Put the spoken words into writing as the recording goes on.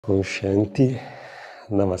Om Shanti,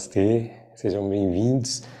 Namastê, sejam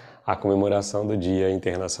bem-vindos à comemoração do Dia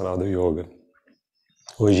Internacional do Yoga.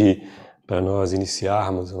 Hoje, para nós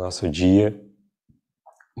iniciarmos o nosso dia,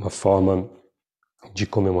 uma forma de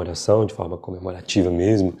comemoração, de forma comemorativa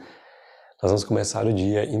mesmo, nós vamos começar o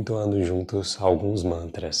dia entoando juntos alguns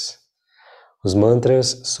mantras. Os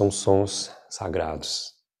mantras são sons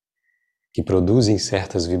sagrados, que produzem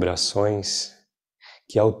certas vibrações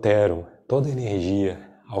que alteram toda a energia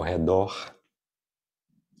ao redor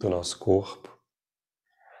do nosso corpo,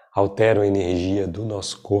 alteram a energia do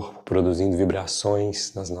nosso corpo, produzindo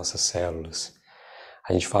vibrações nas nossas células.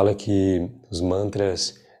 A gente fala que os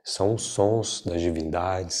mantras são os sons das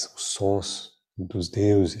divindades, os sons dos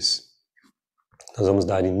deuses. Nós vamos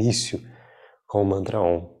dar início com o mantra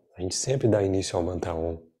Om. A gente sempre dá início ao mantra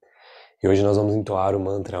Om. E hoje nós vamos entoar o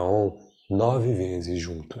mantra Om 9 vezes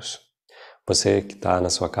juntos. Você que está na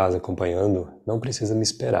sua casa acompanhando, não precisa me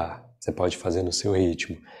esperar. Você pode fazer no seu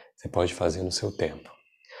ritmo, você pode fazer no seu tempo.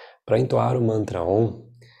 Para entoar o mantra Om,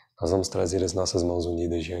 nós vamos trazer as nossas mãos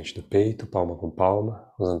unidas diante do peito, palma com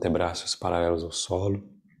palma, os antebraços paralelos ao solo.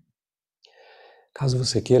 Caso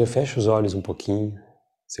você queira, feche os olhos um pouquinho,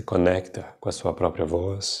 se conecta com a sua própria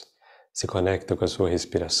voz, se conecta com a sua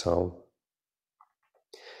respiração.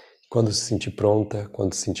 Quando se sentir pronta,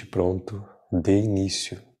 quando se sentir pronto, dê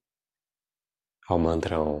início ao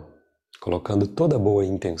mantra Om, colocando toda a boa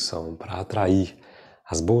intenção para atrair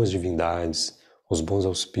as boas divindades, os bons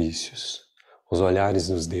auspícios, os olhares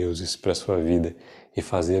dos deuses para a sua vida e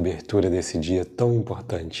fazer a abertura desse dia tão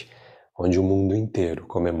importante, onde o mundo inteiro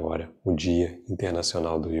comemora o Dia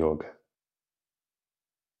Internacional do Yoga.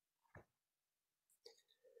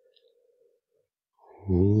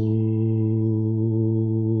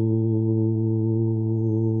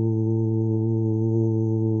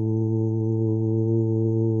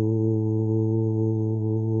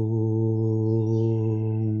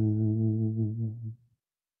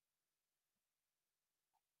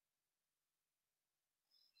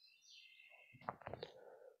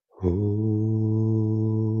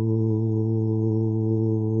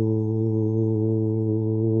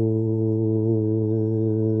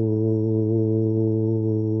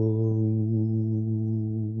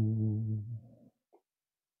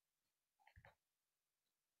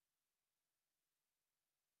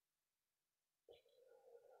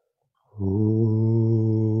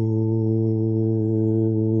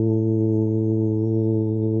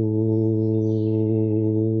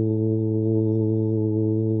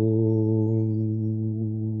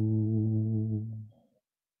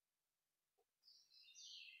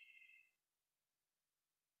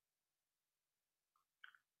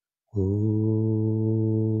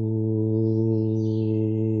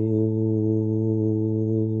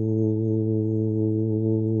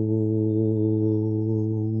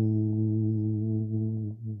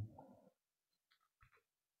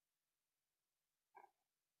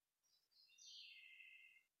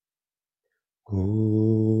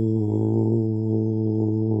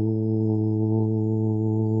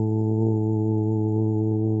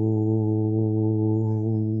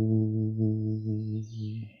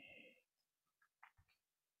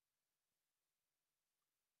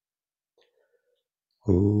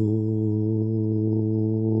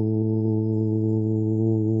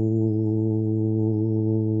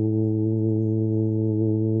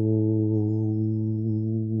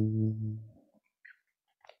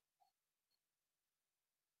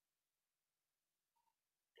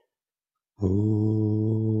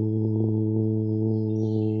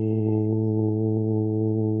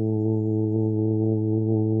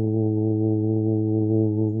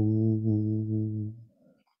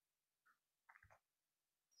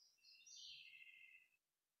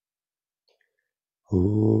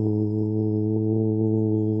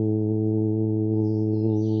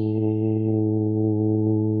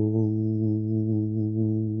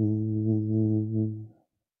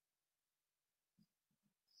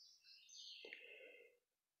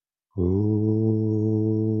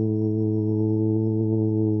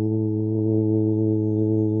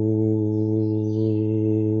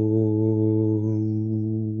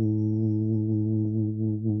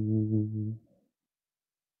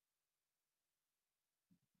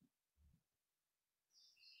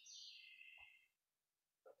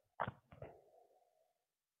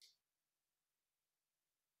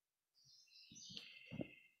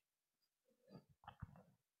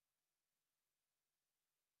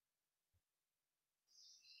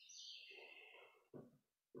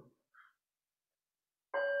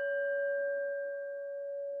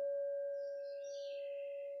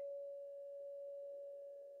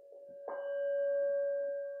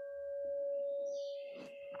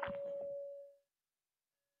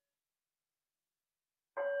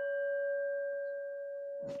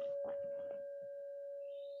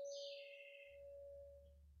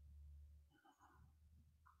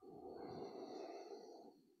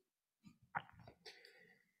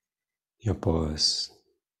 E após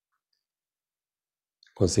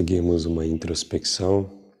conseguirmos uma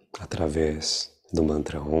introspecção através do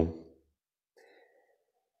mantra Om,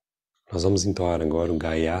 nós vamos entoar agora o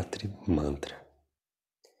Gayatri Mantra.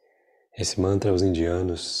 Esse mantra os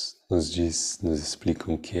indianos nos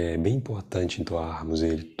explicam que é bem importante entoarmos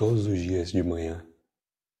ele todos os dias de manhã,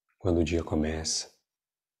 quando o dia começa.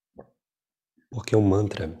 Porque é um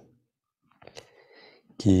mantra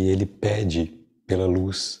que ele pede pela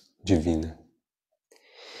luz divina.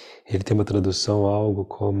 Ele tem uma tradução algo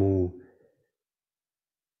como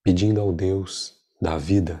pedindo ao Deus da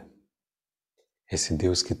vida, esse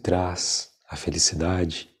Deus que traz a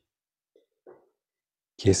felicidade,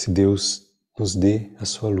 que esse Deus nos dê a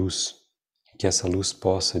sua luz, que essa luz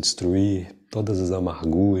possa destruir todas as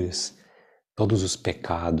amarguras, todos os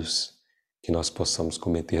pecados que nós possamos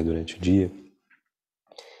cometer durante o dia,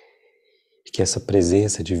 e que essa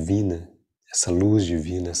presença divina, essa luz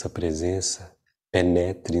divina, essa presença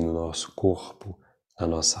penetre no nosso corpo, na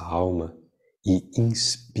nossa alma e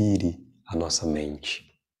inspire a nossa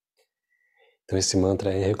mente. Então esse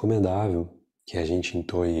mantra é recomendável que a gente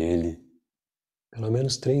entoie ele pelo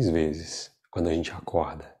menos 3 vezes quando a gente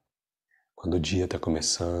acorda, quando o dia está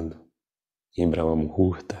começando, em Brahma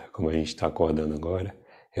Muhurta, como a gente está acordando agora.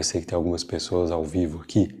 Eu sei que tem algumas pessoas ao vivo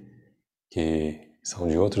aqui que são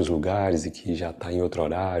de outros lugares e que já está em outro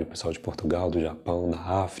horário, pessoal de Portugal, do Japão, da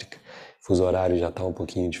África, o fuso horário já está um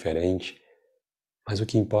pouquinho diferente, mas o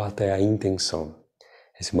que importa é a intenção.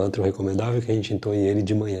 Esse mantra é recomendável que a gente entoie ele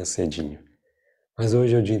de manhã cedinho. Mas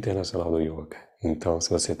hoje é o Dia Internacional do Yoga, então se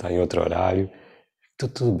você está em outro horário, tá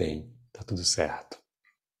tudo bem, tá tudo certo.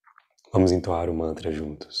 Vamos entoar o mantra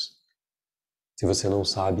juntos. Se você não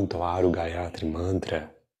sabe entoar o Gayatri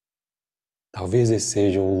Mantra, talvez esse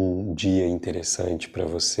seja um dia interessante para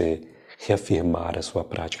você reafirmar a sua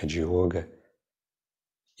prática de yoga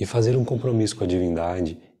e fazer um compromisso com a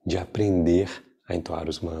divindade de aprender a entoar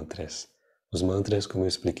os mantras. Os mantras, como eu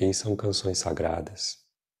expliquei, são canções sagradas.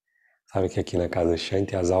 Sabe que aqui na Casa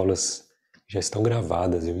Shanti as aulas já estão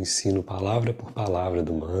gravadas, eu ensino palavra por palavra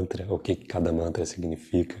do mantra, o que cada mantra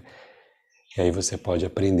significa, e aí você pode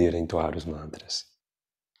aprender a entoar os mantras.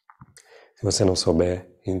 Se você não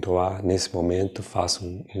souber entoar nesse momento,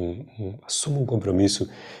 assuma um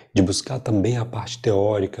compromisso de buscar também a parte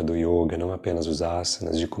teórica do yoga, não apenas os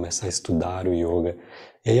asanas, de começar a estudar o yoga.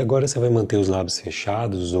 E aí agora você vai manter os lábios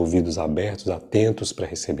fechados, os ouvidos abertos, atentos para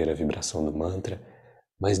receber a vibração do mantra,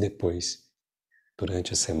 mas depois,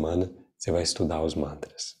 durante a semana, você vai estudar os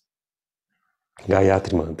mantras.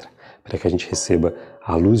 Gayatri Mantra, para que a gente receba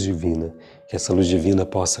a luz divina, que essa luz divina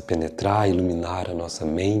possa penetrar, iluminar a nossa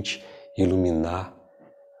mente, iluminar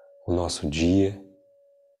o nosso dia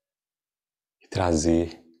e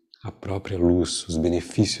trazer a própria luz, os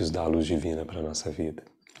benefícios da luz divina para a nossa vida.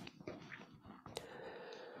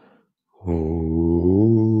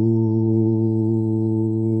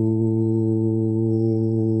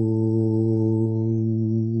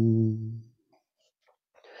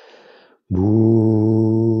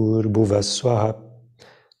 Bhuvaswaha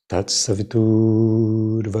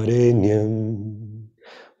Tatsaviturvarenyam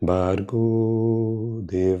Bhargo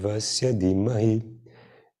Devasya Dhimahi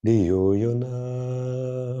Dhiyo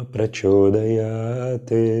Yona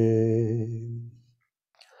Prachodayate.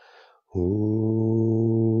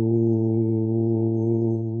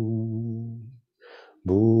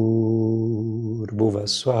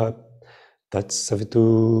 Bhuvaswaha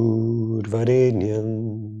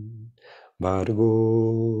Tatsaviturvarenyam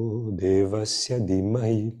Bhargo Devasya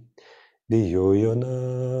Dhimahi Dhiyo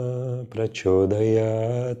Yona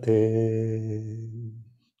Prachodayate.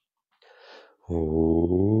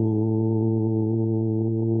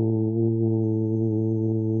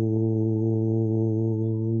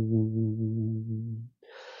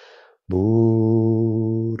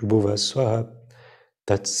 Bhuvaswaha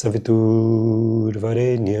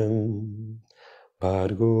Tatsaviturvarenyam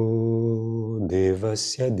Bhargo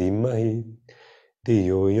Devasya Dhimahi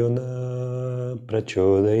Dhiyo Yona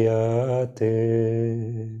Prachodayate.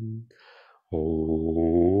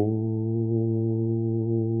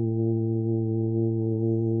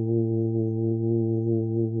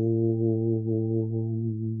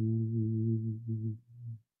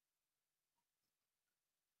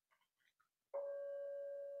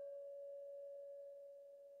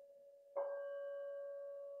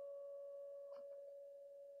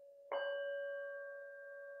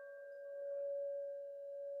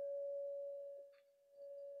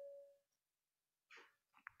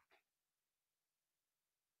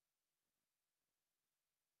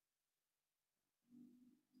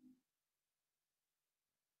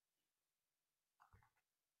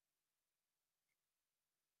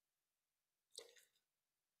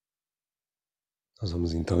 Nós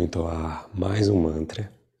vamos então entoar mais um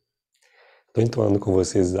mantra. Estou entoando com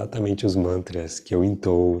vocês exatamente os mantras que eu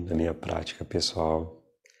entoo na minha prática pessoal.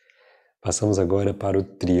 Passamos agora para o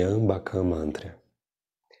Triambakam Mantra.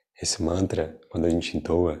 Esse mantra, quando a gente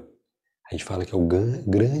entoa, a gente fala que é o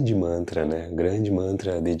grande mantra, né? Grande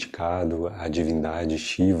mantra dedicado à divindade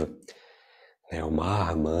Shiva, né? O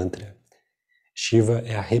Maha Mantra. Shiva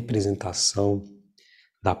é a representação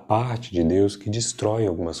da parte de Deus que destrói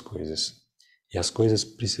algumas coisas. E as coisas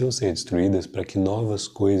precisam ser destruídas para que novas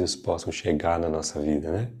coisas possam chegar na nossa vida,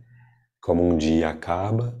 né? Como um dia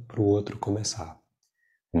acaba para o outro começar.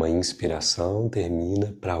 Uma inspiração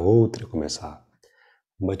termina para outra começar.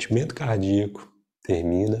 Um batimento cardíaco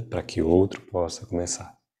termina para que outro possa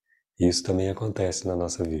começar. Isso também acontece na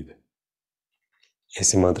nossa vida.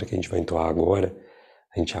 Esse mantra que a gente vai entoar agora,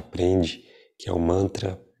 a gente aprende que é o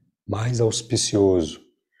mantra mais auspicioso,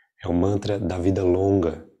 é o mantra da vida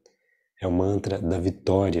longa, é o mantra da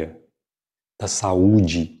vitória, da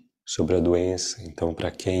saúde sobre a doença. Então,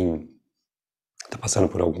 para quem está passando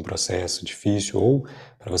por algum processo difícil ou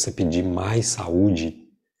para você pedir mais saúde,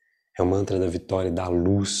 é o mantra da vitória e da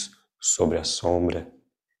luz sobre a sombra.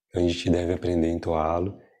 A gente deve aprender a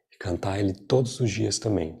entoá-lo e cantar ele todos os dias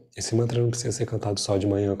também. Esse mantra não precisa ser cantado só de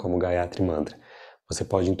manhã, como o Gayatri Mantra. Você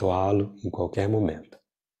pode entoá-lo em qualquer momento.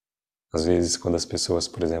 Às vezes, quando as pessoas,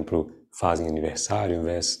 por exemplo, fazem aniversário, ao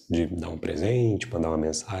invés de dar um presente, mandar uma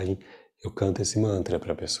mensagem, eu canto esse mantra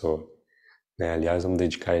para a pessoa. Aliás, vamos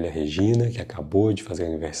dedicar ele à Regina, que acabou de fazer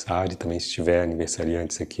aniversário, e também se tiver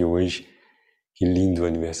aniversariantes aqui hoje, que lindo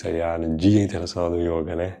aniversariar no Dia Internacional do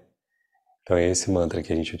Yoga, né? Então é esse mantra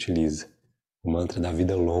que a gente utiliza, o mantra da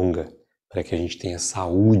vida longa, para que a gente tenha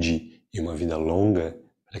saúde e uma vida longa,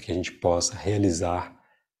 para que a gente possa realizar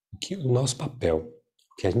o nosso papel,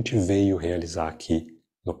 o que a gente veio realizar aqui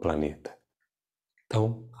no planeta.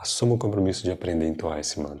 Então, assuma o compromisso de aprender a entoar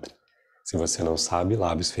esse mantra. Se você não sabe,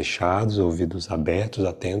 lábios fechados, ouvidos abertos,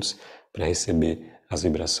 atentos para receber as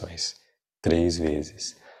vibrações. 3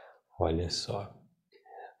 vezes. Olha só.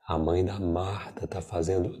 A mãe da Marta está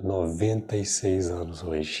fazendo 96 anos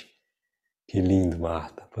hoje. Que lindo,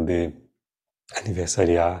 Marta, poder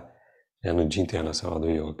aniversariar no Dia Internacional do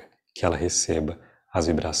Yoga. Que ela receba as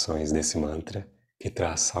vibrações desse mantra que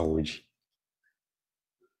traz saúde.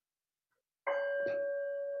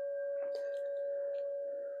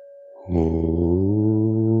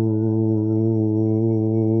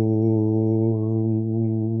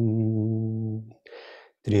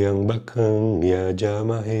 Triambakam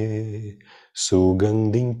yajamahe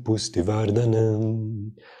sugandhim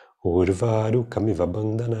pustivardhanam urvarukamiva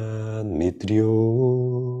bandhanat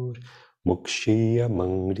mitriyor mokshya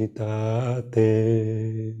mangritate.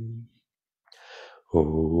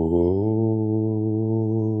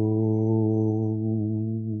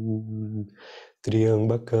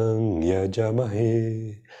 Triambakam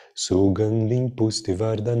yajamahe sugandhim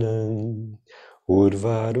pustivardhanam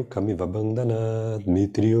urvarukamiva bandhanat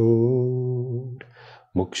mitriyor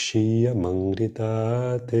mokshya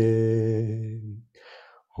mangritate.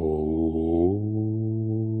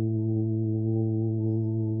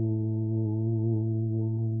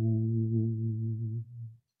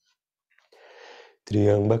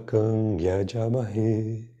 Triambakam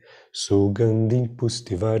yajamahe sugandhim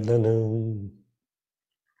pustivardhanam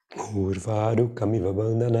urvarukamiva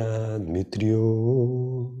bandhanat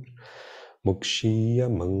mitriyor mokshya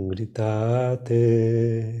mangritate.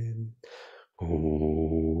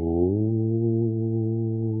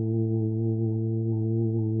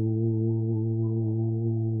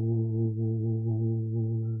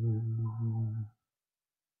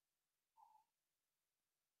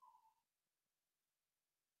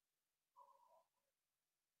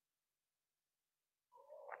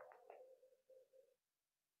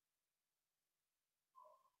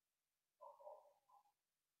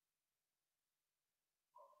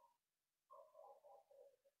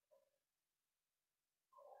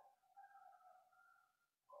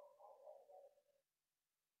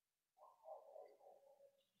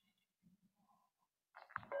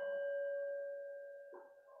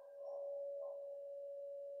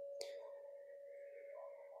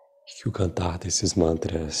 Que o cantar desses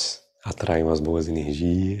mantras atraiam as boas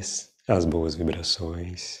energias, as boas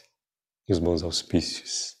vibrações e os bons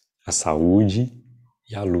auspícios, a saúde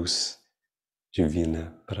e a luz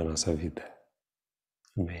divina para a nossa vida.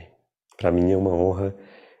 Amém. Para mim é uma honra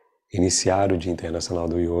iniciar o Dia Internacional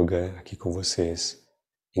do Yoga aqui com vocês,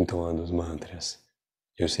 entoando os mantras.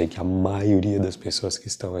 Eu sei que a maioria das pessoas que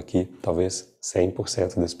estão aqui, talvez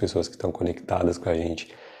 100% das pessoas que estão conectadas com a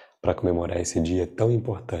gente para comemorar esse dia tão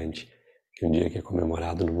importante, que é um dia que é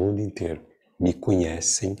comemorado no mundo inteiro, me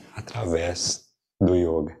conhecem através do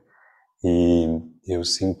yoga. E eu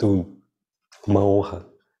sinto uma honra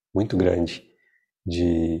muito grande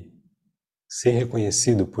de ser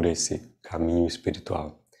reconhecido por esse caminho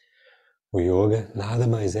espiritual. O yoga nada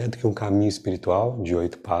mais é do que um caminho espiritual de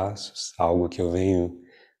 8 passos, algo que eu venho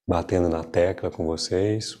batendo na tecla com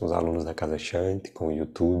vocês, com os alunos da Casa Shanti, com o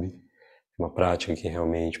YouTube. Uma prática que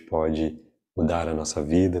realmente pode mudar a nossa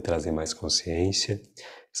vida, trazer mais consciência.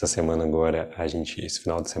 Essa semana agora, esse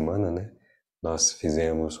final de semana, né? Nós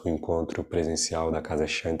fizemos um encontro presencial da Casa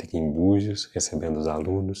Shanti aqui em Búzios, recebendo os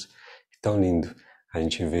alunos. Tão lindo a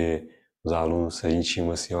gente vê os alunos. A gente tinha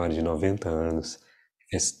uma senhora de 90 anos,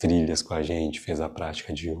 fez trilhas com a gente, fez a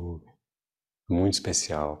prática de yoga. Muito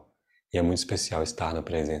especial. E é muito especial estar na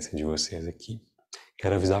presença de vocês aqui.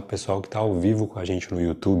 Quero avisar o pessoal que está ao vivo com a gente no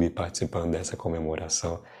YouTube, participando dessa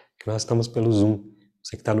comemoração, que nós estamos pelo Zoom.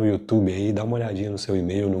 Você que está no YouTube aí, dá uma olhadinha no seu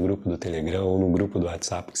e-mail, no grupo do Telegram ou no grupo do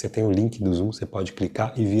WhatsApp, que você tem o link do Zoom, você pode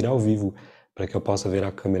clicar e vir ao vivo, para que eu possa ver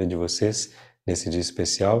a câmera de vocês nesse dia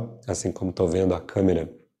especial, assim como estou vendo a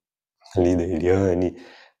câmera ali da Eliane,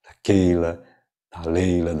 da Keila, da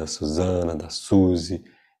Leila, da Suzana, da Suzy,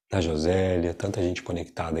 da Josélia, tanta gente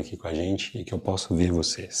conectada aqui com a gente e que eu posso ver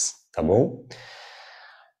vocês, tá bom?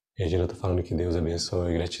 E a Gina tá falando que Deus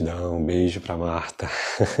abençoe, gratidão, um beijo pra Marta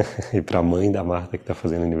e pra mãe da Marta que tá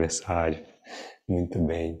fazendo aniversário. Muito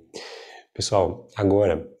bem. Pessoal,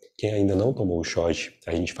 agora, quem ainda não tomou o shot,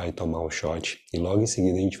 a gente vai tomar o shot e logo em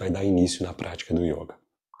seguida a gente vai dar início na prática do yoga.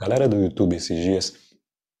 A galera do YouTube esses dias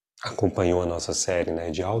acompanhou a nossa série,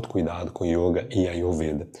 né, de autocuidado com yoga e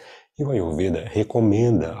Ayurveda. E o Ayurveda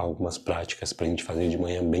recomenda algumas práticas para a gente fazer de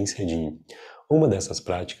manhã bem cedinho. Uma dessas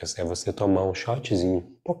práticas é você tomar um shotzinho,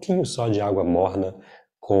 um pouquinho só de água morna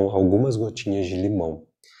com algumas gotinhas de limão.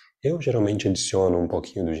 Eu geralmente adiciono um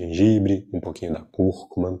pouquinho do gengibre, um pouquinho da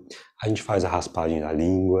cúrcuma, a gente faz a raspagem da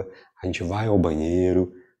língua, a gente vai ao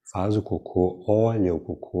banheiro, faz o cocô, olha o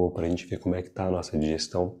cocô para a gente ver como é que está a nossa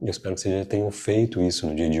digestão. Eu espero que vocês já tenham feito isso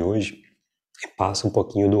no dia de hoje e passa um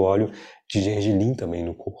pouquinho do óleo de gergelim também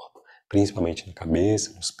no corpo, principalmente na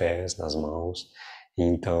cabeça, nos pés, nas mãos.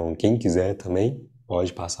 Então, quem quiser também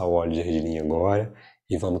pode passar o óleo de gergelim agora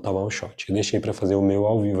e vamos tomar um shot. Eu deixei para fazer o meu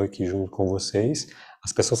ao vivo aqui junto com vocês.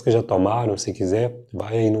 As pessoas que já tomaram, se quiser,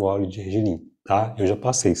 vai aí no óleo de gergelim, tá? Eu já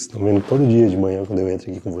passei. Vocês estão vendo todo dia de manhã quando eu entro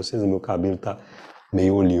aqui com vocês, o meu cabelo tá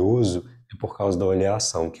meio oleoso, é por causa da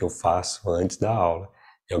oleação que eu faço antes da aula.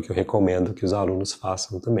 É o que eu recomendo que os alunos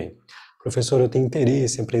façam também. Professor, eu tenho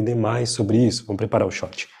interesse em aprender mais sobre isso. Vamos preparar o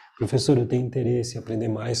shot. Professor, eu tenho interesse em aprender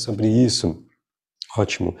mais sobre isso.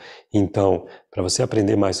 Ótimo. Então, para você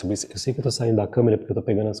aprender mais sobre isso, eu sei que eu estou saindo da câmera porque eu estou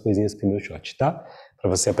pegando as coisinhas pro meu shot, tá? Para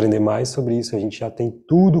você aprender mais sobre isso, a gente já tem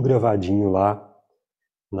tudo gravadinho lá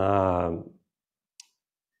na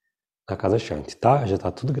Casa Shanti, tá? Já está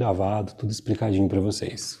tudo gravado, tudo explicadinho para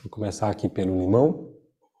vocês. Vou começar aqui pelo limão. Vou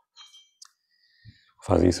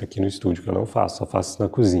fazer isso aqui no estúdio, que eu não faço, só faço isso na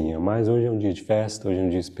cozinha. Mas hoje é um dia de festa, hoje é um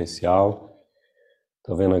dia especial.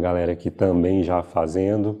 Tô vendo a galera aqui também já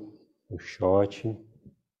fazendo o shot.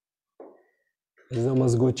 Mas é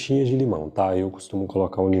umas gotinhas de limão, tá? Eu costumo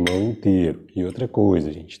colocar um limão inteiro. E outra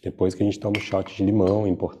coisa, gente, depois que a gente toma o shot de limão, é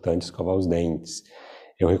importante escovar os dentes.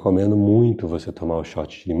 Eu recomendo muito você tomar o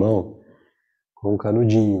shot de limão com um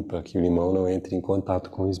canudinho, para que o limão não entre em contato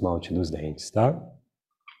com o esmalte dos dentes, tá?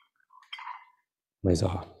 Mas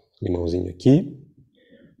ó, limãozinho aqui.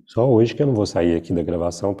 Só hoje que eu não vou sair aqui da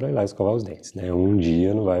gravação para ir lá escovar os dentes, né? Um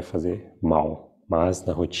dia não vai fazer mal, mas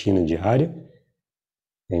na rotina diária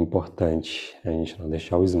é importante a gente não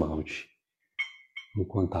deixar o esmalte em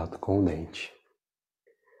contato com o dente.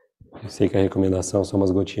 Eu sei que a recomendação são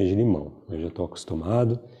umas gotinhas de limão. Eu já estou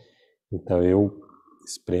acostumado, então eu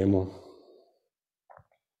espremo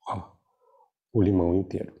o limão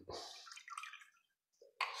inteiro.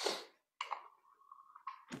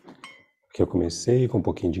 Porque eu comecei com um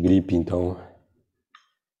pouquinho de gripe, então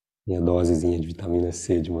minha dosezinha de vitamina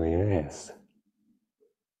C de manhã é essa.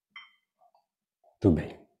 Tudo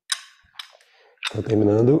bem. Então,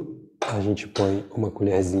 terminando, a gente põe uma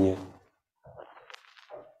colherzinha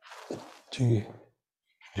de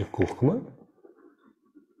cúrcuma.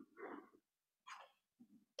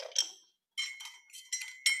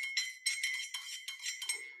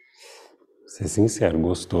 Vou ser sincero,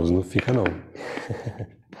 gostoso não fica não.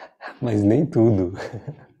 Mas nem tudo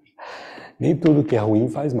que é ruim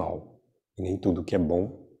faz mal. E nem tudo que é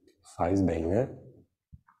bom faz bem, né?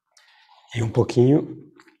 E um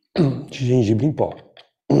pouquinho de gengibre em pó.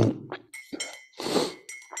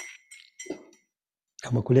 É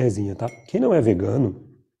uma colherzinha, tá? Quem não é vegano,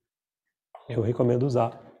 eu recomendo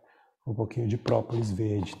usar um pouquinho de própolis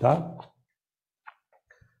verde, tá?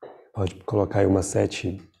 Pode colocar aí umas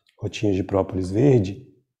 7 gotinhas de própolis verde.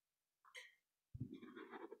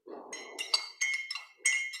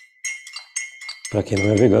 Para quem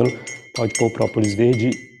não é vegano, pode pôr própolis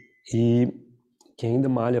verde, e quem ainda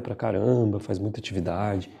malha pra caramba, faz muita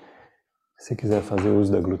atividade, se quiser fazer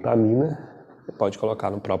uso da glutamina, pode colocar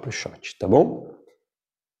no próprio shot, tá bom?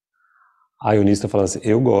 A Eunice está falando assim,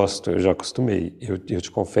 eu gosto, eu já acostumei. Eu te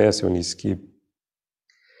confesso, Eunice, que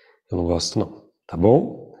eu não gosto não, tá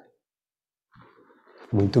bom?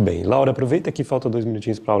 Muito bem. Laura, aproveita que falta 2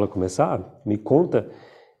 minutinhos para a aula começar. Me conta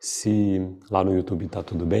se lá no YouTube tá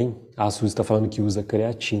tudo bem. A Suzy está falando que usa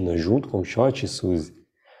creatina junto com o shot, Suzy.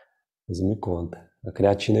 Mas me conta. A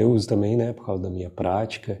creatina eu uso também, né, por causa da minha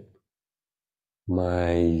prática.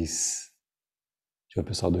 Mas... deixa eu ver o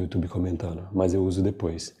pessoal do YouTube comentando. Mas eu uso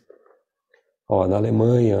depois. Ó, na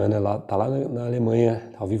Alemanha, a Ana tá lá na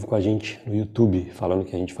Alemanha, ao vivo com a gente no YouTube, falando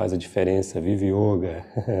que a gente faz a diferença, vive yoga,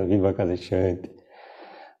 viva a casa chante.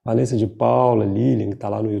 Vanessa de Paula, Lilian, que tá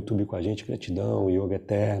lá no YouTube com a gente, gratidão, yoga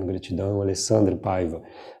eterno, gratidão. Alessandra Paiva,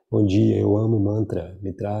 bom dia, eu amo mantra,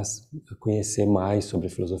 me traz a conhecer mais sobre a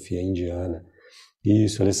filosofia indiana.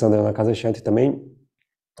 Isso, Alessandra, na casa chante também,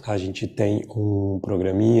 a gente tem um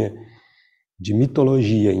programinha de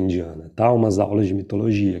mitologia indiana, tá? Umas aulas de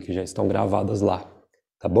mitologia que já estão gravadas lá,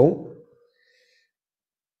 tá bom?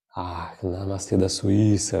 Ah, namastê da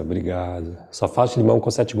Suíça, obrigado. Só faço limão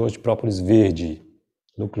com 7 gotas de própolis verde,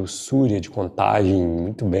 núcleo súria de Contagem,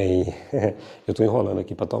 muito bem. Eu tô enrolando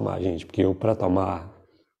aqui para tomar, gente, porque eu para tomar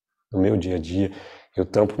no meu dia a dia, eu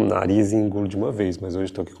tampo o nariz e engulo de uma vez, mas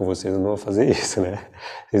hoje estou aqui com vocês, eu não vou fazer isso, né?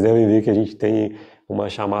 Vocês devem ver que a gente tem uma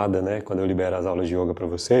chamada, né, quando eu libero as aulas de yoga para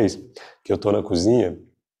vocês, que eu tô na cozinha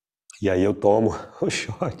e aí eu tomo o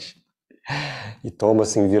shot e tomo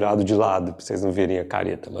assim virado de lado, para vocês não verem a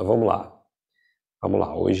careta, mas vamos lá. Vamos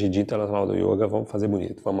lá, hoje Dia Internacional do Yoga, vamos fazer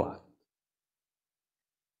bonito, vamos lá.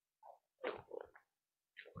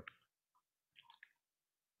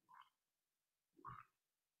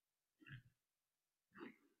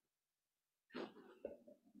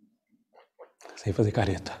 Sem fazer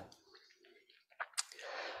careta.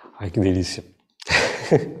 Ai, que delícia.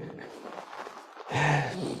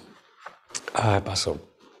 Ai, passou.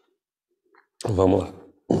 Vamos lá.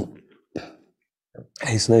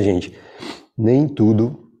 É isso, né, gente? Nem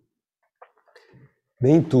tudo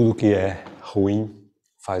que é ruim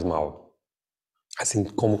faz mal. Assim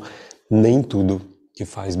como nem tudo que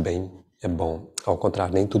faz bem é bom. Ao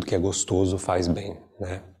contrário, nem tudo que é gostoso faz bem,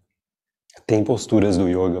 né? Tem posturas do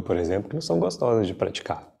yoga, por exemplo, que não são gostosas de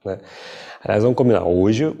praticar, né? Aliás, vamos combinar,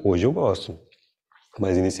 hoje eu gosto.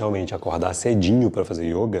 Mas inicialmente, acordar cedinho para fazer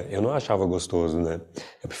yoga, eu não achava gostoso, né?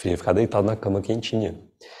 Eu preferia ficar deitado na cama quentinha.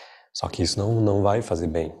 Só que isso não vai fazer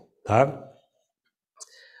bem, tá?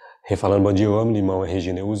 Refalando, bom dia, eu amo limão,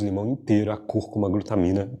 Regina, eu uso limão inteiro, a cúrcuma, a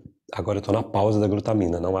glutamina. Agora eu tô na pausa da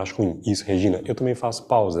glutamina, não acho ruim. Isso, Regina, eu também faço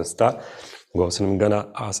pausas, tá? Igual, se não me engano,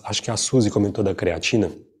 acho que a Suzy comentou da creatina.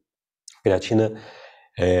 Creatina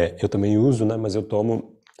eu também uso, né? Mas eu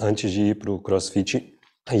tomo antes de ir pro CrossFit.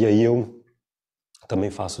 E aí eu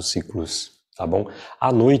também faço ciclos, tá bom?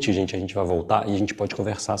 À noite, gente, a gente vai voltar e a gente pode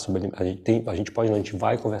conversar sobre... A gente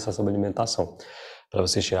vai conversar sobre alimentação. Para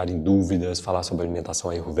vocês tirarem dúvidas, falar sobre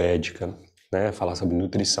alimentação ayurvédica, né? Falar sobre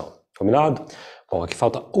nutrição. Combinado? Bom, aqui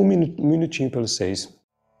falta um minutinho para vocês.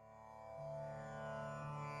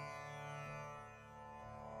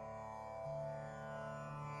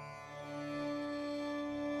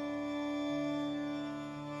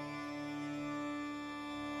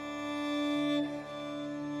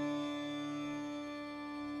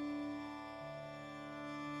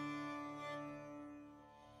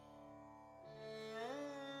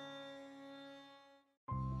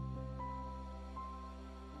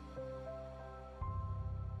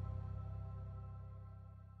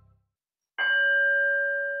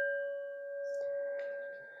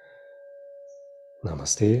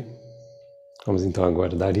 Namastê. Vamos então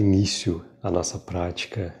agora dar início à nossa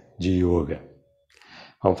prática de yoga.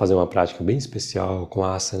 Vamos fazer uma prática bem especial com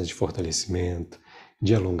asanas de fortalecimento,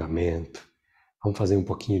 de alongamento. Vamos fazer um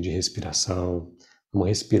pouquinho de respiração. Vamos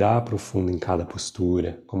respirar profundo em cada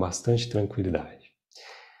postura, com bastante tranquilidade.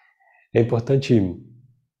 É importante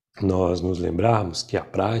nós nos lembrarmos que a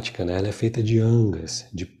prática, né, ela é feita de angas,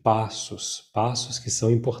 de passos que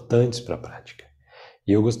são importantes para a prática.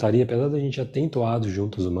 E eu gostaria, apesar da gente já ter entoado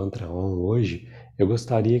juntos o mantra Om hoje, eu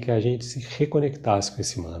gostaria que a gente se reconectasse com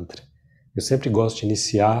esse mantra. Eu sempre gosto de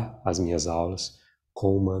iniciar as minhas aulas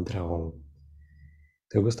com o mantra Om.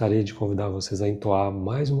 Então eu gostaria de convidar vocês a entoar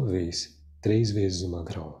mais uma vez, 3 vezes o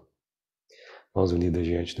mantra Om. Mãos unidas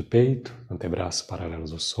diante do peito, antebraços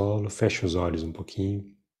paralelos ao solo, feche os olhos um pouquinho.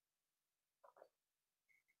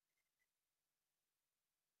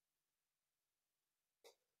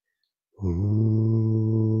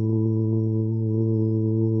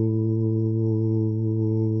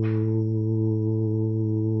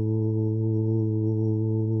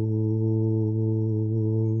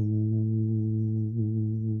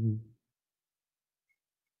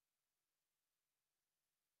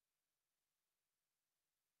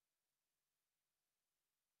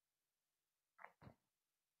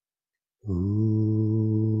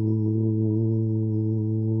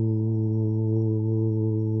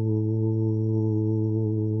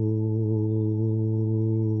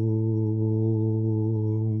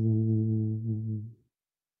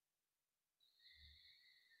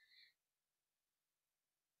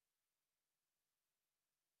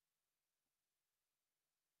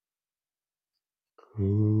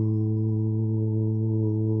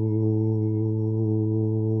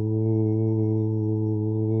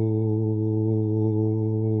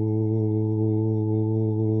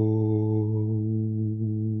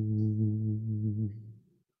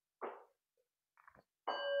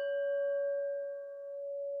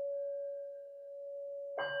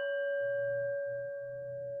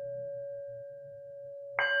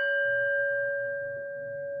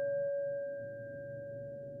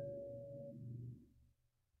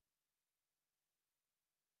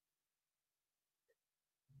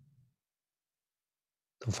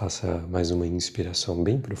 Então faça mais uma inspiração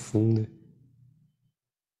bem profunda.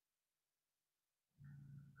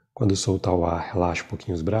 Quando soltar o ar, relaxe um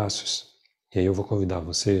pouquinho os braços. E aí eu vou convidar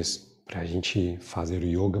vocês para a gente fazer o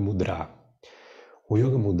Yoga Mudra. O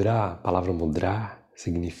Yoga Mudra, a palavra mudra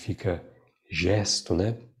significa gesto,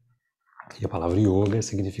 né? E a palavra Yoga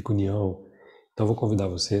significa união. Então eu vou convidar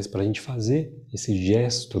vocês para a gente fazer esse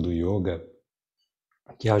gesto do Yoga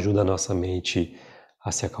que ajuda a nossa mente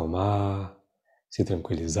a se acalmar, se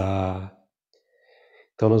tranquilizar.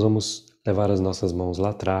 Então nós vamos levar as nossas mãos lá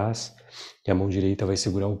atrás e a mão direita vai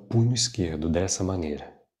segurar o punho esquerdo dessa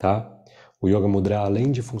maneira, tá? O Yoga Mudra,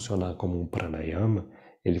 além de funcionar como um pranayama,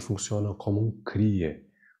 ele funciona como um kriya,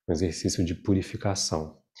 um exercício de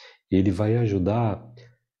purificação. E ele vai ajudar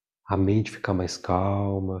a mente ficar mais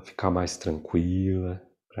calma, ficar mais tranquila,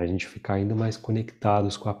 para a gente ficar ainda mais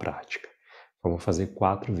conectados com a prática. Vamos fazer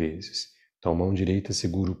 4 vezes. Então, a mão direita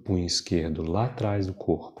segura o punho esquerdo lá atrás do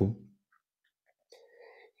corpo.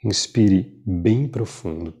 Inspire bem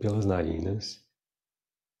profundo pelas narinas.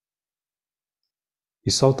 E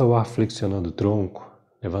solta o ar flexionando o tronco,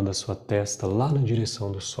 levando a sua testa lá na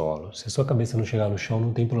direção do solo. Se a sua cabeça não chegar no chão,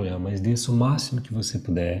 não tem problema, mas desça o máximo que você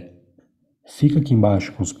puder. Fica aqui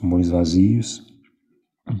embaixo com os pulmões vazios,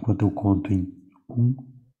 enquanto eu conto em 1,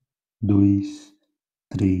 2,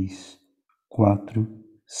 3, 4,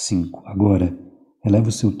 5. Agora, eleva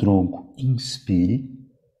o seu tronco, inspire.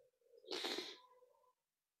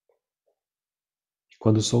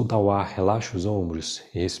 Quando soltar o ar, relaxa os ombros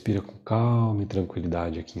e respira com calma e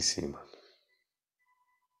tranquilidade aqui em cima.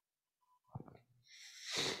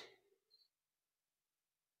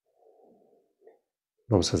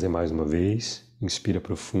 Vamos fazer mais uma vez. Inspira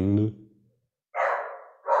profundo.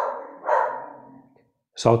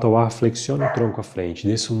 Solta o ar, flexiona o tronco à frente,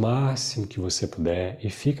 desça o máximo que você puder e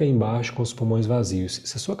fica aí embaixo com os pulmões vazios.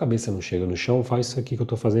 Se a sua cabeça não chega no chão, faz isso aqui que eu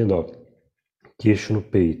estou fazendo, ó. Queixo no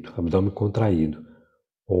peito, abdômen contraído.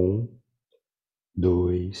 1,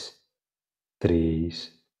 2,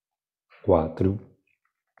 3, 4,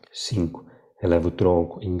 5. Eleva o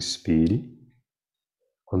tronco, inspire.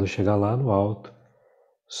 Quando chegar lá no alto,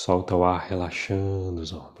 solta o ar relaxando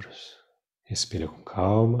os ombros. Respira com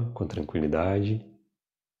calma, com tranquilidade.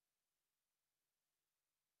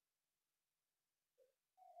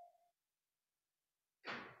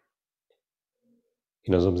 E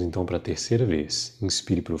nós vamos então para a terceira vez.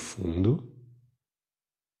 Inspire profundo.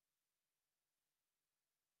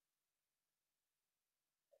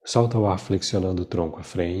 Solta o ar flexionando o tronco à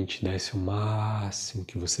frente, desce o máximo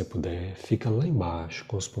que você puder. Fica lá embaixo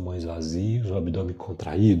com os pulmões vazios, o abdômen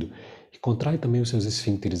contraído. E contrai também os seus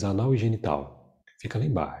esfíncteres anal e genital. Fica lá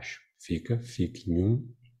embaixo. Fica em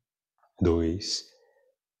 1, 2,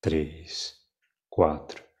 3,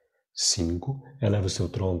 4, 5. Eleva o seu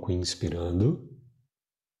tronco inspirando.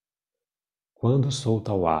 Quando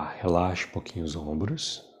solta o ar, relaxa um pouquinho os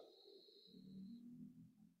ombros.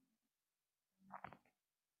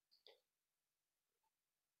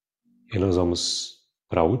 E nós vamos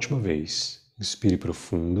para a última vez. Inspire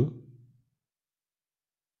profundo.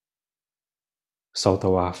 Solta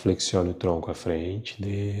o ar, flexione o tronco à frente.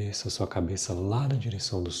 Desça a sua cabeça lá na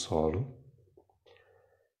direção do solo.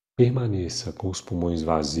 Permaneça com os pulmões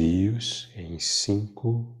vazios em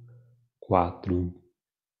 5, 4,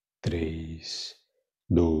 3,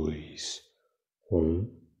 2,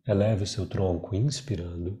 1. Eleve o seu tronco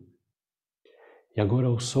inspirando. E agora,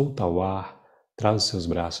 ao soltar o ar, traz os seus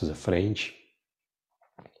braços à frente.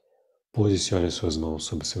 Posicione as suas mãos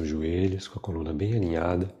sobre seus joelhos, com a coluna bem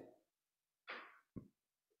alinhada.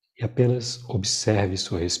 E apenas observe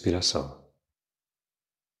sua respiração.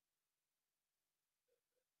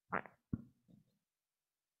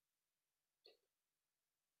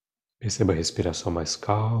 Perceba a respiração mais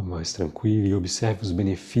calma, mais tranquila e observe os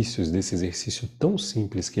benefícios desse exercício tão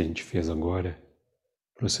simples que a gente fez agora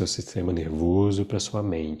para o seu sistema nervoso, para a sua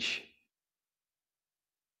mente.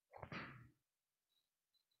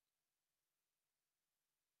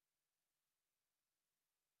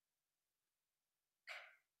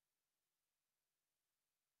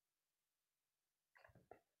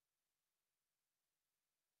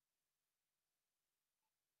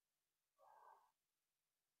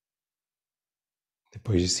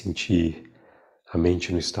 Depois de sentir a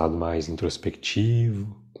mente no estado mais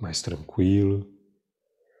introspectivo, mais tranquilo,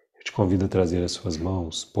 eu te convido a trazer as suas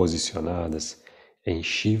mãos posicionadas em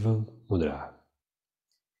Shiva Mudra.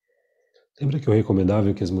 Lembra que eu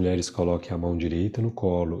recomendava que as mulheres coloquem a mão direita no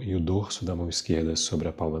colo e o dorso da mão esquerda sobre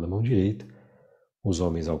a palma da mão direita, os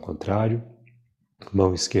homens ao contrário,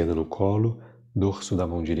 mão esquerda no colo, dorso da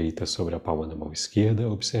mão direita sobre a palma da mão esquerda,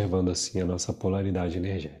 observando assim a nossa polaridade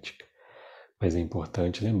energética. Mas é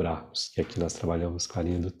importante lembrarmos que aqui nós trabalhamos com a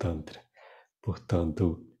linha do Tantra.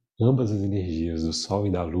 Portanto, ambas as energias do Sol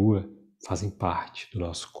e da Lua fazem parte do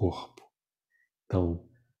nosso corpo. Então,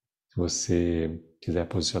 se você quiser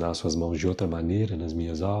posicionar suas mãos de outra maneira nas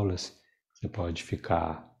minhas aulas, você pode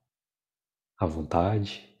ficar à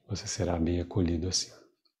vontade, você será bem acolhido assim.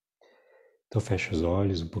 Então, feche os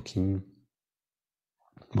olhos um pouquinho,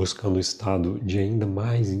 buscando o estado de ainda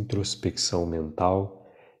mais introspecção mental.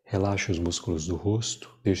 Relaxe os músculos do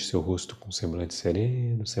rosto, deixe seu rosto com um semblante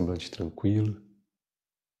sereno, semblante tranquilo.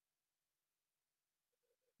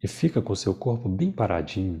 E fica com seu corpo bem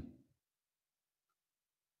paradinho.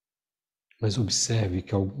 Mas observe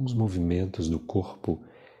que alguns movimentos do corpo,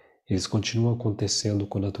 eles continuam acontecendo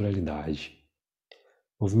com naturalidade.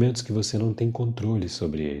 Movimentos que você não tem controle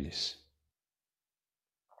sobre eles.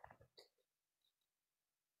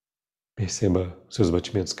 Perceba seus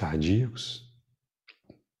batimentos cardíacos.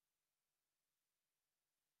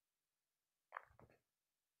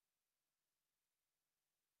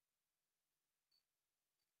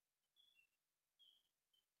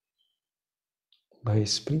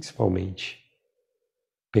 Mas principalmente,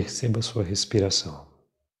 perceba sua respiração.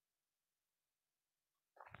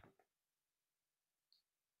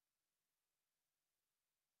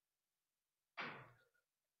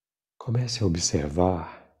 Comece a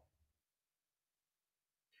observar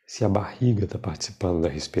se a barriga está participando da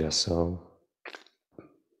respiração.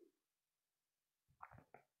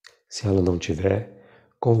 Se ela não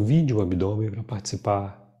tiver, convide o abdômen para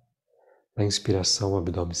participar. Na inspiração, o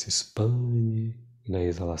abdômen se expande e na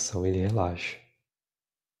exalação ele relaxa.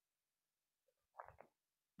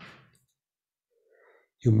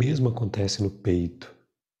 E o mesmo acontece no peito.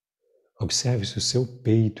 Observe se o seu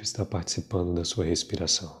peito está participando da sua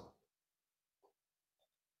respiração.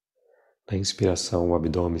 Na inspiração, o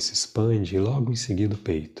abdômen se expande e logo em seguida o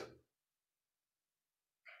peito.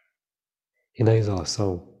 E na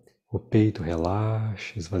exalação, o peito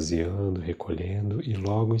relaxa, esvaziando, recolhendo e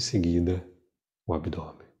logo em seguida o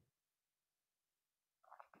abdômen.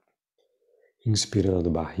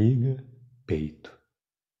 Inspirando barriga, peito.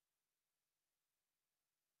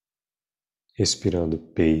 Expirando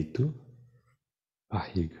peito,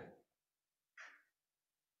 barriga.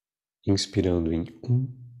 Inspirando em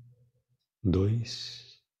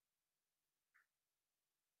 2.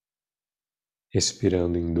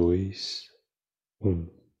 Expirando em 2,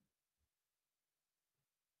 1.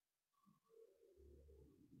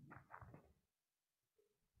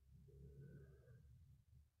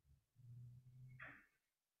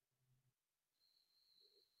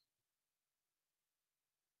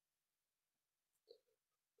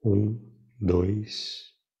 Um,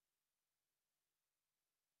 2,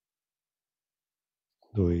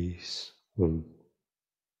 2, 1.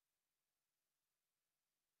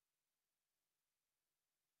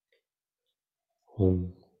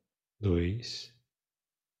 Um, 2,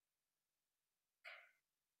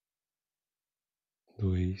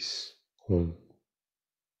 2, 1.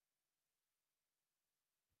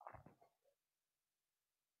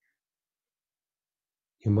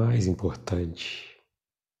 E o mais importante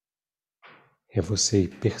é você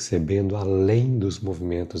ir percebendo além dos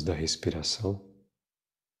movimentos da respiração,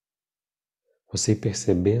 você ir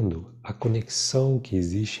percebendo a conexão que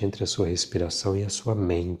existe entre a sua respiração e a sua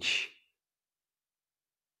mente.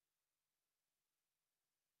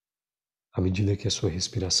 À medida que a sua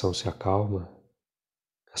respiração se acalma,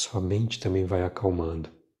 a sua mente também vai acalmando.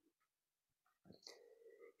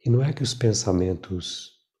 E não é que os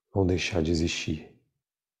pensamentos vão deixar de existir.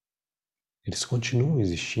 Eles continuam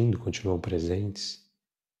existindo, continuam presentes.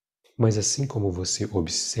 Mas assim como você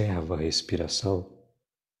observa a respiração,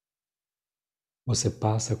 você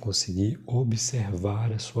passa a conseguir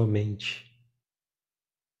observar a sua mente.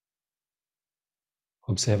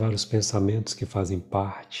 Observar os pensamentos que fazem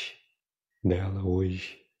parte dela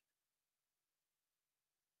hoje.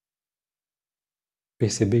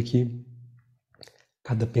 Perceber que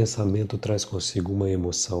cada pensamento traz consigo uma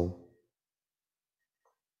emoção.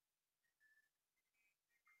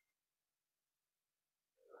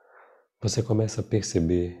 Você começa a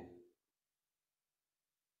perceber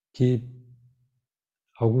que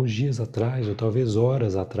alguns dias atrás, ou talvez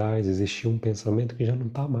horas atrás, existia um pensamento que já não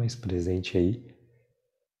está mais presente aí.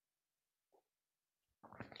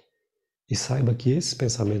 E saiba que esses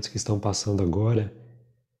pensamentos que estão passando agora,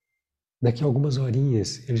 daqui a algumas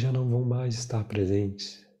horinhas, eles já não vão mais estar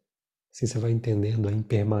presentes. Assim você vai entendendo a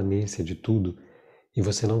impermanência de tudo e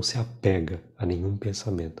você não se apega a nenhum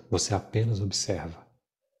pensamento, você apenas observa.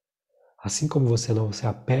 Assim como você não se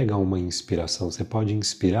apega a uma inspiração, você pode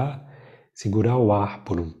inspirar, segurar o ar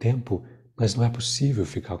por um tempo, mas não é possível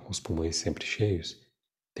ficar com os pulmões sempre cheios.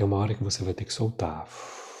 Tem uma hora que você vai ter que soltar.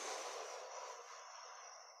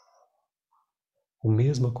 O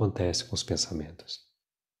mesmo acontece com os pensamentos.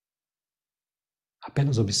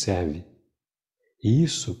 Apenas observe. E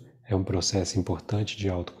isso é um processo importante de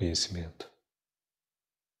autoconhecimento.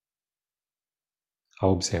 A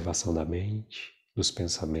observação da mente, dos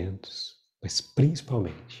pensamentos, mas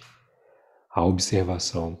principalmente a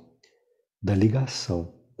observação da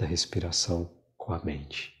ligação da respiração com a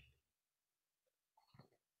mente.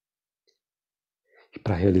 E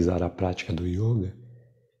para realizar a prática do yoga,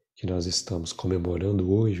 que nós estamos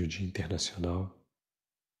comemorando hoje, o Dia Internacional,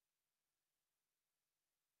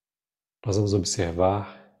 nós vamos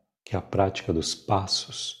observar que a prática dos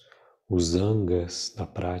passos, os angas da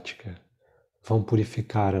prática, vão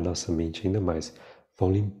purificar a nossa mente ainda mais,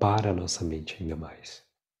 vão limpar a nossa mente ainda mais.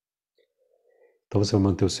 Então você vai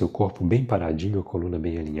manter o seu corpo bem paradinho, a coluna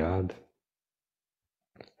bem alinhada,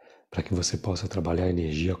 para que você possa trabalhar a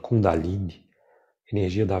energia Kundalini,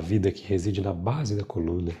 energia da vida que reside na base da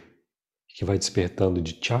coluna e que vai despertando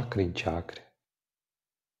de chakra em chakra.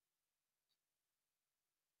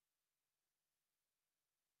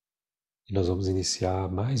 E nós vamos iniciar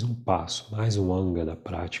mais um passo, mais um anga da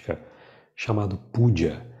prática chamado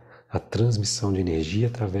Puja, a transmissão de energia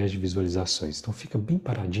através de visualizações. Então fica bem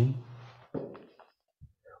paradinho,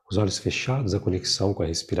 os olhos fechados, a conexão com a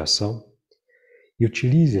respiração, e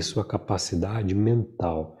utilize a sua capacidade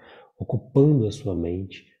mental, ocupando a sua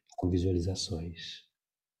mente com visualizações.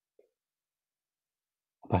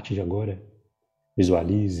 A partir de agora,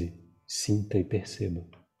 visualize, sinta e perceba.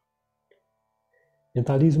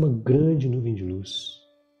 Mentalize uma grande nuvem de luz,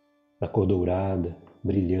 da cor dourada,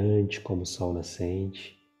 brilhante como o sol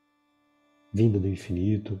nascente, vinda do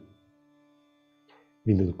infinito,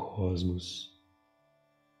 vinda do cosmos,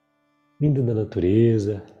 vinda da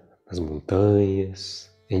natureza, das montanhas,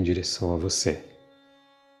 em direção a você.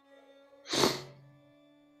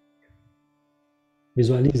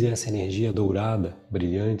 Visualize essa energia dourada,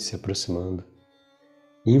 brilhante, se aproximando,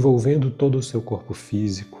 envolvendo todo o seu corpo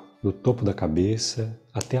físico, do topo da cabeça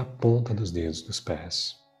até a ponta dos dedos dos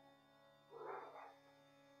pés.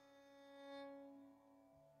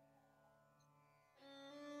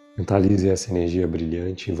 Mentalize essa energia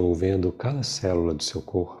brilhante envolvendo cada célula do seu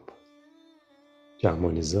corpo, te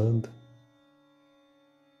harmonizando,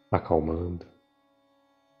 acalmando,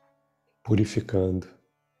 purificando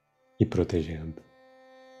e protegendo.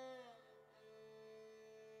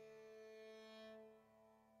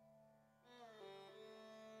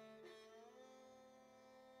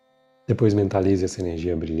 Depois mentalize essa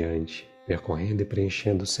energia brilhante, percorrendo e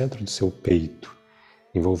preenchendo o centro do seu peito,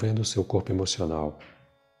 envolvendo o seu corpo emocional,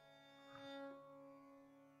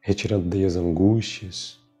 retirando daí as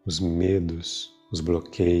angústias, os medos, os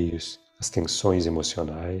bloqueios, as tensões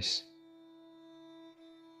emocionais,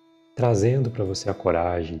 trazendo para você a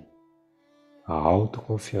coragem, a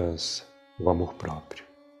autoconfiança, o amor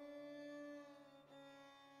próprio.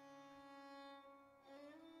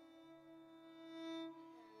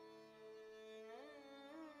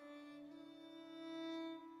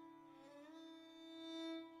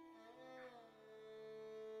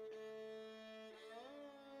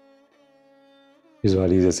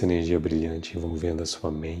 Visualize essa energia brilhante envolvendo a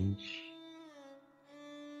sua mente,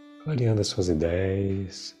 clareando as suas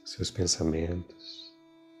ideias, seus pensamentos.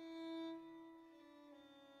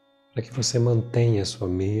 para que você mantenha sua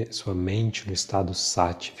mente no estado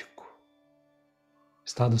sáttvico. O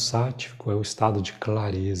estado sáttvico é um estado de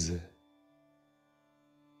clareza.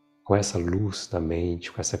 Com essa luz na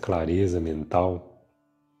mente, com essa clareza mental,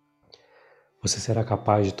 você será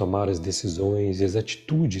capaz de tomar as decisões e as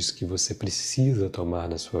atitudes que você precisa tomar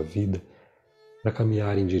na sua vida para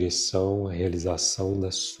caminhar em direção à realização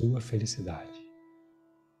da sua felicidade.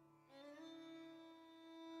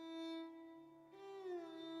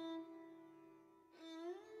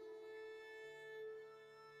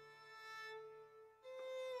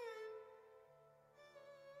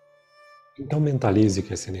 Então mentalize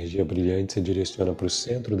que essa energia brilhante se direciona para o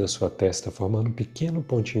centro da sua testa, formando um pequeno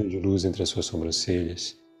pontinho de luz entre as suas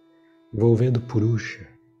sobrancelhas, envolvendo Purusha,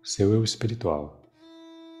 seu eu espiritual.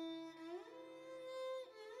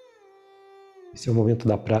 Esse é o momento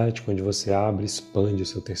da prática onde você abre e expande o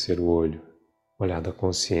seu terceiro olho, o olhar da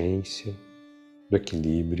consciência, do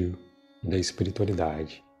equilíbrio e da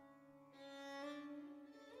espiritualidade.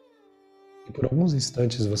 E por alguns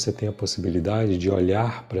instantes você tem a possibilidade de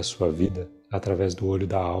olhar para a sua vida através do olho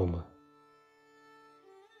da alma,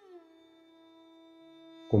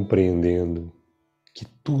 compreendendo que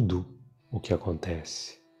tudo o que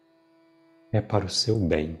acontece é para o seu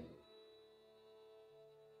bem.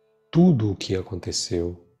 Tudo o que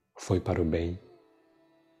aconteceu foi para o bem,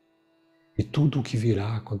 e tudo o que virá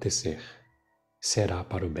a acontecer será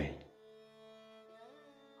para o bem.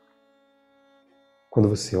 Quando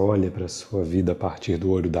você olha para a sua vida a partir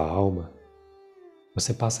do olho da alma,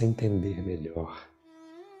 você passa a entender melhor,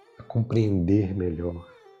 a compreender melhor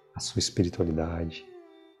a sua espiritualidade,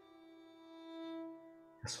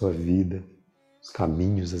 a sua vida, os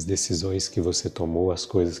caminhos, as decisões que você tomou, as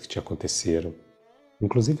coisas que te aconteceram,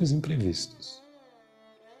 inclusive os imprevistos.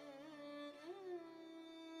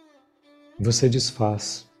 Você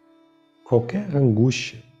desfaz qualquer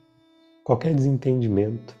angústia, qualquer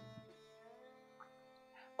desentendimento,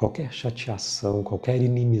 qualquer chateação, qualquer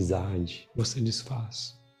inimizade, você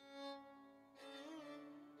desfaz.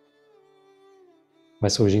 Vai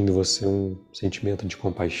surgindo em você um sentimento de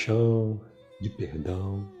compaixão, de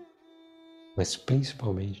perdão, mas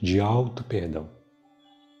principalmente de auto-perdão.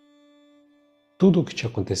 Tudo o que te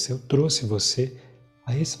aconteceu trouxe você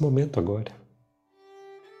a esse momento agora.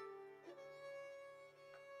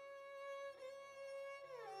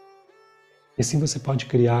 E assim você pode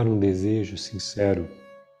criar um desejo sincero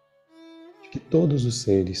de que todos os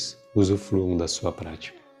seres usufruam da sua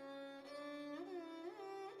prática.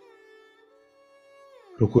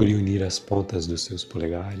 Procure unir as pontas dos seus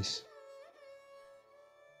polegares.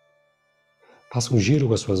 Faça um giro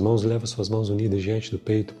com as suas mãos, leve as suas mãos unidas diante do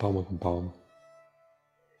peito, palma com palma.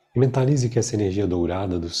 E mentalize que essa energia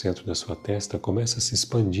dourada do centro da sua testa começa a se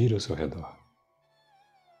expandir ao seu redor.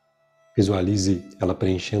 Visualize ela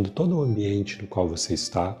preenchendo todo o ambiente no qual você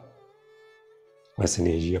está, com essa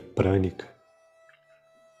energia prânica,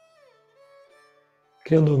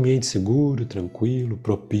 criando um ambiente seguro, tranquilo,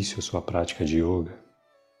 propício à sua prática de yoga.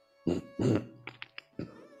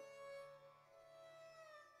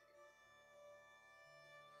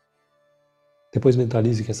 Depois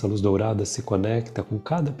mentalize que essa luz dourada se conecta com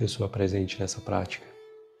cada pessoa presente nessa prática,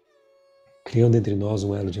 criando entre nós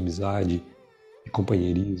um elo de amizade, de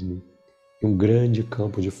companheirismo e um grande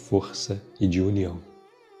campo de força e de união.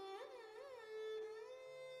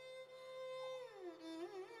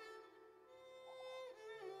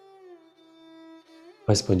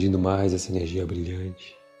 Vai expandindo mais essa energia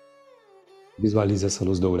brilhante. Visualize essa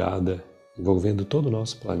luz dourada envolvendo todo o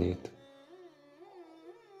nosso planeta.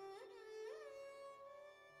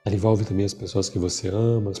 Ela envolve também as pessoas que você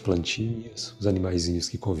ama, as plantinhas, os animaizinhos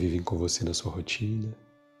que convivem com você na sua rotina.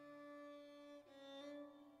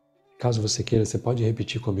 Caso você queira, você pode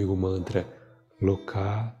repetir comigo o mantra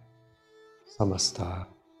Loka Samasta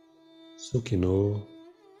Sukhino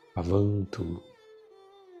Bhavantu.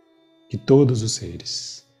 Que todos os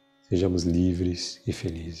seres sejamos livres e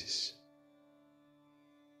felizes.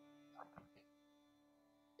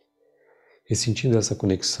 E sentindo essa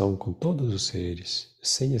conexão com todos os seres,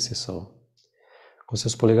 sem exceção, com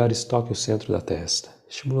seus polegares toque o centro da testa,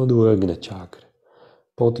 estimulando o Agna Chakra,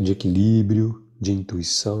 ponto de equilíbrio, de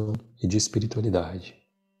intuição e de espiritualidade.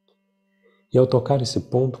 E ao tocar esse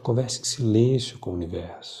ponto, converse em silêncio com o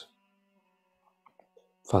universo.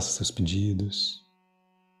 Faça seus pedidos,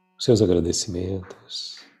 seus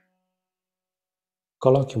agradecimentos.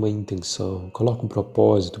 Coloque uma intenção, coloque um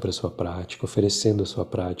propósito para a sua prática, oferecendo a sua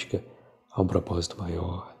prática a um propósito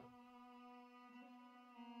maior.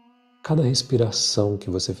 Cada respiração que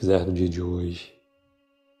você fizer no dia de hoje,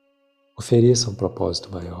 ofereça um propósito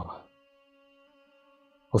maior.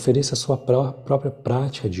 Ofereça a sua própria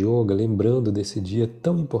prática de yoga, lembrando desse dia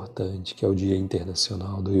tão importante que é o Dia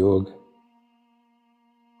Internacional do Yoga.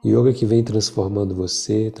 Yoga que vem transformando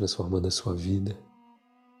você, transformando a sua vida.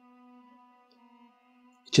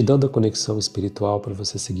 E te dando a conexão espiritual para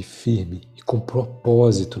você seguir firme e com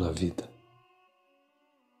propósito na vida.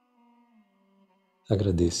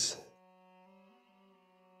 Agradeça.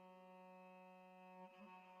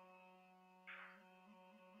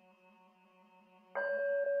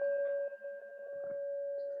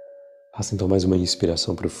 Faça então mais uma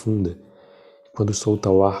inspiração profunda. Quando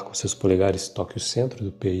soltar o ar com seus polegares, toque o centro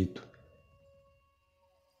do peito,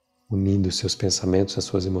 unindo seus pensamentos às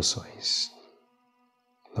suas emoções.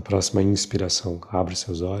 Na próxima inspiração, abra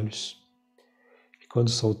seus olhos. E quando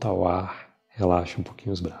soltar o ar, relaxe um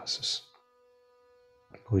pouquinho os braços.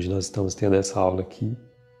 Hoje nós estamos tendo essa aula aqui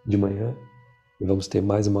de manhã e vamos ter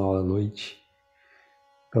mais uma aula à noite.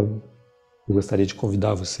 Então, eu gostaria de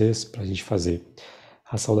convidar vocês para a gente fazer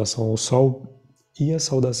a saudação ao Sol e a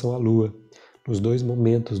saudação à Lua nos 2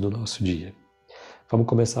 momentos do nosso dia. Vamos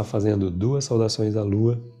começar fazendo 2 saudações à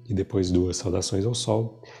Lua e depois 2 saudações ao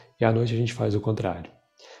Sol. E à noite a gente faz o contrário.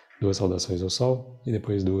 2 saudações ao Sol e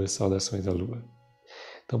depois 2 saudações à Lua.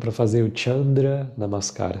 Então, para fazer o Chandra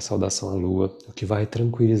Namaskara, a saudação à Lua, o que vai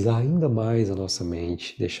tranquilizar ainda mais a nossa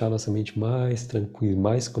mente, deixar a nossa mente mais tranquila,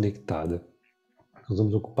 mais conectada, nós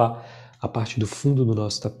vamos ocupar a parte do fundo do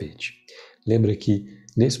nosso tapete. Lembra que,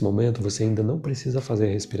 nesse momento, você ainda não precisa fazer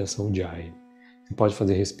a respiração diária. Você pode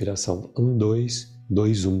fazer respiração 1, 2,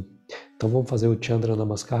 2, 1. Então, vamos fazer o Chandra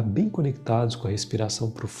Namaskar bem conectados com a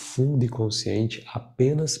respiração profunda e consciente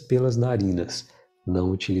apenas pelas narinas.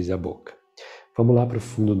 Não utilize a boca. Vamos lá para o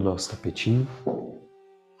fundo do nosso tapetinho.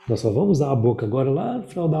 Nós só vamos usar a boca agora lá no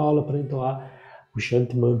final da aula para entoar o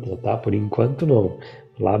Shanti Mantra, tá? Por enquanto não.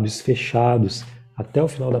 Lábios fechados até o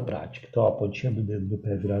final da prática. Então, a pontinha do dedo do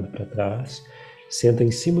pé virado para trás. Senta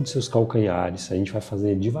em cima dos seus calcanhares. A gente vai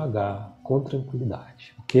fazer devagar, com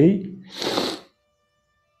tranquilidade, ok?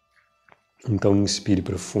 Então, inspire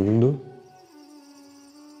profundo.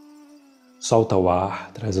 Solta o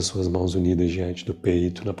ar, traz as suas mãos unidas diante do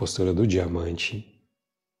peito, na postura do diamante.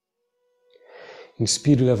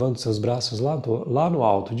 Inspire levando seus braços lá no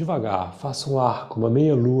alto, devagar. Faça um arco, uma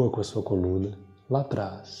meia lua com a sua coluna, lá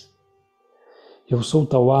atrás. E ao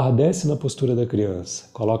soltar o ar, desce na postura da criança.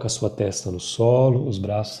 Coloca a sua testa no solo, os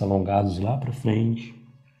braços alongados lá para frente.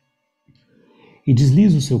 E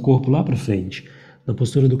desliza o seu corpo lá para frente, na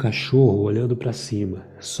postura do cachorro, olhando para cima.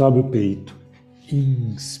 Sobe o peito.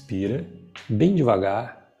 Inspira. Bem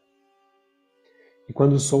devagar. E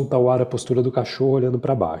quando solta o ar, a postura do cachorro olhando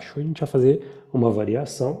para baixo. A gente vai fazer uma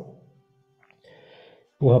variação.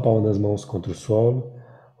 Empurra a palma das mãos contra o solo.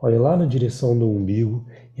 Olha lá na direção do umbigo.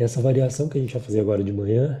 E essa variação que a gente vai fazer agora de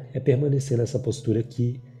manhã é permanecer nessa postura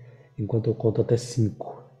aqui enquanto eu conto até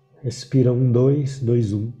 5. Respira 1, 2,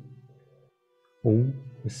 2, 1. 1,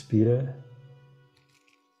 respira.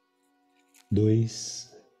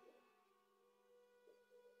 2,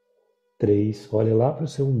 3, olha lá para o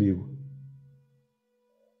seu umbigo.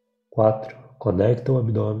 4, conecta o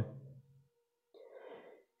abdômen.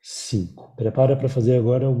 5, prepara para fazer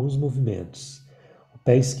agora alguns movimentos. O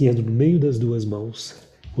pé esquerdo no meio das 2 mãos,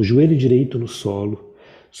 o joelho direito no solo,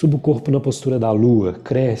 suba o corpo na postura da lua,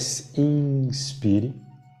 cresce, inspire.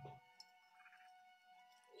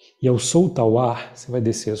 E ao soltar o ar, você vai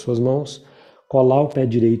descer as suas mãos, colar o pé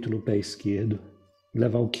direito no pé esquerdo e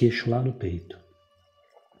levar o queixo lá no peito.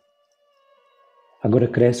 Agora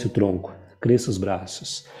cresce o tronco, cresça os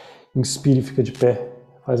braços. Inspire e fica de pé.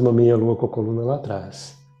 Faz uma meia lua com a coluna lá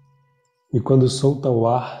atrás. E quando solta o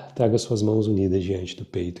ar, traga suas mãos unidas diante do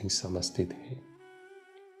peito em Samastiti.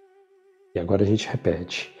 E agora a gente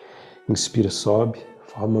repete. Inspira, sobe,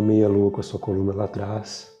 forma uma meia lua com a sua coluna lá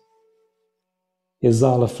atrás.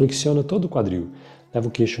 Exala, flexiona todo o quadril. Leva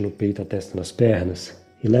o queixo no peito, a testa nas pernas.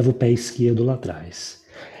 E leva o pé esquerdo lá atrás.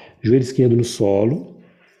 Joelho esquerdo no solo.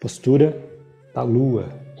 Postura da lua,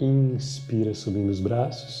 inspira subindo os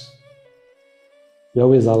braços e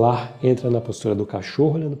ao exalar entra na postura do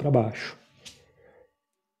cachorro olhando para baixo.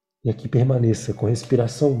 E aqui permaneça com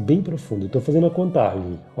respiração bem profunda. Estou fazendo a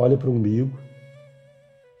contagem. Olha para o umbigo,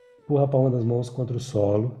 empurra a palma das mãos contra o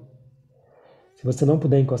solo. Se você não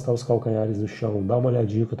puder encostar os calcanhares no chão, dá uma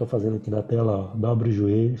olhadinha que eu estou fazendo aqui na tela. Ó. Dobra os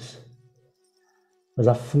joelhos, mas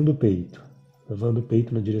afunda o peito, levando o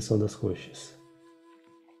peito na direção das coxas.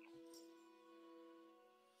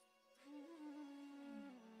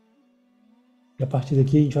 E a partir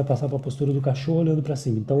daqui a gente vai passar para a postura do cachorro olhando para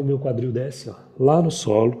cima. Então o meu quadril desce ó, lá no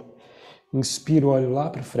solo. Inspiro, olho lá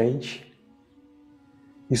para frente.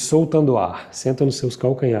 E soltando o ar, senta nos seus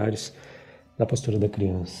calcanhares. na postura da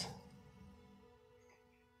criança.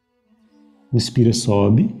 Inspira,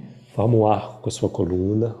 sobe, forma um arco com a sua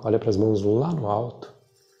coluna, olha para as mãos lá no alto.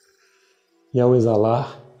 E ao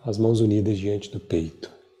exalar, as mãos unidas diante do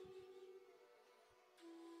peito.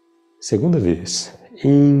 Segunda vez.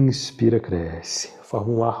 Inspira, cresce,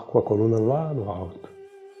 forma um arco com a coluna lá no alto.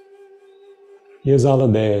 E exala,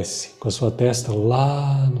 desce, com a sua testa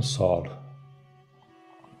lá no solo.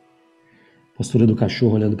 Postura do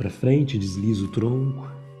cachorro olhando para frente, desliza o tronco.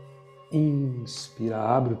 Inspira,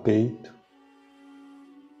 abre o peito.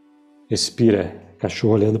 Expira,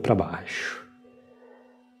 cachorro olhando para baixo.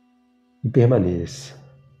 E permaneça.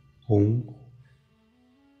 1,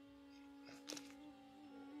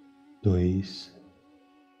 2,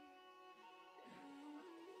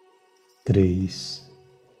 3,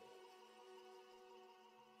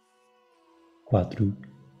 4,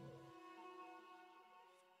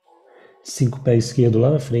 5, pé esquerdo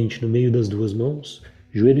lá na frente, no meio das duas mãos,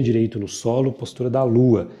 joelho direito no solo, postura da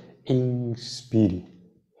lua. Inspire.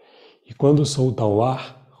 E quando soltar o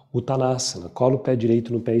ar, Uttanasana, cola o pé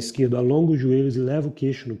direito no pé esquerdo, alonga os joelhos e leva o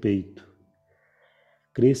queixo no peito.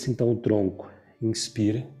 Cresça então o tronco.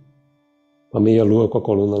 Inspira. Uma meia lua com a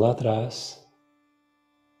coluna lá atrás.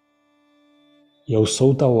 E ao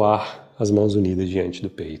soltar o ar, as mãos unidas diante do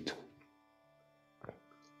peito.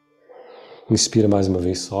 Inspira mais uma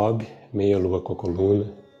vez, sobe, meia lua com a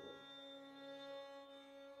coluna.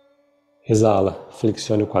 Exala,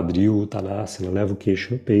 flexione o quadril, Uttanasana, leva o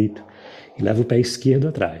queixo no peito e leva o pé esquerdo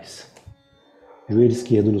atrás. Joelho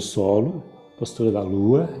esquerdo no solo, postura da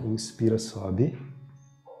lua, inspira, sobe.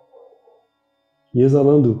 E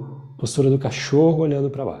exalando, postura do cachorro olhando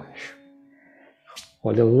para baixo.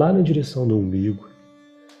 Olha lá na direção do umbigo.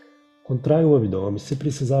 Contrai o abdômen, se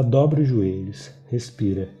precisar, dobra os joelhos.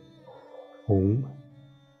 Respira. 1,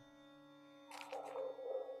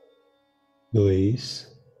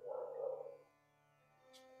 2,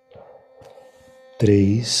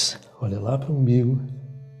 3, olha lá para o umbigo.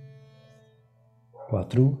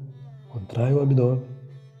 4, contrai o abdômen.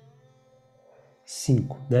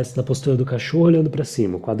 5, desce na postura do cachorro olhando para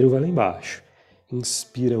cima, o quadril vai lá embaixo.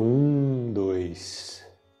 Inspira, 1, 2.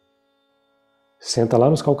 Senta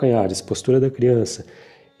lá nos calcanhares, postura da criança.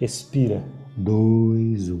 Expira,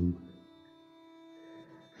 2, 1.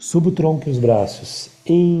 Suba o tronco e os braços.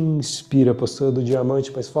 Inspira, postura do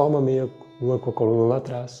diamante, mas forma meia lua com a coluna lá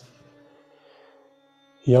atrás.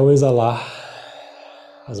 E ao exalar,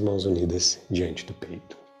 as mãos unidas diante do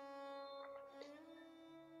peito.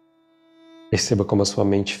 Perceba como a sua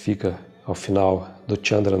mente fica ao final do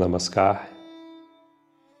Chandra Namaskar.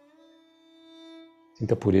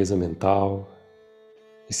 Sinta a pureza mental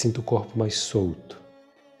e sinta o corpo mais solto,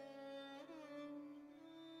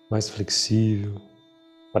 mais flexível,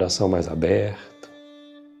 coração mais aberto.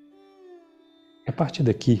 E a partir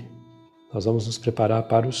daqui, nós vamos nos preparar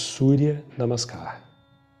para o Surya Namaskar.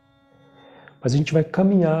 Mas a gente vai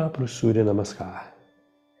caminhar para o Surya Namaskar.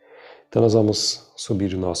 Então nós vamos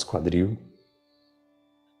subir o nosso quadril.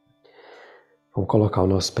 Vamos colocar o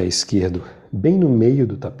nosso pé esquerdo bem no meio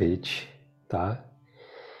do tapete, tá?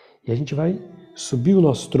 E a gente vai subir o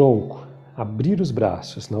nosso tronco, abrir os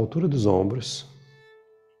braços na altura dos ombros.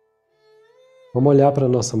 Vamos olhar para a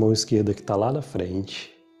nossa mão esquerda que está lá na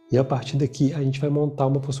frente. E a partir daqui a gente vai montar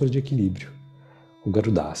uma postura de equilíbrio, o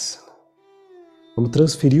Garudasana. Vamos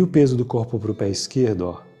transferir o peso do corpo para o pé esquerdo,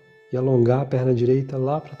 ó, e alongar a perna direita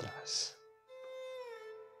lá para trás.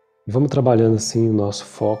 E vamos trabalhando assim o nosso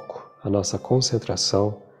foco, a nossa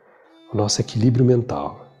concentração, o nosso equilíbrio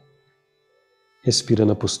mental. Respira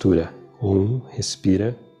na postura. 1,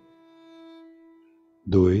 respira.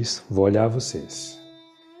 2, vou olhar vocês.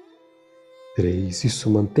 3, isso,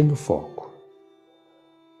 mantém o foco.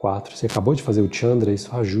 4, você acabou de fazer o Chandra,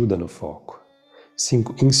 isso ajuda no foco.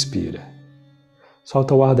 5, inspira.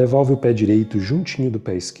 Solta o ar, devolve o pé direito juntinho do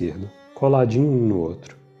pé esquerdo, coladinho um no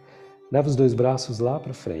outro. Leva os dois braços lá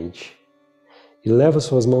para frente. E leva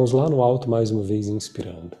suas mãos lá no alto mais uma vez,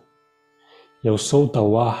 inspirando. E ao soltar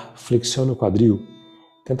o ar, flexiona o quadril.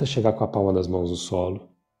 Tenta chegar com a palma das mãos no solo.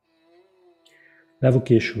 Leva o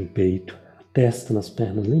queixo no peito, a testa nas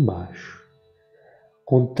pernas lá embaixo.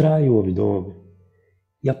 Contrai o abdômen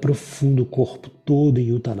e aprofunda o corpo todo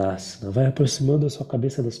em Uttanasana. Vai aproximando a sua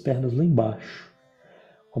cabeça das pernas lá embaixo.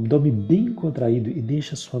 O abdômen bem contraído e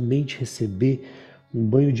deixa a sua mente receber um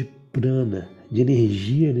banho de prana, de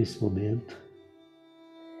energia nesse momento.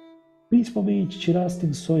 Principalmente tirar as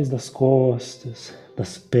tensões das costas,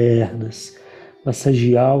 das pernas,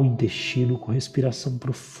 massagear o intestino com respiração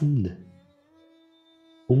profunda.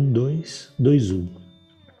 1, 2, 2, 1.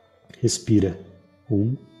 Respira.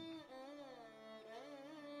 1,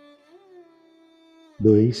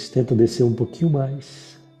 2, tenta descer um pouquinho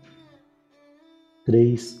mais.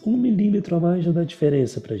 3, 1 milímetro a mais já dá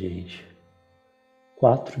diferença pra gente.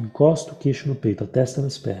 4, encosta o queixo no peito, a testa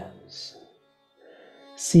nas pernas.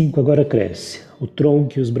 5, agora cresce, o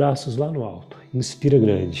tronco e os braços lá no alto. Inspira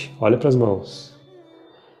grande, olha para as mãos.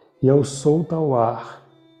 E ao soltar o ar,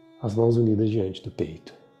 as mãos unidas diante do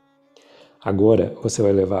peito. Agora você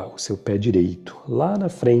vai levar o seu pé direito lá na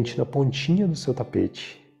frente, na pontinha do seu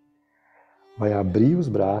tapete. Vai abrir os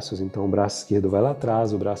braços, então o braço esquerdo vai lá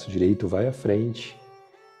atrás, o braço direito vai à frente.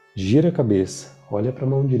 Gira a cabeça, olha para a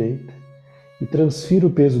mão direita e transfira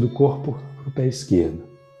o peso do corpo para o pé esquerdo,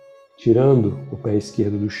 tirando o pé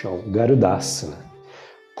esquerdo do chão. Garudasana.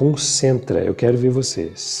 Concentra, eu quero ver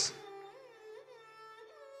vocês.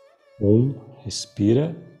 1,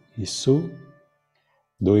 respira, isso.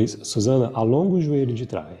 2, Suzana, alonga o joelho de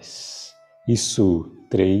trás. Isso.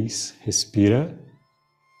 3, respira.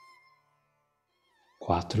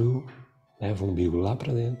 4, leva o umbigo lá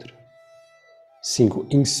para dentro. 5,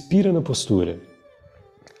 inspira na postura.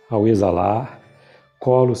 Ao exalar,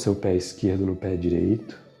 cola o seu pé esquerdo no pé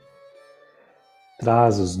direito.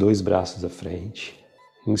 Traz os 2 braços à frente.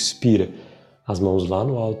 Inspira, as mãos lá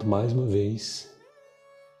no alto mais uma vez.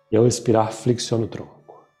 E ao expirar, flexiona o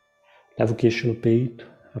tronco. Leva o queixo no peito,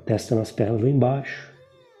 a testa nas pernas lá embaixo.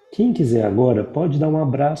 Quem quiser agora pode dar um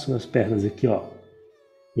abraço nas pernas aqui, ó,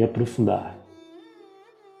 e aprofundar.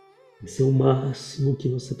 Descer o máximo que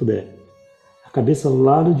você puder. A cabeça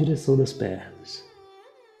lá na direção das pernas.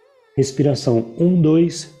 Respiração 1,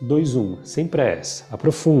 2, 2, 1. Sem pressa.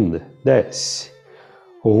 Aprofunda. Desce.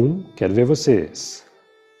 1. Quero ver vocês.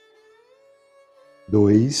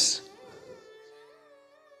 2.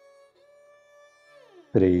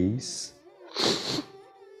 3.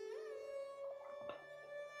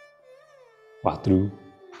 4.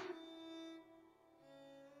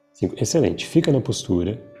 5. Excelente. Fica na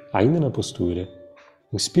postura. Ainda na postura.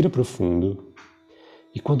 Inspira profundo.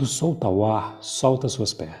 E quando solta o ar, solta as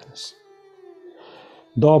suas pernas.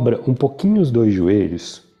 Dobra um pouquinho os 2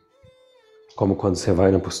 joelhos, como quando você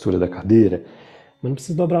vai na postura da cadeira, mas não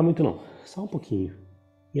precisa dobrar muito não, só um pouquinho.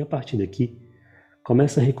 E a partir daqui,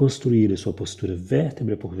 começa a reconstruir a sua postura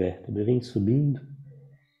vértebra por vértebra, vem subindo,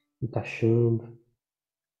 encaixando,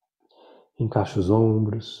 encaixa os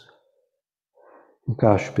ombros,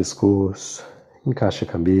 encaixa o pescoço, encaixa a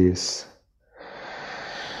cabeça.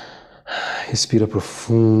 Respira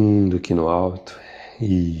profundo aqui no alto.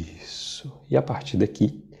 Isso. E a partir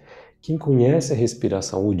daqui, quem conhece a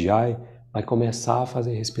respiração Ujjayi vai começar a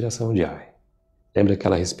fazer a respiração Ujjayi. Lembra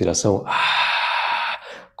aquela respiração?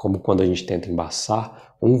 Como quando a gente tenta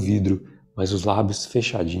embaçar um vidro, mas os lábios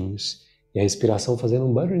fechadinhos e a respiração fazendo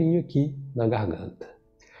um barulhinho aqui na garganta.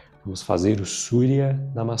 Vamos fazer o Surya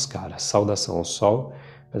Namaskara, saudação ao sol,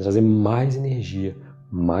 para trazer mais energia,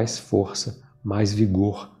 mais força, mais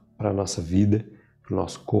vigor para a nossa vida, para o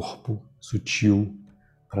nosso corpo sutil,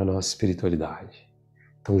 para a nossa espiritualidade.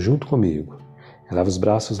 Então, junto comigo, eleva os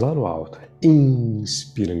braços lá no alto,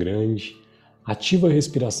 inspira grande, ativa a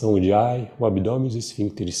respiração Ujjayi, o abdômen e os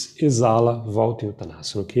esfíncteres, exala, volta em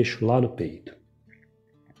Uttanasana, o queixo lá no peito.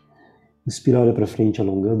 Inspira, olha para frente,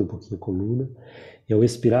 alongando um pouquinho a coluna, e ao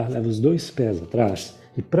expirar, leva os 2 pés atrás,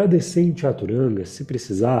 e para descer em Chaturanga, se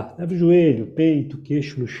precisar, leva o joelho, peito,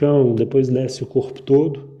 queixo no chão, depois desce o corpo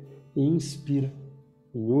todo, e inspira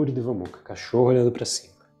em Urdhva Mukha, cachorro olhando para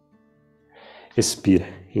cima. Expira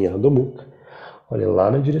em Adho Mukha, olha lá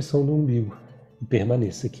na direção do umbigo e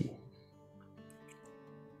permaneça aqui.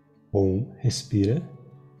 1, respira.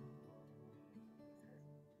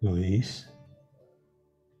 2,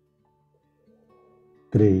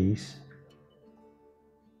 3,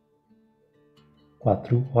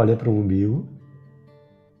 4, olha para o umbigo.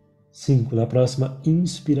 5, na próxima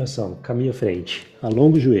inspiração, caminha à frente,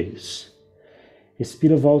 alonga os joelhos.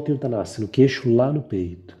 Expira, volta em Uttanasana, o queixo lá no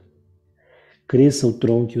peito. Cresça o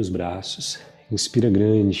tronco e os braços. Inspira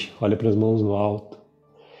grande, olha para as mãos no alto.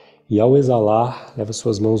 E ao exalar, leva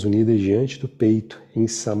suas mãos unidas diante do peito em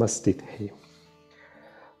Samastiti.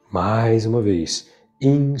 Mais uma vez,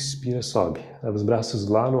 inspira, sobe, leva os braços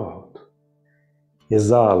lá no alto.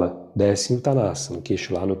 Exala, desce em Uttanasana, o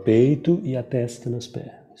queixo lá no peito e a testa nas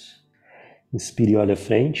pernas. Inspire e olha à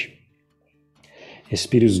frente.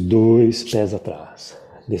 Expire os 2 pés atrás.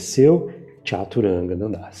 Desceu, Chaturanga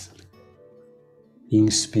Dandasana.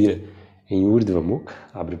 Inspira em Urdhva Mukha,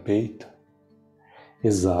 abre o peito.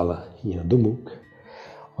 Exala em Adho Mukha.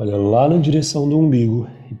 Olha lá na direção do umbigo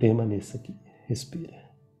e permaneça aqui. Respira.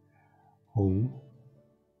 1,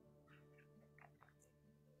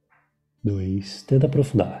 2, tenta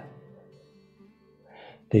aprofundar.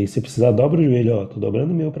 3, se precisar, dobra o joelho, ó. Tô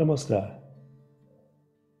dobrando o meu para mostrar.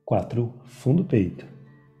 4, fundo do peito.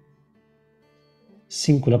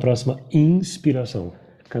 5, na próxima inspiração.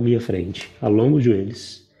 Caminha à frente, alonga os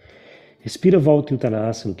joelhos. Respira, volta em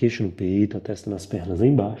Uttanasana, queixo no peito, a testa nas pernas lá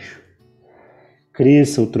embaixo.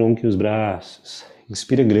 Cresça o tronco e os braços.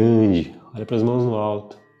 Inspira grande, olha para as mãos no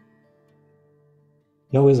alto.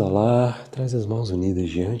 E ao exalar, traz as mãos unidas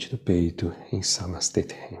diante do peito em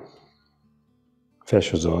Samastete.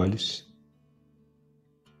 Fecha os olhos.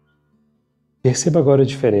 Perceba agora a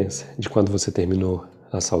diferença de quando você terminou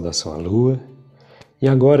a saudação à lua e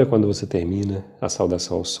agora quando você termina a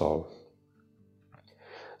saudação ao sol.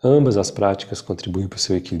 Ambas as práticas contribuem para o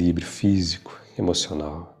seu equilíbrio físico,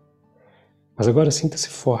 emocional. Mas agora sinta-se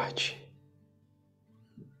forte.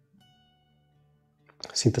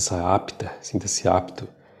 Sinta-se apto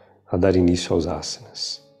a dar início aos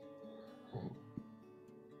asanas.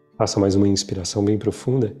 Faça mais uma inspiração bem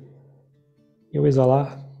profunda e ao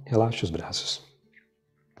exalar, relaxe os braços.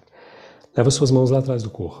 Leva suas mãos lá atrás do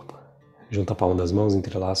corpo. Junta a palma das mãos,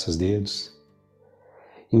 entrelaça os dedos.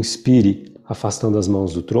 Inspire, afastando as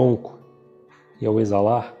mãos do tronco. E ao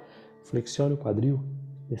exalar, flexione o quadril,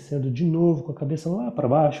 descendo de novo com a cabeça lá para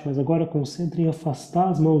baixo, mas agora concentre em afastar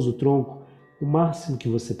as mãos do tronco o máximo que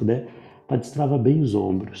você puder para destravar bem os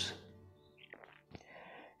ombros.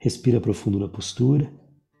 Respira profundo na postura.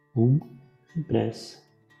 1, sem pressa.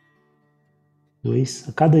 2,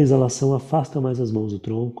 a cada exalação afasta mais as mãos do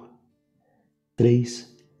tronco.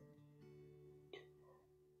 3,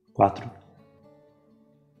 4,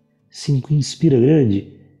 5, inspira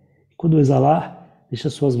grande. E quando exalar, deixa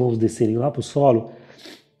suas mãos descerem lá para o solo.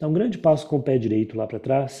 Dá um grande passo com o pé direito lá para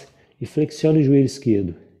trás e flexione o joelho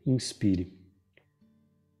esquerdo. Inspire.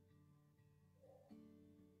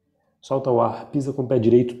 Solta o ar, pisa com o pé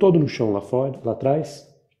direito todo no chão lá fora, lá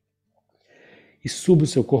atrás. E suba o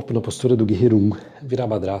seu corpo na postura do guerreiro 1,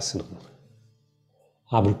 Virabhadrasana.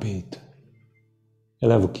 Abra o peito.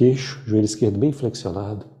 Eleva o queixo, joelho esquerdo bem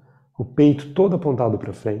flexionado, o peito todo apontado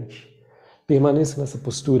para frente. Permaneça nessa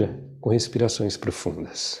postura com respirações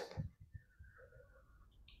profundas.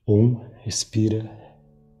 1, respira.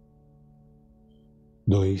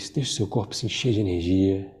 2, deixa o seu corpo se encher de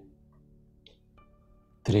energia.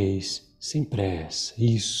 3, sem pressa,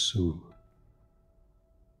 isso.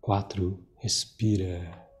 4,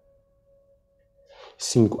 respira.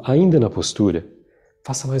 5, ainda na postura,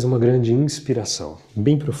 faça mais uma grande inspiração,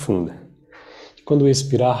 bem profunda. E quando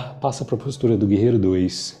expirar, passa para a postura do guerreiro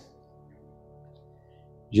 2.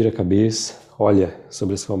 Gira a cabeça, olha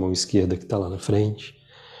sobre a sua mão esquerda que está lá na frente.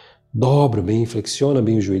 Dobra bem, flexiona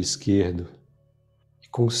bem o joelho esquerdo. E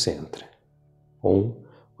concentra. 1, o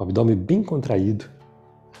abdômen bem contraído.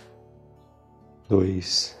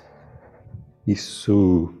 2,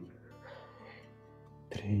 isso.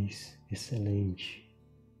 3, excelente.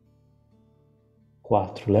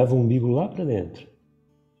 4, leva o umbigo lá para dentro.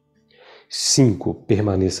 5,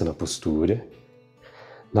 permaneça na postura.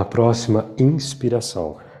 Na próxima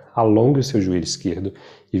inspiração, alongue o seu joelho esquerdo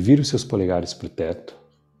e vire os seus polegares para o teto.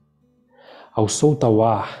 Ao soltar o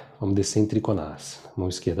ar, vamos descer em Trikonasana. Mão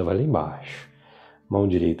esquerda vai lá embaixo. Mão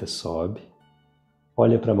direita sobe.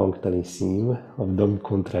 Olha para a mão que está lá em cima, abdômen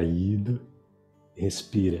contraído.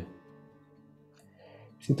 Respira.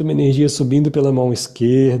 Sinta uma energia subindo pela mão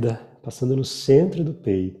esquerda, passando no centro do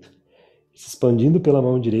peito, se expandindo pela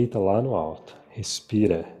mão direita lá no alto.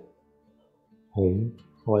 Respira. 1,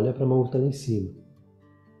 olha para a mão que está lá em cima.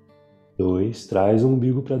 2, traz o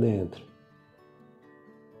umbigo para dentro.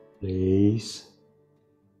 3,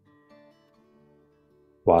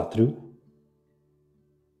 4,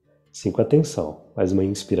 5, atenção. Mais uma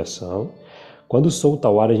inspiração. Quando solta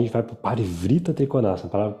o ar, a gente vai para o Parivrita Trikonasana.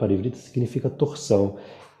 A palavra Parivrita significa torção.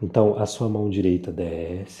 Então, a sua mão direita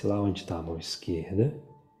desce lá onde está a mão esquerda.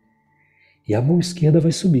 E a mão esquerda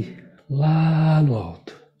vai subir lá no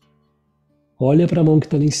alto. Olha para a mão que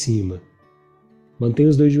está lá em cima. Mantenha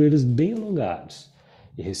os dois joelhos bem alongados.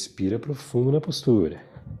 E respira profundo na postura.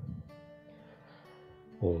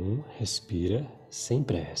 1, respira sem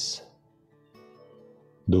pressa.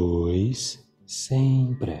 2,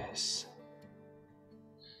 sem pressa.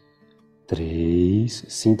 3,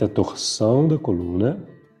 sinta a torção da coluna.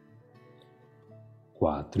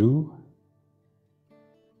 4,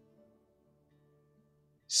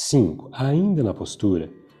 5, ainda na postura,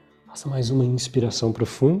 faça mais uma inspiração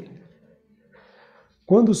profunda.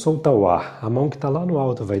 Quando soltar o ar, a mão que está lá no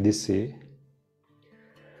alto vai descer.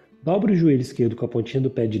 Dobra o joelho esquerdo com a pontinha do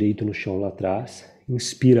pé direito no chão lá atrás.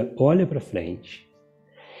 Inspira, olha para frente.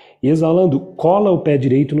 E exalando, cola o pé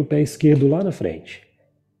direito no pé esquerdo lá na frente.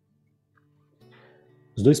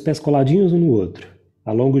 Os dois pés coladinhos um no outro.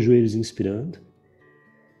 Alonga os joelhos inspirando.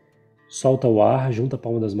 Solta o ar, junta a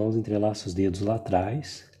palma das mãos, entrelaça os dedos lá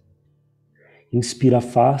atrás. Inspira,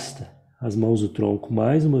 afasta as mãos do tronco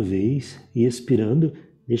mais uma vez e expirando,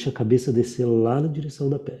 deixa a cabeça descer lá na direção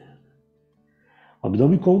da perna. O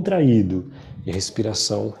abdômen contraído e a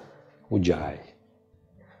respiração Ujjayi.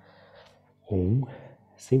 1,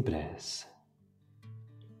 sem pressa.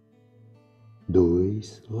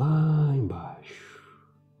 2, lá embaixo.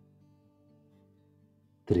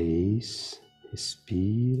 3,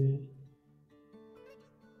 respira.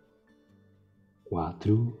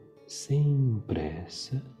 4, sem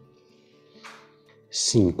pressa.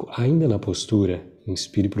 5, ainda na postura,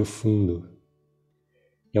 inspire profundo.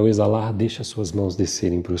 E ao exalar, deixa suas mãos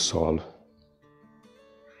descerem para o solo.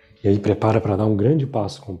 E aí prepara para dar um grande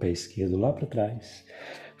passo com o pé esquerdo lá para trás.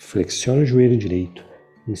 Flexiona o joelho direito.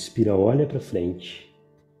 Inspira, olha para frente.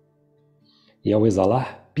 E ao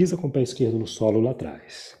exalar, pisa com o pé esquerdo no solo lá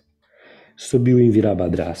atrás. Subiu em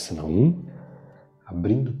Virabhadrasana 1,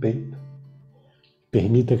 abrindo o peito.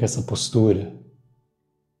 Permita que essa postura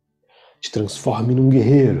te transforme num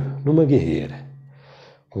guerreiro, numa guerreira.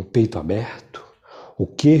 Com o peito aberto, o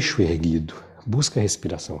queixo erguido. Busca a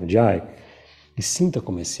respiração Ujjayi e sinta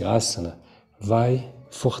como esse asana vai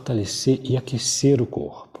fortalecer e aquecer o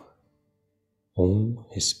corpo. 1,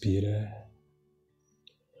 respira.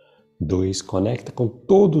 2, conecta com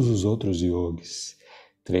todos os outros yogis.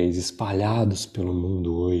 3, espalhados pelo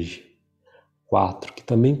mundo hoje. 4, que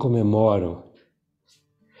também comemoram.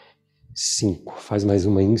 5, faz mais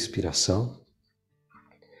uma inspiração.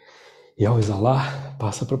 E ao exalar,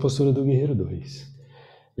 passa para a postura do guerreiro 2.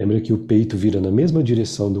 Lembra que o peito vira na mesma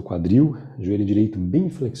direção do quadril, joelho direito bem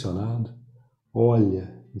flexionado.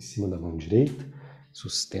 Olha em cima da mão direita,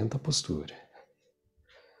 sustenta a postura.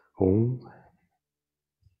 1,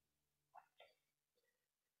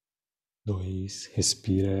 2,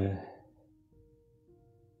 respira.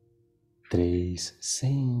 3,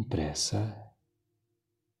 sem pressa.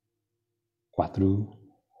 4,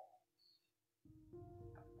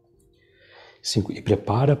 5, e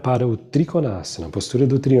prepara para o Trikonasana, a postura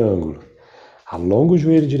do triângulo. Alonga o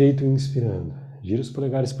joelho direito inspirando, gira os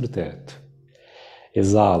polegares para o teto.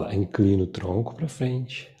 Exala, inclina o tronco para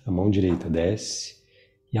frente, a mão direita desce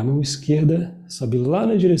e a mão esquerda sobe lá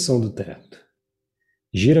na direção do teto.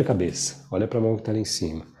 Gira a cabeça, olha para a mão que está lá em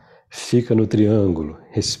cima. Fica no triângulo,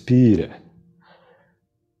 respira.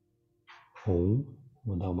 1,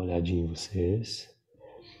 vou dar uma olhadinha em vocês.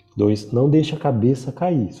 2, não deixa a cabeça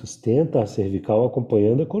cair, sustenta a cervical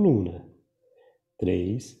acompanhando a coluna.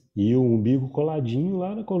 3, e o umbigo coladinho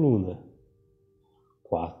lá na coluna.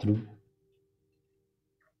 4,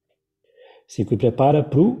 5, e prepara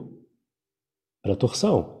para a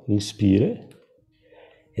torção. Inspira,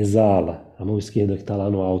 exala, a mão esquerda que está lá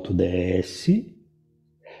no alto desce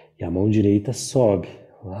e a mão direita sobe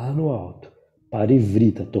lá no alto.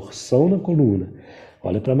 Parivrita, torção na coluna.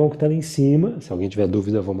 Olha para a mão que está lá em cima. Se alguém tiver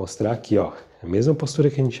dúvida, eu vou mostrar aqui, ó. A mesma postura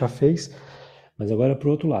que a gente já fez, mas agora para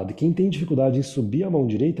o outro lado. E quem tem dificuldade em subir a mão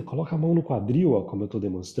direita, coloca a mão no quadril, ó, como eu estou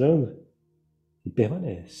demonstrando, e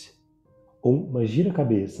permanece. 1, mas gira a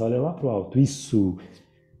cabeça, olha lá para o alto. Isso.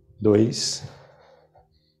 2.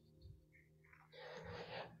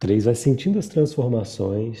 3, vai sentindo as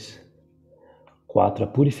transformações. 4, a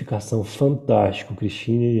purificação. Fantástico,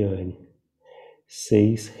 Cristina e Yane.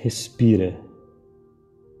 6, respira.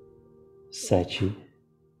 7,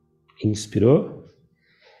 inspirou.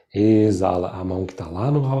 Exala, a mão que está lá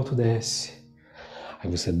no alto desce. Aí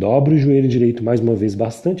você dobra o joelho direito mais uma vez,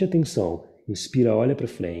 bastante atenção. Inspira, olha para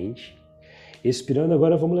frente. Expirando,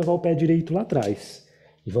 agora vamos levar o pé direito lá atrás.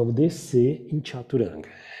 E vamos descer em Chaturanga.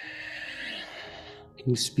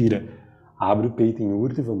 Inspira, abre o peito em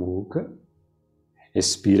Urdhva Mukha.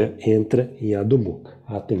 Expira, entra em Adho Mukha.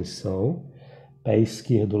 Atenção, pé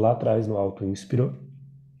esquerdo lá atrás no alto, inspirou.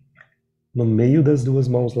 No meio das duas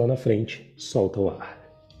mãos lá na frente, solta o ar.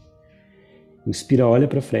 Inspira, olha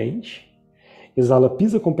para frente. Exala,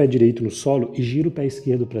 pisa com o pé direito no solo e gira o pé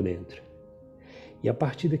esquerdo para dentro. E a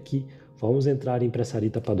partir daqui, vamos entrar em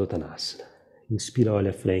Prasarita Padottanasana. Inspira,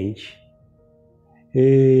 olha à frente.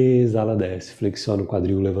 Exala, desce. Flexiona o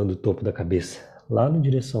quadril, levando o topo da cabeça lá na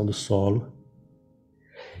direção do solo.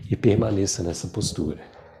 E permaneça nessa postura.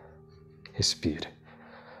 Respira.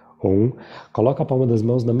 1, coloca a palma das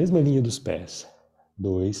mãos na mesma linha dos pés.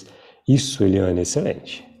 2, isso, Eliane,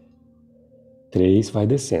 excelente. 3, vai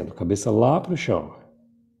descendo, cabeça lá para o chão.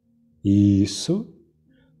 Isso.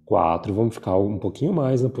 4, vamos ficar um pouquinho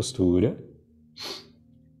mais na postura.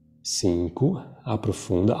 5,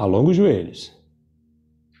 aprofunda, alonga os joelhos.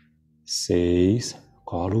 6,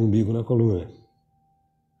 cola o umbigo na coluna.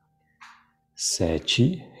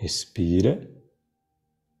 7, respira.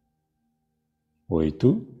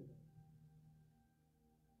 8,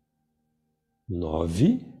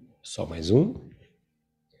 9, só mais um,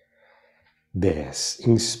 10.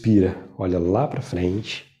 Inspira, olha lá para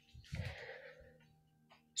frente.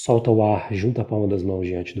 Solta o ar, junta a palma das mãos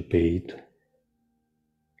diante do peito.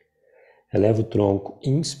 Eleva o tronco,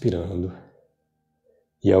 inspirando.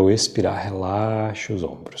 E ao expirar, relaxa os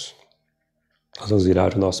ombros. Nós vamos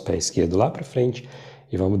virar o nosso pé esquerdo lá para frente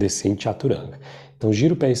e vamos descer em chaturanga. Então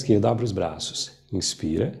gira o pé esquerdo, abre os braços.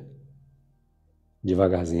 Inspira.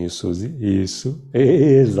 Devagarzinho, Suzy. Isso.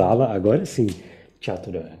 Exala. Agora sim.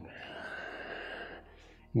 Chaturanga.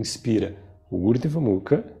 Inspira. Urdhva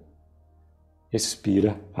Mukha.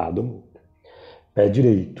 Expira. Adho Mukha. Pé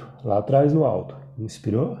direito. Lá atrás no alto.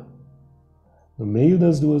 Inspirou. No meio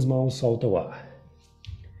das duas mãos, solta o ar.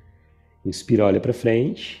 Inspira, olha para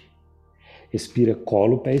frente. Expira,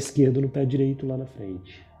 cola o pé esquerdo no pé direito lá na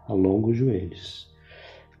frente. Alonga os joelhos.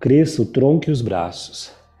 Cresça o tronco e os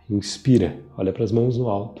braços. Inspira, olha para as mãos no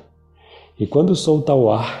alto. E quando soltar o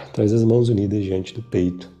ar, traz as mãos unidas diante do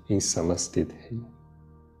peito, em Samasthe.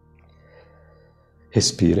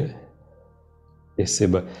 Respira.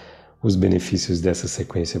 Perceba os benefícios dessa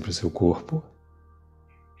sequência para o seu corpo.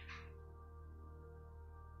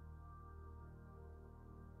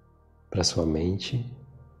 Para sua mente.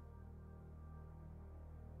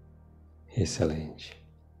 Excelente.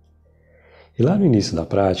 E lá no início da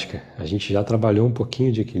prática, a gente já trabalhou um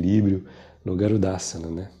pouquinho de equilíbrio no Garudasana,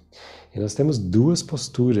 né? E nós temos duas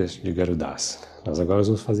posturas de Garudasana. Nós agora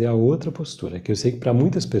vamos fazer a outra postura, que eu sei que para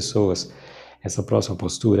muitas pessoas essa próxima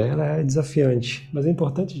postura ela é desafiante, mas é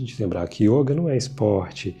importante a gente lembrar que yoga não é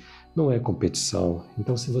esporte, não é competição.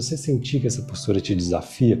 Então, se você sentir que essa postura te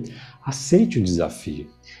desafia, aceite o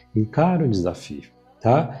desafio, encare o desafio,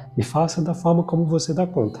 tá? E faça da forma como você dá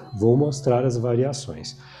conta. Vou mostrar as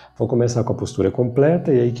variações. Vou começar com a postura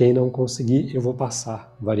completa e aí quem não conseguir, eu vou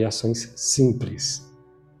passar variações simples.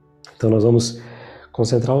 Então nós vamos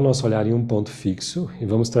concentrar o nosso olhar em um ponto fixo e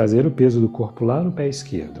vamos trazer o peso do corpo lá no pé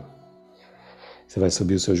esquerdo. Você vai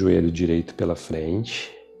subir o seu joelho direito pela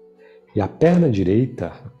frente e a perna direita,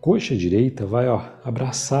 a coxa direita, vai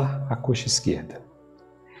abraçar a coxa esquerda.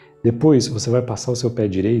 Depois você vai passar o seu pé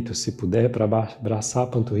direito, se puder, para abraçar a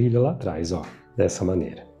panturrilha lá atrás, dessa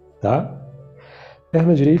maneira, tá?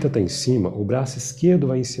 Perna direita está em cima, o braço esquerdo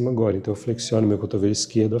vai em cima agora, então eu flexiono meu cotovelo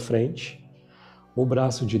esquerdo à frente, o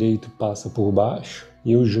braço direito passa por baixo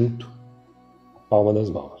e eu junto a palma das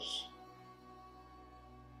mãos.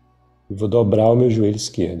 E vou dobrar o meu joelho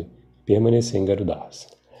esquerdo, permanecer em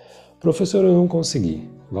Garudasana. Professor, eu não consegui.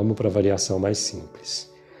 Vamos para a variação mais simples.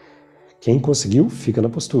 Quem conseguiu, fica na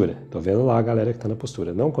postura. Tô vendo lá a galera que está na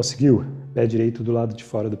postura. Não conseguiu? Pé direito do lado de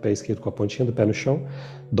fora do pé esquerdo com a pontinha do pé no chão,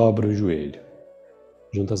 dobra o joelho.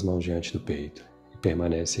 Junta as mãos diante do peito e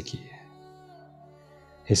permanece aqui.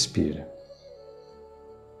 Respira.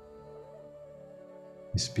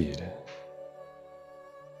 Inspira.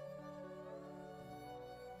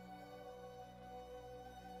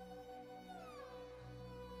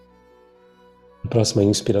 Na próxima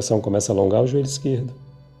inspiração, começa a alongar o joelho esquerdo.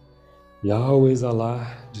 E ao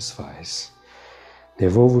exalar, desfaz.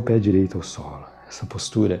 Devolva o pé direito ao solo. Essa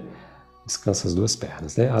postura descansa as duas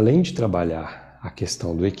pernas, né? Além de trabalhar a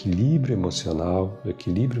questão do equilíbrio emocional, do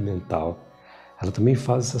equilíbrio mental, ela também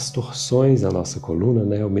faz essas torções na nossa coluna,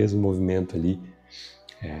 né? O mesmo movimento ali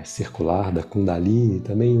circular da Kundalini,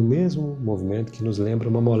 também o mesmo movimento que nos lembra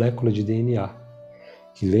uma molécula de DNA,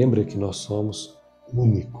 que lembra que nós somos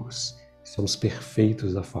únicos, somos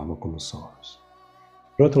perfeitos da forma como somos.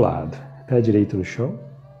 Por outro lado, pé direito no chão,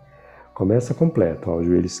 começa completo, o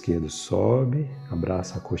joelho esquerdo sobe,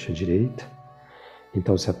 abraça a coxa direita.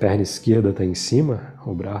 Então, se a perna esquerda está em cima,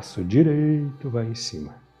 o braço direito vai em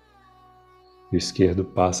cima. E o esquerdo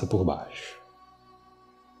passa por baixo.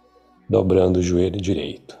 Dobrando o joelho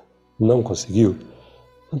direito. Não conseguiu?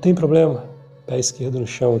 Não tem problema. Pé esquerdo no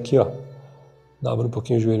chão aqui, Dobra um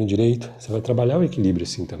pouquinho o joelho direito. Você vai trabalhar o equilíbrio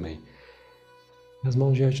assim também. As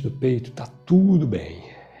mãos diante do peito, tá tudo bem.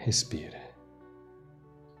 Respira.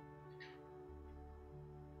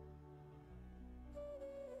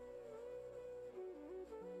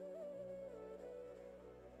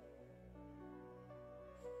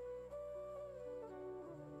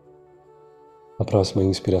 Na próxima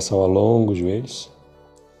inspiração, alonga os joelhos.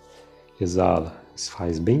 Exala,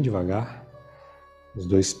 faz bem devagar. Os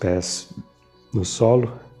dois pés no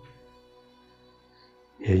solo.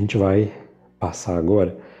 E a gente vai passar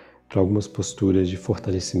agora para algumas posturas de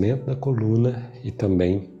fortalecimento da coluna e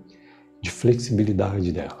também de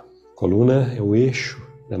flexibilidade dela. Coluna é o eixo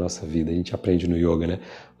da nossa vida. A gente aprende no yoga, né?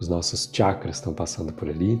 Os nossos chakras estão passando por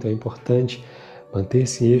ali, então é importante Manter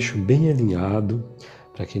esse eixo bem alinhado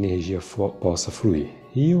para que a energia possa fluir.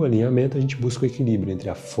 E o alinhamento, a gente busca o equilíbrio entre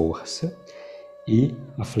a força e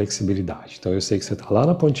a flexibilidade. Então eu sei que você está lá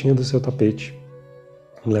na pontinha do seu tapete,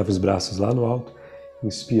 leva os braços lá no alto,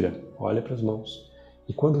 inspira, olha para as mãos.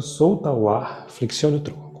 E quando solta o ar, flexione o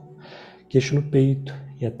tronco. Queixo no peito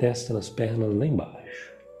e a testa nas pernas lá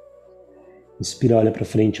embaixo. Inspira, olha para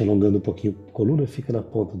frente, alongando um pouquinho a coluna, fica na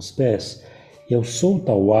ponta dos pés. E ao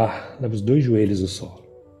soltar o ar, leva os 2 joelhos no solo.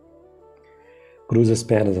 Cruza as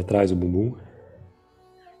pernas atrás do bumbum.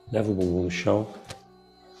 Leva o bumbum no chão.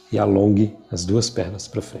 E alongue as 2 pernas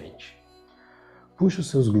para frente. Puxa os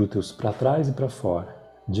seus glúteos para trás e para fora.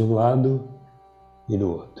 De um lado e do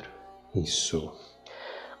outro. Isso.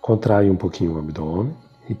 Contrai um pouquinho o abdômen.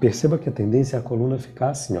 E perceba que a tendência é a coluna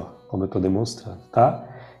ficar assim, ó, como eu estou demonstrando, tá?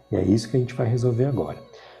 E é isso que a gente vai resolver agora.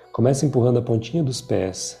 Comece empurrando a pontinha dos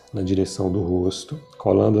pés na direção do rosto,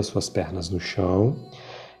 colando as suas pernas no chão.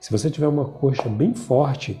 Se você tiver uma coxa bem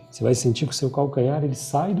forte, você vai sentir que o seu calcanhar ele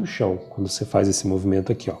sai do chão quando você faz esse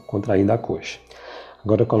movimento aqui, ó, contraindo a coxa.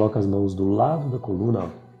 Agora coloca as mãos do lado da coluna,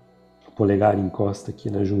 ó. O polegar encosta aqui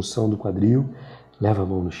na junção do quadril, leva a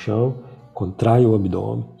mão no chão, contrai o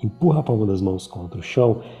abdômen, empurra a palma das mãos contra o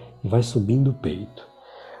chão e vai subindo o peito.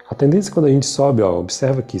 A tendência quando a gente sobe, ó,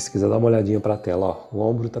 observa aqui, se quiser dar uma olhadinha para a tela, ó, o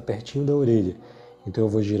ombro está pertinho da orelha. Então eu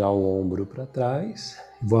vou girar o ombro para trás,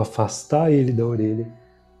 vou afastar ele da orelha,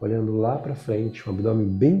 olhando lá para frente, o abdômen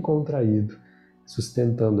bem contraído,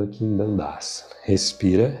 sustentando aqui em Dandasana.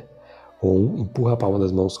 Respira. 1, empurra a palma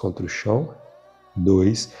das mãos contra o chão.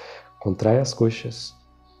 2, contrai as coxas.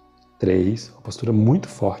 3, uma postura muito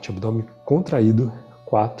forte, abdômen contraído.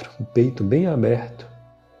 4, o peito bem aberto.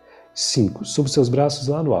 5, suba os seus braços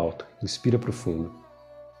lá no alto, inspira profundo.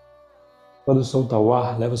 Quando soltar o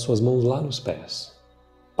ar, leva suas mãos lá nos pés.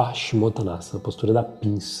 Paschimottanasana, a postura da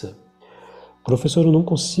pinça. Professor, eu não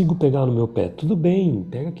consigo pegar no meu pé. Tudo bem,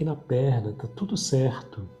 pega aqui na perna, tá tudo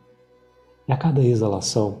certo. E a cada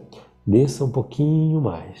exalação, desça um pouquinho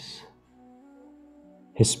mais.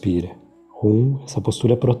 Respira. 1, essa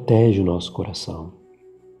postura protege o nosso coração.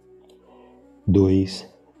 2,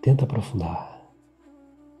 tenta aprofundar.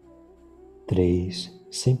 3,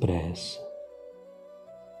 sem pressa.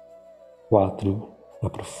 4,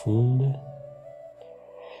 aprofunda.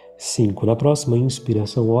 5, na próxima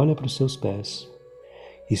inspiração, olha para os seus pés.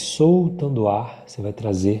 E soltando o ar, você vai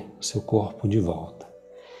trazer o seu corpo de volta.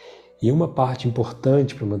 E uma parte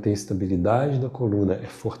importante para manter a estabilidade da coluna é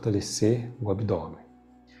fortalecer o abdômen.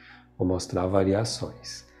 Vou mostrar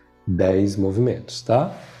variações. 10 movimentos,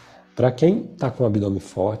 tá? Para quem está com o abdômen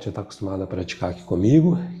forte, já está acostumado a praticar aqui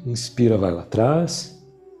comigo, inspira, vai lá atrás.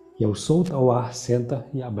 E ao soltar o ar, senta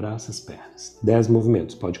e abraça as pernas. 10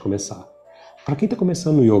 movimentos, pode começar. Para quem está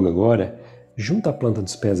começando no yoga agora, junta a planta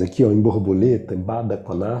dos pés aqui, ó, em borboleta, em Baddha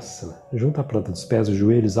Konasana. Junta a planta dos pés, os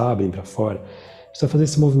joelhos abrem para fora. Você vai fazer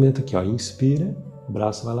esse movimento aqui, ó. Inspira, o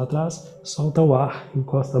braço vai lá atrás, solta o ar,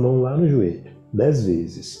 encosta a mão lá no joelho. 10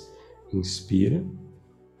 vezes. Inspira,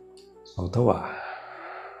 solta o ar.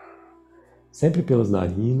 Sempre pelas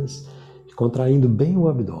narinas, contraindo bem o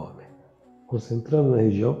abdômen. Concentrando na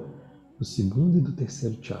região do 2º e do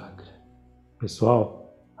 3º chakra.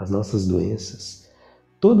 Pessoal, as nossas doenças,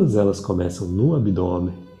 todas elas começam no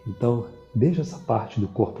abdômen. Então, deixa essa parte do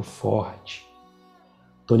corpo forte,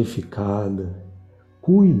 tonificada.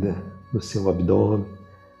 Cuida do seu abdômen.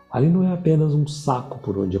 Ali não é apenas um saco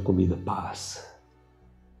por onde a comida passa.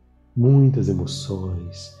 Muitas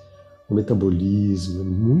emoções, o metabolismo,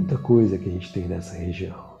 muita coisa que a gente tem nessa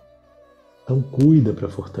região. Então, cuida para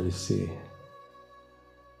fortalecer.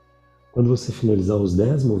 Quando você finalizar os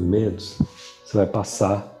 10 movimentos, você vai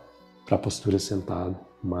passar para a postura sentada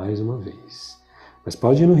mais uma vez. Mas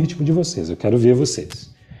pode ir no ritmo de vocês, eu quero ver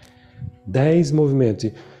vocês. 10 movimentos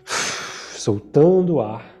e soltando o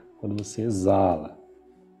ar quando você exala.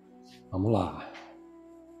 Vamos lá.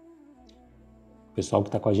 O pessoal que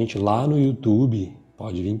está com a gente lá no YouTube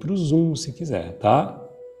pode vir para o Zoom se quiser, tá?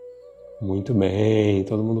 Muito bem,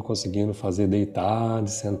 todo mundo conseguindo fazer deitado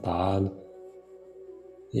e sentado.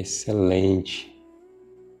 Excelente.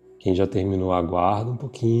 Quem já terminou, aguarda um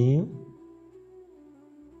pouquinho.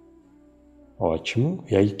 Ótimo.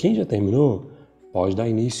 E aí, quem já terminou, pode dar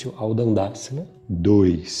início ao Dandasana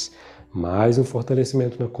 2. Mais um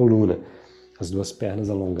fortalecimento na coluna. As 2 pernas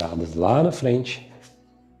alongadas lá na frente.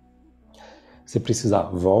 Se precisar,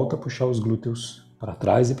 volta a puxar os glúteos para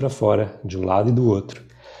trás e para fora, de um lado e do outro.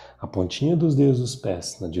 A pontinha dos dedos dos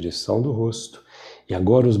pés na direção do rosto. E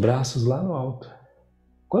agora os braços lá no alto.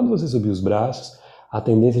 Quando você subir os braços, a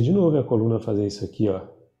tendência de novo é a coluna fazer isso aqui, ó.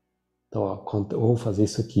 Então, ó, vamos fazer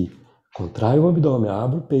isso aqui. Contrai o abdômen,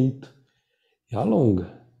 abre o peito. e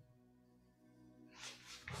alonga.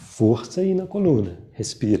 Força aí na coluna.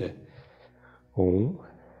 Respira. 1,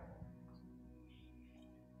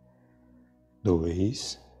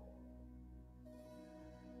 2,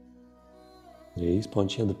 3,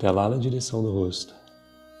 pontinha do pé lá na direção do rosto.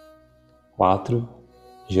 4,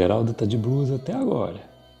 Geraldo tá de blusa até agora.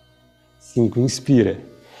 5, inspira.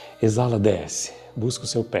 Exala, desce. Busca o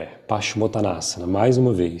seu pé. Paschimottanasana, mais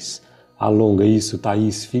uma vez. Alonga isso,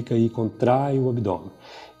 Thaís, fica aí, contrai o abdômen.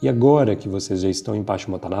 E agora que vocês já estão em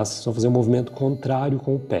Paschimottanasana, vocês vão fazer um movimento contrário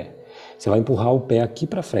com o pé. Você vai empurrar o pé aqui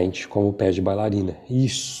para frente, como o pé de bailarina.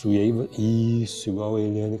 Isso, e aí, isso, igual a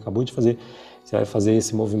Eliane acabou de fazer. Você vai fazer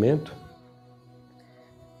esse movimento.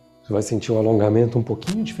 Você vai sentir um alongamento um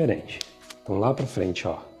pouquinho diferente. Então lá para frente,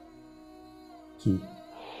 ó. Aqui.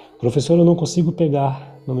 Professor, eu não consigo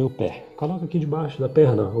pegar no meu pé. Coloca aqui debaixo da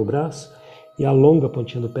perna o braço e alonga a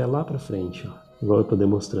pontinha do pé lá para frente, ó. Igual eu estou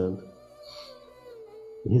demonstrando.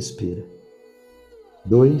 Respira.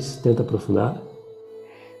 2, tenta aprofundar.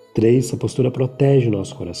 3, essa postura protege o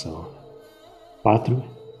nosso coração. 4,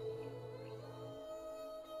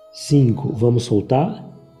 5, vamos soltar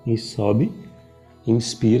e sobe.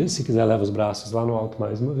 Inspira, se quiser leva os braços lá no alto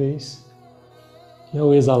mais uma vez. E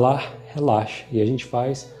ao exalar, relaxa. E a gente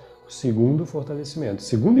faz o segundo fortalecimento,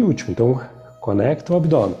 segundo e último. Então, conecta o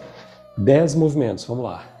abdômen. 10 movimentos, vamos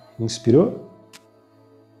lá. Inspirou,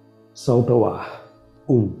 solta o ar.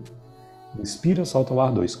 1. Inspira, solta o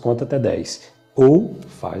ar. 2. Conta até 10. Ou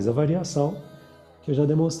faz a variação que eu já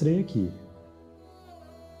demonstrei aqui.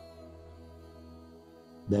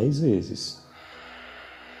 10 vezes.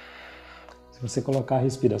 Se você colocar a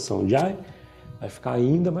respiração Jai, vai ficar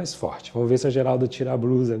ainda mais forte. Vamos ver se a Geralda tira a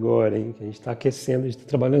blusa agora, hein? Que a gente está aquecendo, a gente está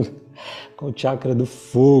trabalhando com o chakra do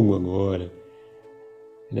fogo agora.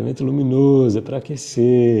 Elemento luminoso, é para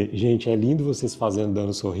aquecer. Gente, é lindo vocês fazendo,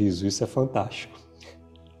 dando sorriso, isso é fantástico.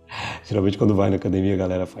 Geralmente quando vai na academia a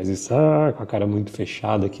galera faz isso, com a cara muito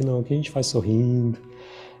fechada. Aqui não, aqui a gente faz sorrindo.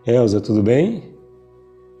 Elza, tudo bem?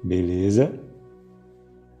 Beleza.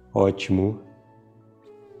 Ótimo.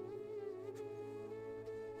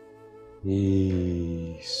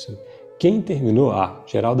 Isso. Quem terminou?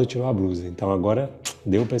 Geraldo tirou a blusa, então agora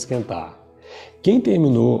deu para esquentar. Quem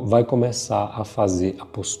terminou vai começar a fazer a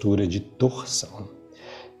postura de torção.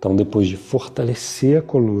 Então depois de fortalecer a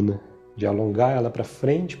coluna, de alongar ela para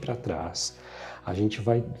frente e para trás, a gente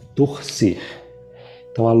vai torcer.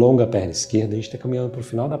 Então alonga a perna esquerda, a gente está caminhando para o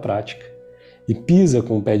final da prática e pisa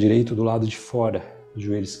com o pé direito do lado de fora do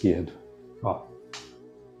joelho esquerdo. Ó.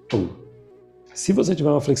 Se você tiver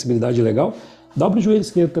uma flexibilidade legal, dobra o joelho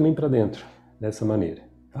esquerdo também para dentro, dessa maneira,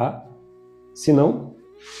 tá? Se não,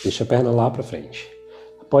 deixa a perna lá para frente.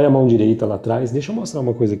 Apoia a mão direita lá atrás. Deixa eu mostrar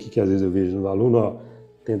uma coisa aqui que às vezes eu vejo no aluno, ó,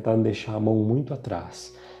 tentando deixar a mão muito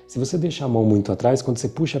atrás. Se você deixar a mão muito atrás, quando você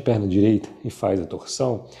puxa a perna direita e faz a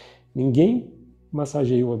torção, ninguém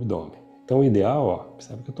massageia o abdômen. Então o ideal, ó,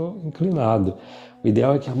 percebe que eu estou inclinado. O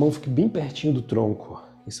ideal é que a mão fique bem pertinho do tronco,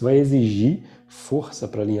 ó. Isso vai exigir força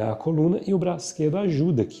para alinhar a coluna e o braço esquerdo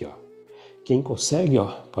ajuda aqui, ó. Quem consegue, ó,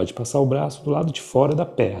 pode passar o braço do lado de fora da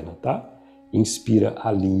perna, tá? Inspira,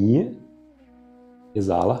 alinha,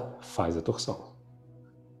 exala, faz a torção.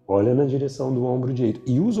 Olha na direção do ombro direito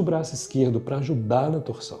e usa o braço esquerdo para ajudar na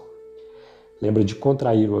torção. Lembra de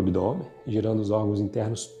contrair o abdômen, girando os órgãos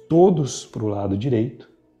internos todos para o lado direito.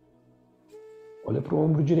 Olha para o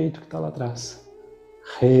ombro direito que está lá atrás.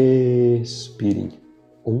 Respirem.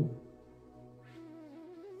 1,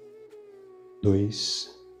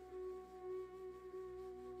 2,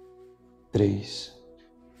 3,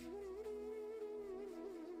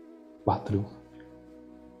 4,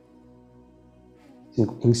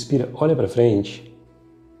 5. Inspira, olha para frente.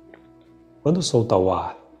 Quando soltar o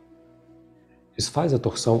ar, desfaz a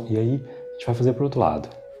torção e aí a gente vai fazer para o outro lado.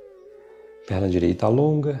 Perna direita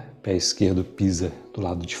alonga, pé esquerdo pisa do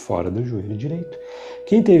lado de fora do joelho direito.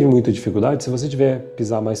 Quem teve muita dificuldade, se você tiver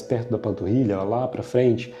pisar mais perto da panturrilha, ó, lá para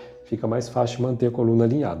frente, fica mais fácil manter a coluna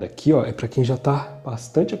alinhada. Aqui, ó, é para quem já está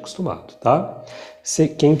bastante acostumado, tá? Se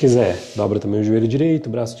quem quiser, dobra também o joelho direito,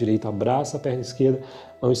 braço direito abraça a perna esquerda,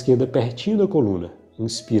 mão esquerda pertinho da coluna.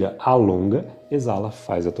 Inspira, alonga, exala,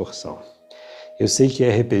 faz a torção. Eu sei que é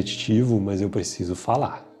repetitivo, mas eu preciso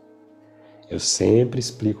falar. Eu sempre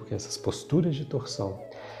explico que essas posturas de torção,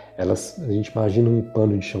 a gente imagina um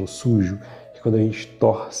pano de chão sujo, que quando a gente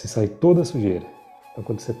torce, sai toda a sujeira. Então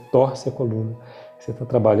quando você torce a coluna, você está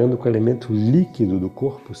trabalhando com o elemento líquido do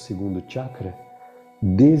corpo, segundo o chakra,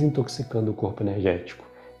 desintoxicando o corpo energético,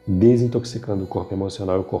 desintoxicando o corpo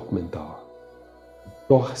emocional e o corpo mental.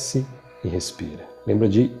 Torce e respira. Lembra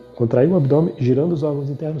de contrair o abdômen, girando os órgãos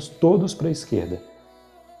internos todos para a esquerda.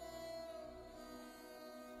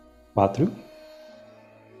 4,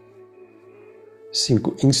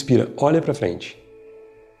 5. Inspira, olha para frente.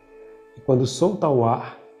 E quando soltar o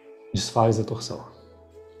ar, desfaz a torção.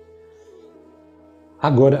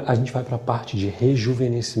 Agora a gente vai para a parte de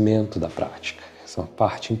rejuvenescimento da prática. Essa é uma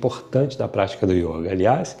parte importante da prática do yoga.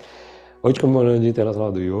 Aliás, hoje, comemorando o Dia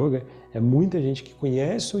Internacional do Yoga, é muita gente que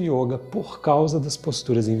conhece o yoga por causa das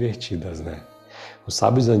posturas invertidas, né? Os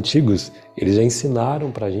sábios antigos, eles já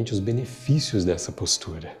ensinaram para a gente os benefícios dessa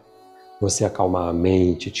postura. Você acalmar a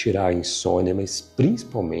mente, tirar a insônia, mas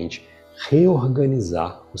principalmente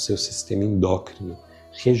reorganizar o seu sistema endócrino,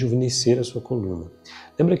 rejuvenescer a sua coluna.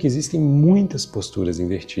 Lembra que existem muitas posturas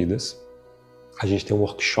invertidas. A gente tem um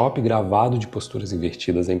workshop gravado de posturas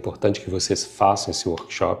invertidas. É importante que vocês façam esse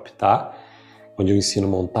workshop, tá? Onde eu ensino a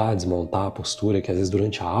montar, desmontar a postura, que às vezes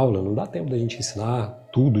durante a aula não dá tempo da gente ensinar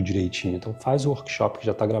tudo direitinho. Então faz o workshop que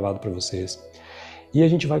já está gravado para vocês. E a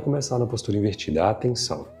gente vai começar na postura invertida.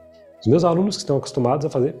 Atenção! Os meus alunos que estão acostumados a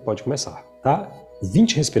fazer, pode começar, tá?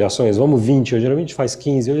 20 respirações, vamos 20, eu geralmente faz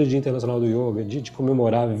 15, hoje é Dia Internacional do Yoga, dia de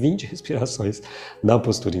comemorar 20 respirações na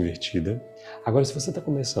postura invertida. Agora, se você está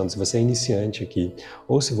começando, se você é iniciante aqui,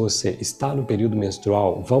 ou se você está no período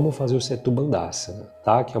menstrual, vamos fazer o Setu Bandhasana,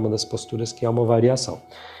 tá? Que é uma das posturas que é uma variação.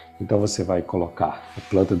 Então você vai colocar a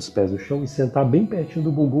planta dos pés no chão e sentar bem pertinho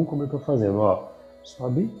do bumbum, como eu estou fazendo, ó.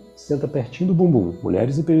 Sobe, senta pertinho do bumbum.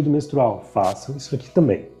 Mulheres no período menstrual, façam isso aqui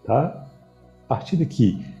também, tá? A partir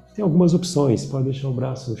daqui, tem algumas opções, pode deixar o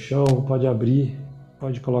braço no chão, pode abrir,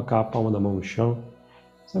 pode colocar a palma da mão no chão.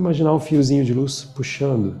 Você vai imaginar um fiozinho de luz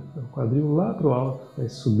puxando o quadril lá para o alto, vai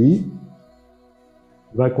subir,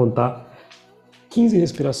 vai contar 15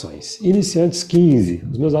 respirações. Iniciantes 15,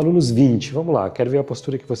 os meus alunos 20. Vamos lá, quero ver a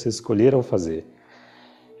postura que vocês escolheram fazer.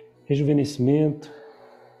 Rejuvenescimento.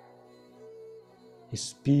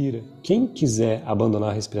 Respira. Quem quiser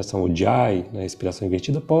abandonar a respiração Ujjayi, na respiração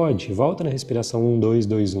invertida, pode. Volta na respiração 1, 2,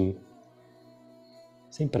 2, 1.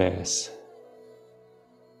 Sem pressa.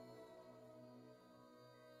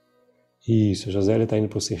 Isso, a Josélia está indo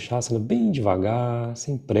para o Sirsasana bem devagar,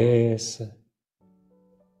 sem pressa.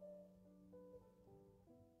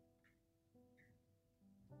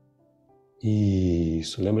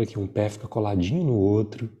 Isso, lembra que um pé fica coladinho no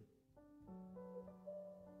outro.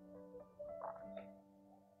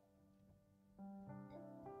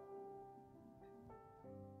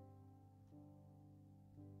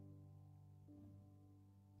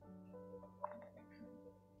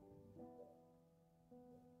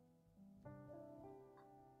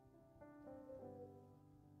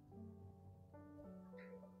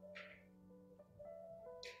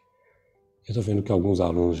 Eu estou vendo que alguns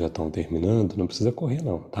alunos já estão terminando, não precisa correr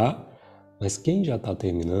não, tá? Mas quem já está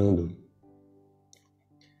terminando,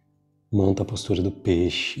 monta a postura do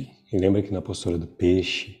peixe. E lembra que na postura do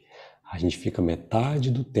peixe, a gente fica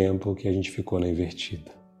metade do tempo que a gente ficou na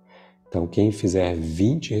invertida. Então quem fizer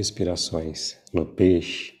 20 respirações no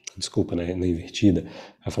peixe, desculpa, na invertida,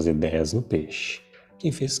 vai fazer 10 no peixe.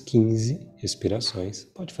 Quem fez 15 respirações,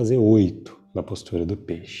 pode fazer 8 na postura do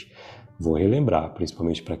peixe. Vou relembrar,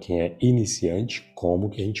 principalmente para quem é iniciante, como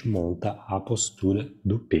que a gente monta a postura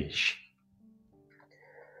do peixe.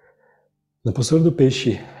 Na postura do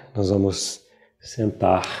peixe, nós vamos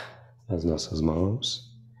sentar nas nossas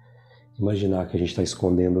mãos, imaginar que a gente está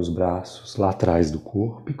escondendo os braços lá atrás do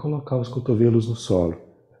corpo e colocar os cotovelos no solo.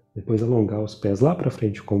 Depois alongar os pés lá para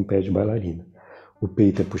frente como pé de bailarina. O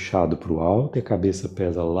peito é puxado para o alto e a cabeça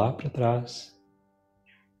pesa lá para trás.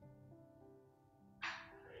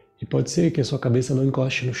 E pode ser que a sua cabeça não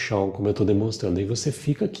encoste no chão, como eu estou demonstrando. Aí você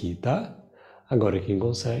fica aqui, tá? Agora quem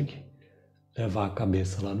consegue levar a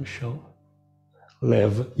cabeça lá no chão,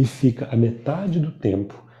 leva e fica a metade do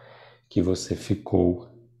tempo que você ficou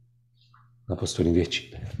na postura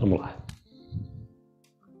invertida. Vamos lá.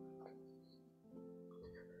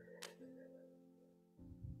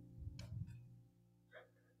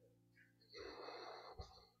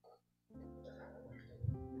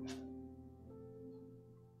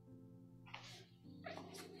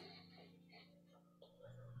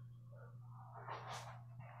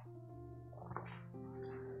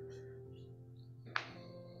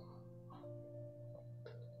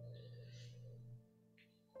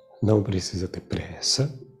 Não precisa ter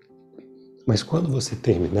pressa, mas quando você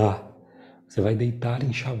terminar, você vai deitar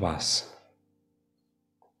em Shavasana.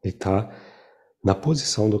 Deitar na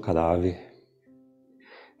posição do cadáver,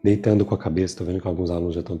 deitando com a cabeça, estou vendo que alguns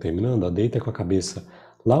alunos já estão terminando, deita com a cabeça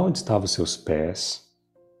lá onde estavam os seus pés,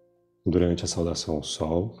 durante a saudação ao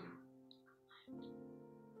sol,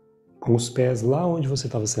 com os pés lá onde você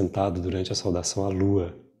estava sentado durante a saudação à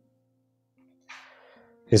lua,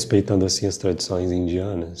 respeitando assim as tradições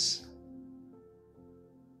indianas.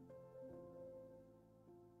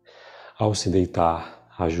 Ao se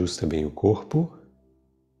deitar, ajusta bem o corpo.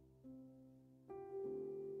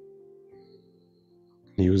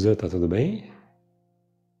 Nilza, tá tudo bem?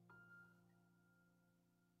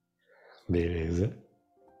 Beleza.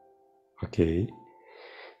 Ok.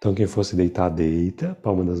 Então quem for se deitar, deita.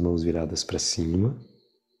 Palma das mãos viradas para cima.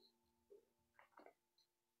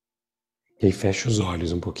 E aí fecha os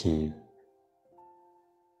olhos um pouquinho.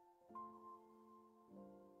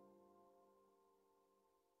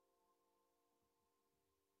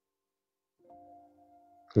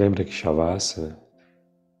 Lembra que Shavasana,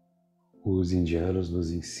 os indianos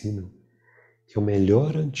nos ensinam que é o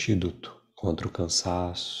melhor antídoto contra o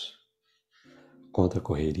cansaço, contra a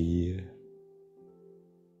correria.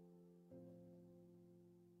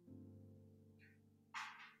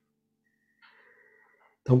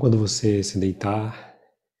 Então, quando você se deitar,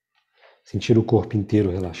 sentir o corpo inteiro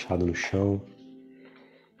relaxado no chão,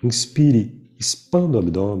 inspire, expanda o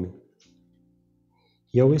abdômen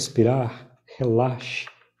e ao expirar, relaxe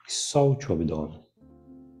e solte o abdômen.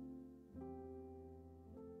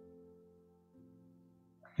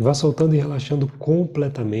 E vá soltando e relaxando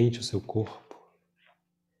completamente o seu corpo.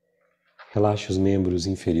 Relaxe os membros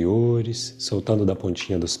inferiores, soltando da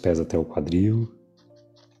pontinha dos pés até o quadril.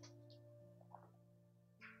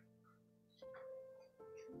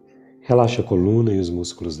 Relaxe a coluna e os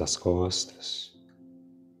músculos das costas.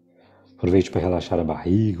 Aproveite para relaxar a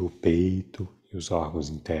barriga, o peito e os órgãos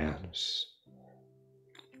internos.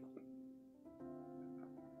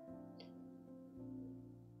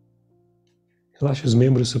 Relaxe os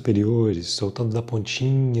membros superiores, soltando da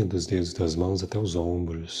pontinha dos dedos das mãos até os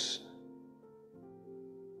ombros.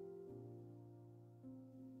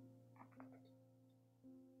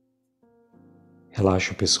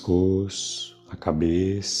 Relaxe o pescoço, a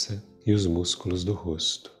cabeça e os músculos do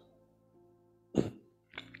rosto.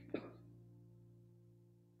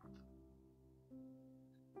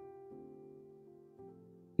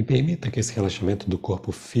 E permita que esse relaxamento do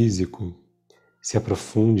corpo físico se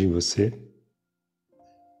aprofunde em você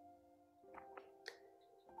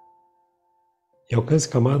e alcance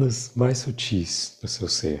camadas mais sutis do seu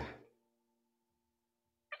ser.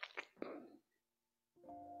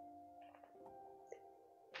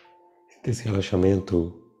 Sinta esse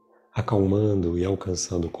relaxamento acalmando e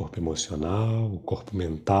alcançando o corpo emocional, o corpo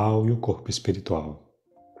mental e o corpo espiritual.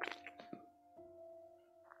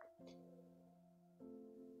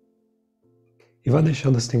 E vá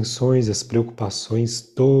deixando as tensões e as preocupações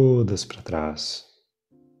todas para trás.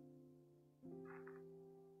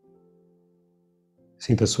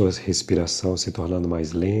 Sinta a sua respiração se tornando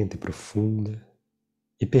mais lenta e profunda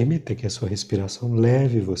e permita que a sua respiração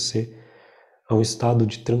leve você a um estado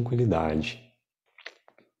de tranquilidade.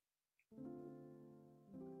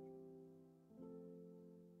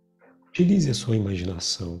 Utilize a sua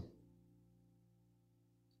imaginação.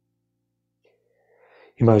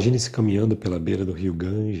 Imagine-se caminhando pela beira do rio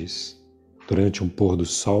Ganges durante um pôr do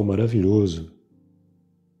sol maravilhoso.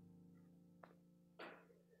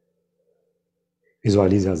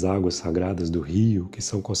 Visualize as águas sagradas do rio, que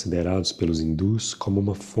são considerados pelos hindus como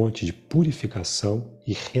uma fonte de purificação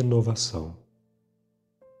e renovação.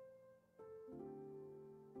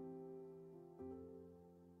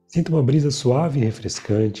 Sinta uma brisa suave e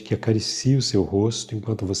refrescante que acaricia o seu rosto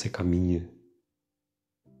enquanto você caminha.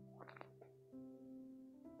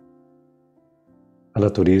 A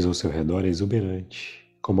natureza ao seu redor é exuberante,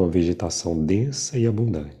 com uma vegetação densa e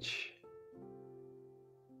abundante.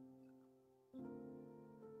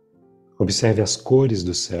 Observe as cores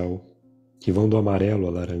do céu, que vão do amarelo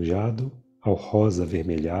alaranjado ao rosa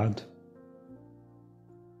avermelhado,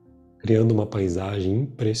 criando uma paisagem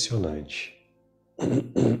impressionante.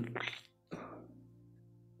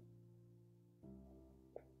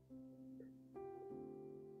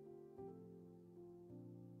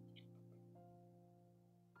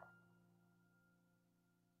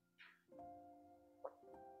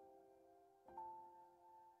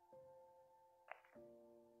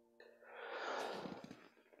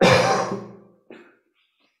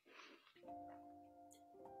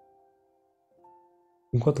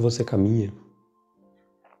 Enquanto você caminha,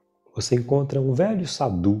 você encontra um velho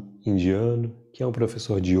sadhu indiano que é um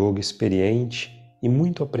professor de yoga experiente e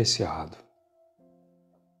muito apreciado.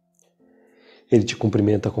 Ele te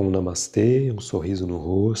cumprimenta com um namastê, um sorriso no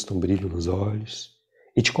rosto, um brilho nos olhos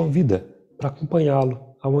e te convida para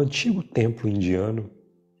acompanhá-lo ao antigo templo indiano,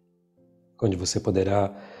 onde você poderá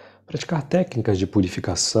praticar técnicas de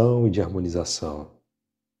purificação e de harmonização.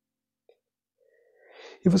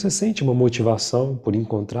 E você sente uma motivação por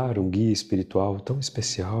encontrar um guia espiritual tão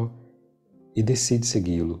especial e decide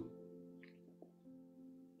segui-lo.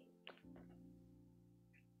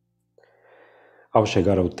 Ao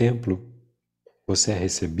chegar ao templo, você é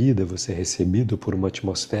recebida, você é recebido por uma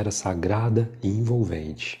atmosfera sagrada e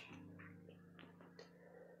envolvente.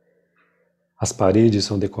 As paredes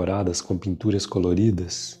são decoradas com pinturas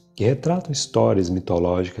coloridas que retratam histórias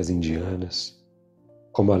mitológicas indianas,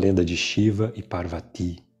 como a lenda de Shiva e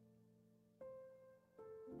Parvati.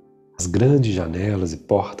 As grandes janelas e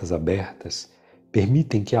portas abertas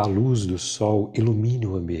permitem que a luz do sol ilumine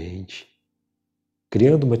o ambiente,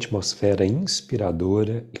 criando uma atmosfera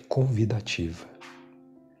inspiradora e convidativa.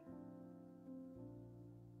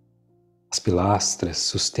 As pilastras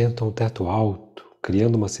sustentam o teto alto,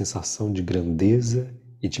 criando uma sensação de grandeza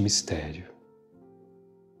e de mistério.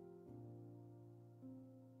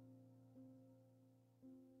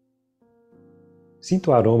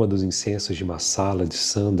 Sinta o aroma dos incensos de masala de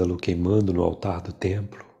sândalo queimando no altar do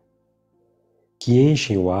templo, que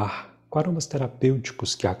enchem o ar com aromas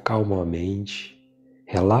terapêuticos que acalmam a mente,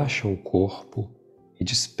 relaxam o corpo e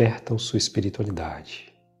despertam sua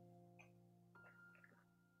espiritualidade.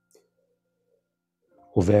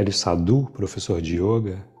 O velho sadhu, professor de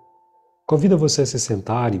yoga, convida você a se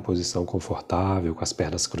sentar em posição confortável, com as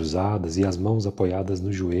pernas cruzadas e as mãos apoiadas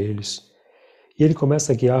nos joelhos, e ele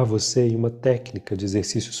começa a guiar você em uma técnica de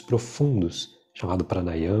exercícios profundos, chamado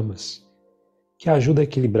pranayamas, que ajuda a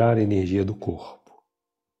equilibrar a energia do corpo.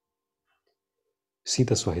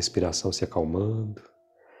 Sinta a sua respiração se acalmando,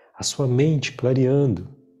 a sua mente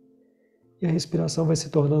clareando, e a respiração vai se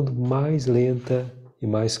tornando mais lenta e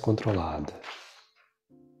mais controlada.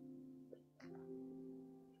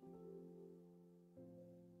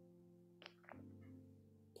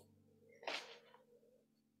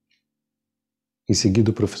 Em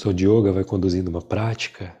seguida, o professor de yoga vai conduzindo uma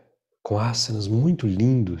prática com asanas muito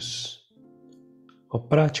lindos, uma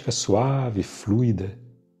prática suave, fluida,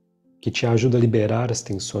 que te ajuda a liberar as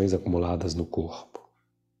tensões acumuladas no corpo.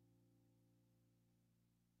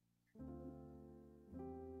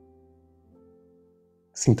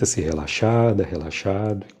 Sinta-se relaxada,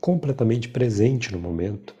 relaxado e completamente presente no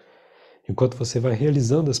momento, enquanto você vai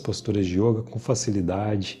realizando as posturas de yoga com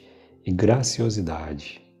facilidade e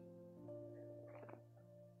graciosidade.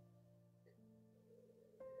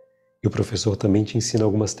 E o professor também te ensina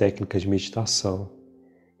algumas técnicas de meditação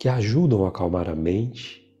que ajudam a acalmar a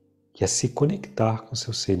mente e a se conectar com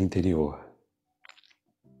seu ser interior.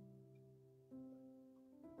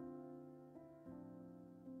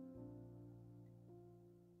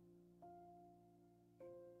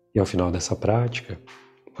 E ao final dessa prática,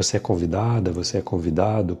 você é convidada, você é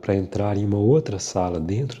convidado para entrar em uma outra sala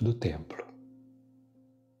dentro do templo.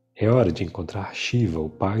 É hora de encontrar Shiva, o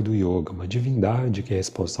pai do yoga, uma divindade que é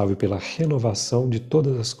responsável pela renovação de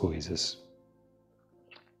todas as coisas.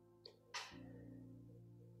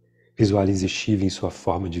 Visualize Shiva em sua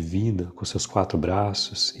forma divina, com seus 4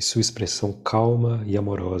 braços e sua expressão calma e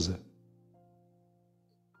amorosa.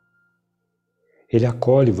 Ele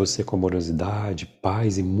acolhe você com amorosidade,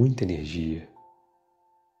 paz e muita energia.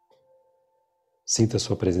 Sinta a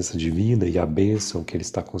sua presença divina e a bênção que ele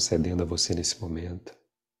está concedendo a você nesse momento.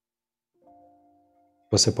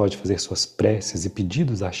 Você pode fazer suas preces e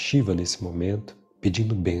pedidos a Shiva nesse momento,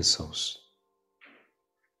 pedindo bênçãos.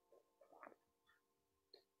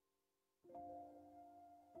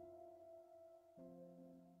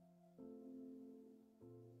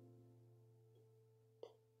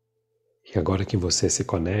 E agora que você se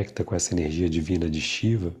conecta com essa energia divina de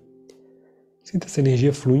Shiva, sinta essa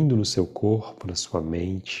energia fluindo no seu corpo, na sua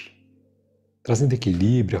mente, trazendo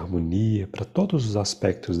equilíbrio, harmonia para todos os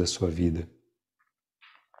aspectos da sua vida.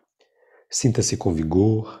 Sinta-se com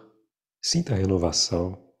vigor, sinta a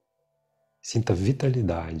renovação, sinta a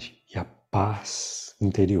vitalidade e a paz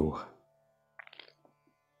interior.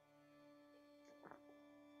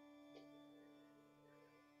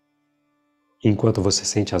 Enquanto você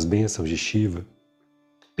sente as bênçãos de Shiva,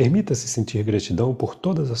 permita-se sentir gratidão por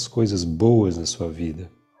todas as coisas boas na sua vida.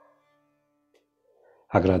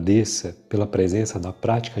 Agradeça pela presença da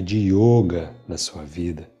prática de yoga na sua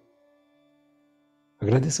vida.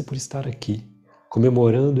 Agradeça por estar aqui,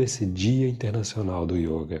 comemorando esse Dia Internacional do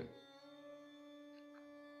Yoga.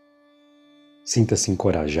 Sinta-se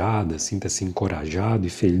encorajada, sinta-se encorajado e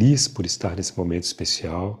feliz por estar nesse momento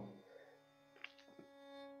especial.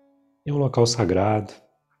 Em um local sagrado.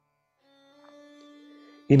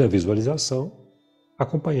 E na visualização,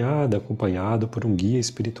 acompanhado por um guia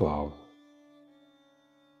espiritual.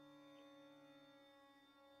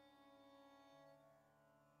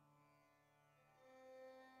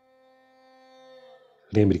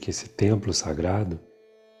 Lembre que esse templo sagrado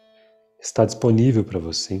está disponível para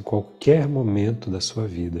você em qualquer momento da sua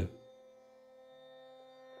vida.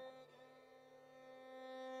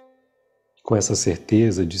 com essa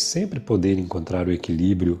certeza de sempre poder encontrar o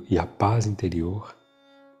equilíbrio e a paz interior,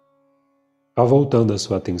 vá voltando a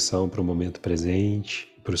sua atenção para o momento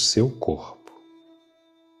presente, para o seu corpo.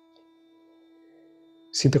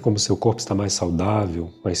 Sinta como seu corpo está mais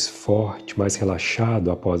saudável, mais forte, mais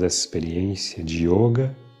relaxado após essa experiência de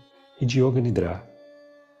yoga e de yoga nidra.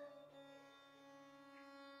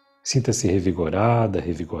 Sinta-se revigorada,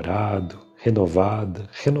 revigorado, renovada,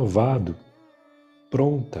 renovado,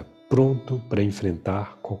 pronto para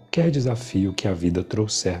enfrentar qualquer desafio que a vida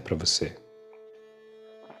trouxer para você.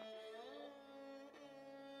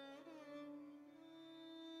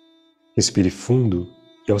 Respire fundo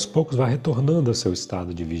e aos poucos vá retornando ao seu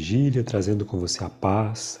estado de vigília, trazendo com você a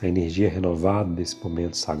paz, a energia renovada desse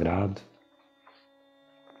momento sagrado.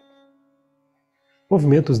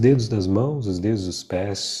 Movimenta os dedos das mãos, os dedos dos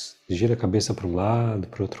pés, gira a cabeça para um lado,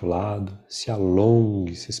 para o outro lado, se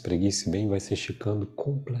alongue, se espreguice bem, vai se esticando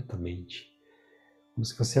completamente. Como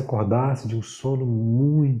se você acordasse de um sono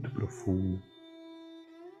muito profundo.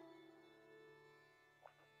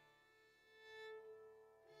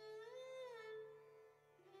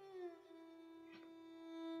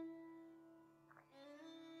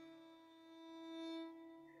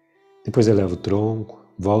 Depois eleva o tronco,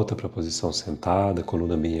 volta para a posição sentada,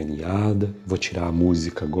 coluna bem alinhada. Vou tirar a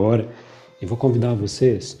música agora e vou convidar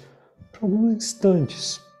vocês para alguns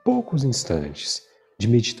instantes, poucos instantes, de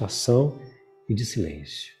meditação e de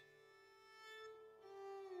silêncio.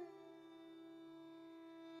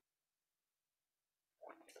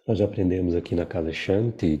 Nós já aprendemos aqui na Casa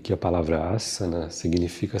Shanti que a palavra asana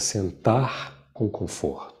significa sentar com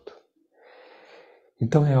conforto.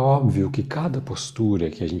 Então é óbvio que cada postura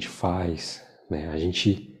que a gente faz, a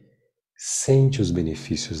gente sente os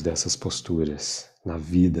benefícios dessas posturas na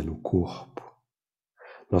vida, no corpo.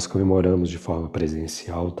 Nós comemoramos de forma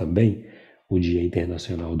presencial também o Dia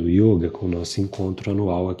Internacional do Yoga com o nosso encontro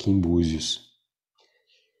anual aqui em Búzios.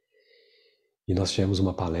 E nós tivemos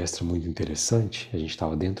uma palestra muito interessante, a gente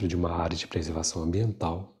estava dentro de uma área de preservação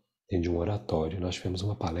ambiental, dentro de um oratório. Nós tivemos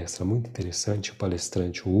uma palestra muito interessante, o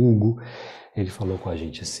palestrante, o Hugo, ele falou com a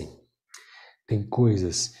gente assim: tem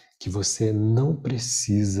coisas que você não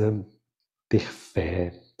precisa ter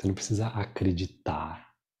fé, você não precisa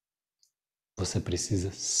acreditar, você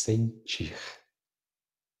precisa sentir.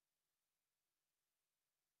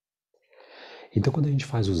 Então, quando a gente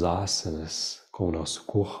faz os asanas com o nosso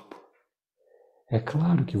corpo, é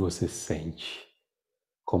claro que você sente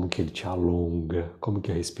como que ele te alonga, como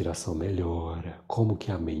que a respiração melhora, como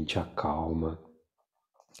que a mente acalma.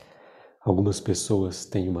 Algumas pessoas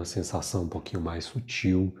têm uma sensação um pouquinho mais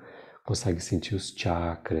sutil, conseguem sentir os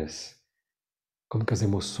chakras, como que as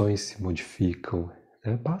emoções se modificam.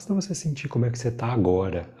 Basta você sentir como é que você está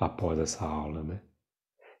agora após essa aula.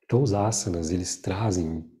 Então os asanas, eles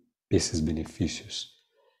trazem esses benefícios.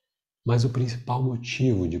 Mas o principal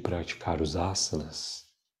motivo de praticar os asanas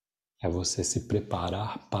é você se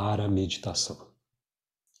preparar para a meditação.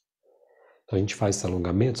 Então a gente faz esse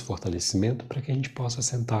alongamento, esse fortalecimento, para que a gente possa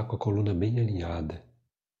sentar com a coluna bem alinhada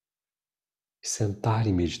e sentar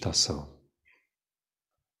em meditação.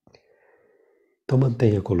 Então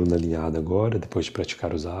mantenha a coluna alinhada agora, depois de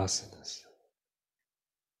praticar os asanas.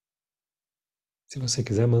 Se você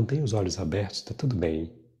quiser, mantenha os olhos abertos, está tudo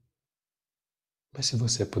bem. Mas se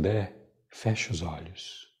você puder, feche os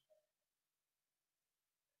olhos.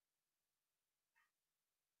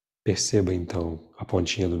 Perceba então a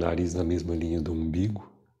pontinha do nariz na mesma linha do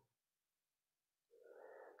umbigo.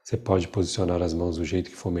 Você pode posicionar as mãos do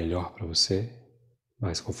jeito que for melhor para você,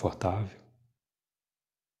 mais confortável.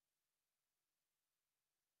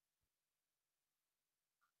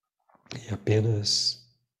 E apenas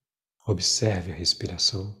observe a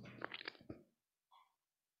respiração.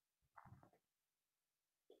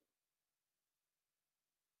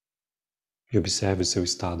 E observe o seu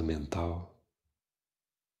estado mental.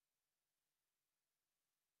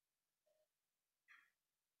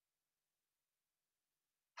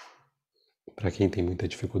 Para quem tem muita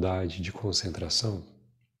dificuldade de concentração,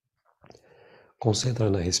 concentra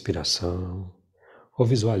na respiração, ou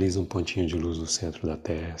visualiza um pontinho de luz no centro da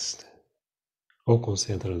testa, ou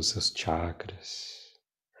concentra nos seus chakras,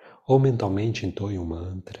 ou mentalmente entoie um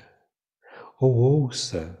mantra, ou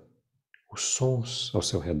ouça os sons ao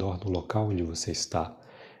seu redor no local onde você está.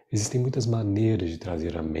 Existem muitas maneiras de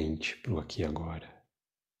trazer a mente para o aqui e agora.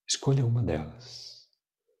 Escolha uma delas.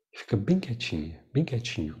 Fica bem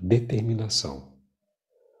quietinho, determinação.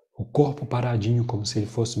 O corpo paradinho como se ele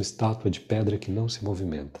fosse uma estátua de pedra que não se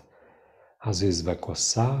movimenta. Às vezes vai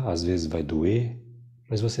coçar, às vezes vai doer,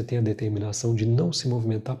 mas você tem a determinação de não se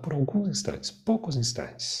movimentar por alguns instantes, poucos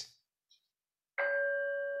instantes.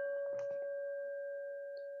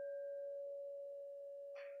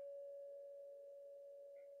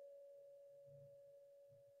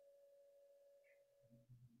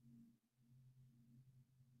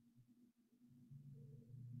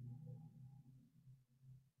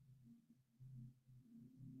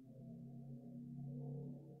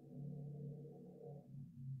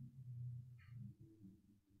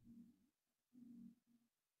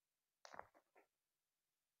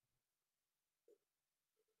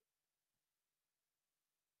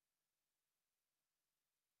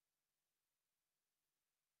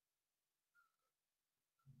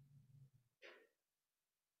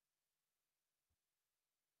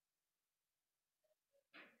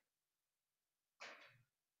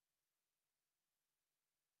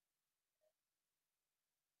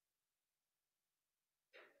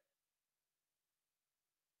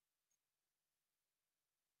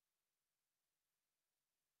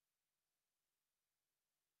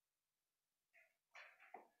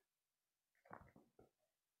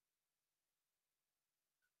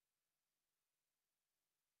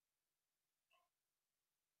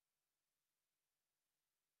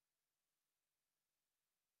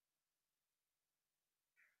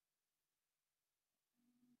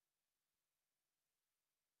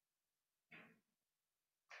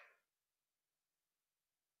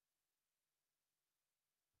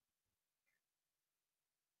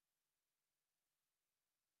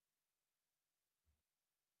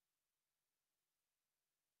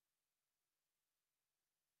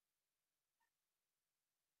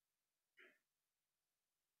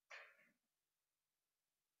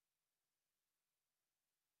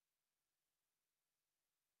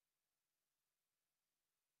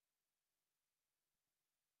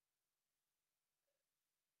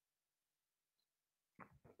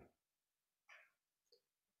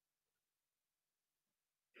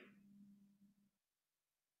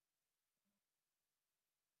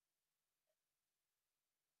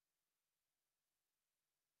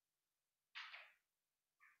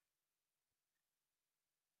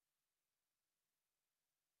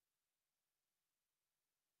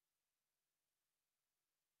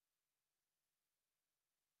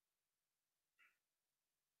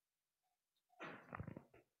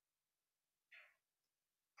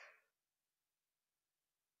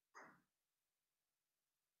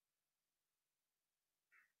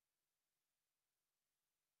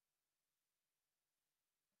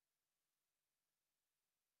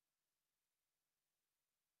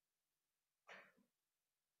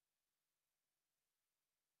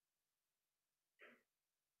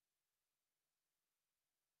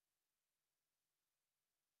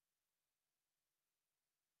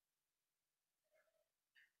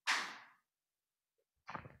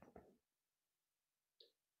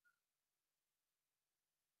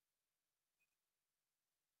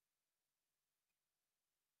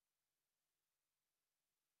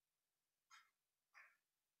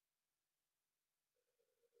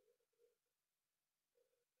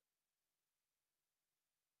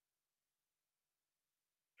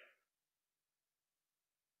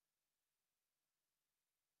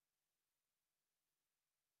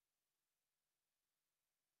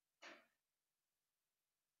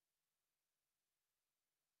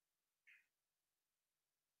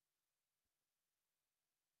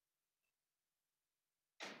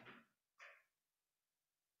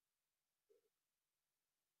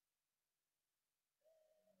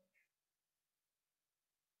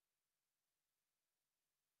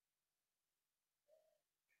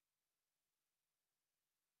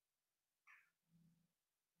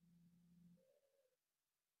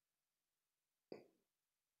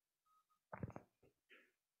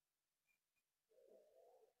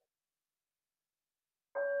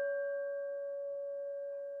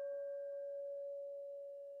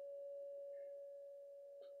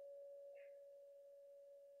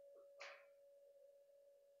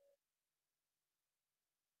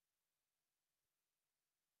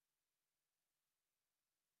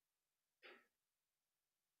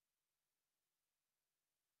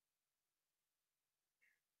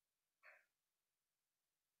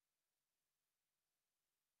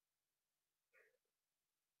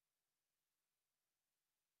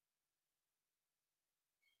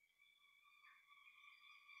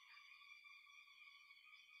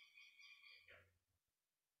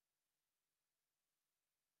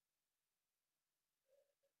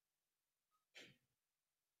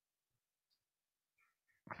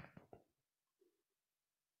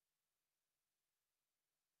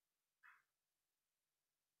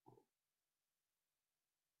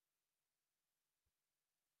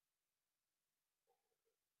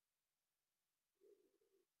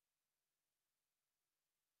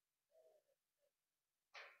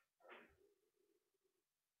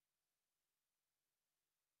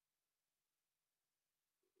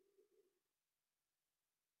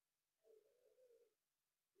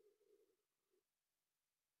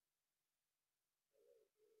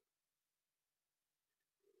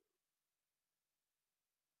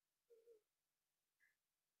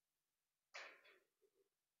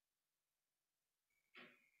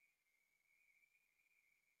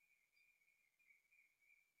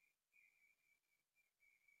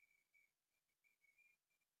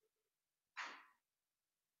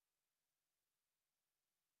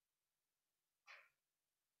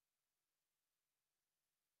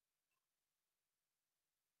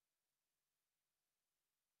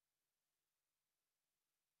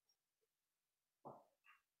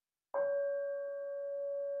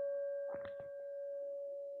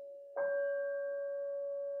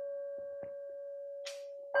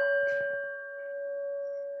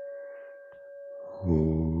 Que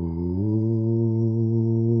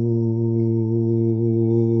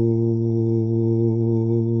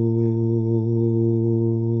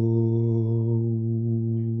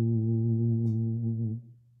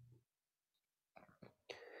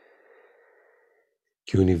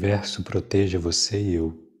o universo proteja você e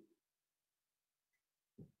eu.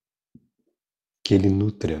 Que ele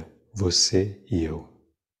nutra você e eu.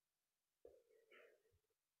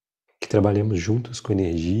 Que trabalhemos juntos com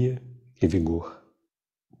energia e vigor.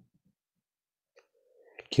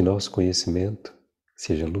 Que nosso conhecimento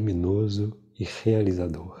seja luminoso e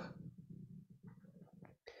realizador.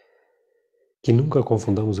 Que nunca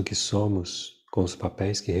confundamos o que somos com os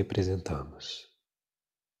papéis que representamos.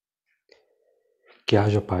 Que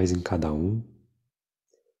haja paz em cada um,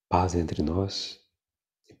 paz entre nós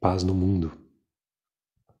e paz no mundo.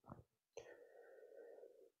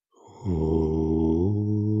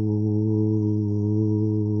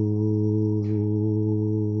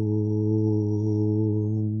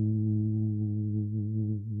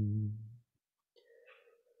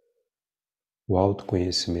 O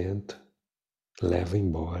autoconhecimento leva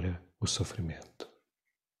embora o sofrimento.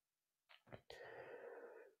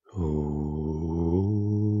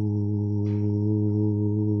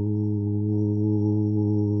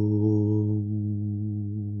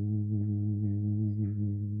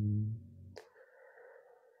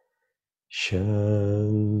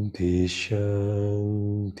 Shanti,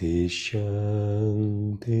 Shanti,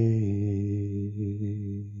 Shanti.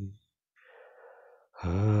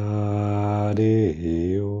 Hare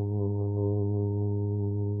Om.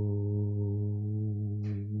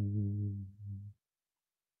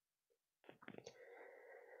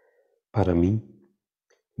 Para mim,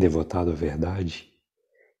 devotado à verdade,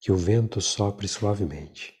 que o vento sopre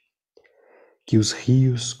suavemente, que os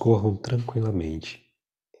rios corram tranquilamente,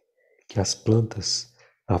 que as plantas,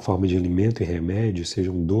 na forma de alimento e remédio,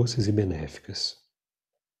 sejam doces e benéficas,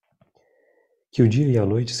 que o dia e a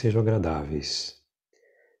noite sejam agradáveis,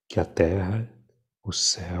 que a terra, o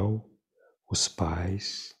céu, os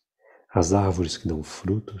pais, as árvores que dão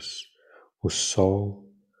frutos, o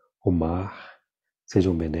sol, o mar,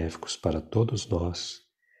 sejam benéficos para todos nós,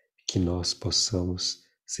 que nós possamos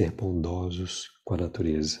ser bondosos com a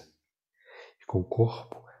natureza e com o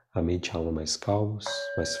corpo, a mente e a alma mais calmos,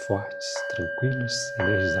 mais fortes, tranquilos,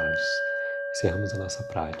 energizados. Encerramos a nossa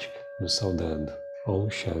prática nos saudando. Om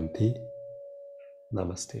Shanti.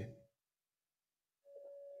 Namastê.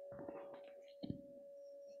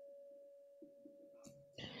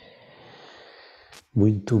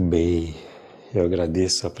 Muito bem, eu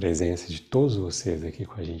agradeço a presença de todos vocês aqui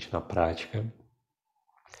com a gente na prática.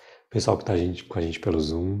 Pessoal que está com a gente pelo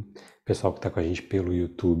Zoom, pessoal que está com a gente pelo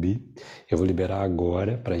YouTube. Eu vou liberar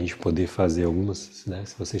agora para a gente poder fazer algumas, né?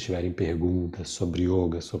 Se vocês tiverem perguntas sobre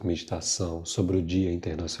yoga, sobre meditação, sobre o Dia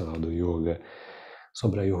Internacional do Yoga,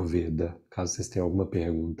 sobre a Ayurveda, caso vocês tenham alguma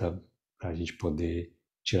pergunta para a gente poder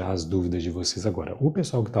tirar as dúvidas de vocês agora. O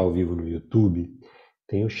pessoal que está ao vivo no YouTube,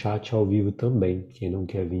 tem o chat ao vivo também. Quem não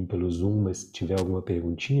quer vir pelo Zoom, mas tiver alguma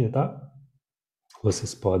perguntinha, tá?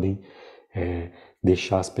 Vocês podem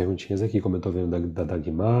deixar as perguntinhas aqui, como eu estou vendo da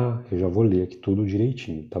Dagmar, eu já vou ler aqui tudo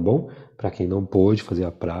direitinho, tá bom? Para quem não pôde fazer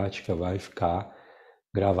a prática, vai ficar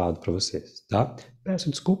gravado para vocês, tá? Peço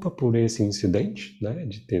desculpa por esse incidente, né,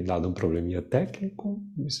 de ter dado um probleminha técnico.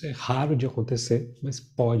 Isso é raro de acontecer, mas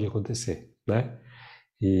pode acontecer, né?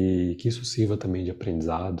 E que isso sirva também de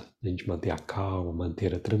aprendizado, a gente manter a calma,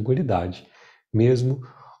 manter a tranquilidade, mesmo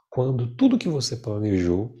quando tudo que você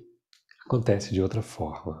planejou acontece de outra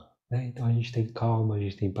forma, né? Então a gente tem calma, a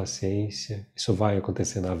gente tem paciência, isso vai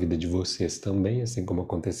acontecer na vida de vocês também, assim como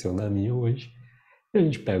aconteceu na minha hoje, e a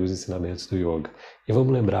gente pega os ensinamentos do yoga. E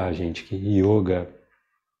vamos lembrar, gente, que yoga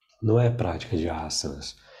não é prática de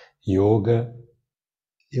asanas. Yoga,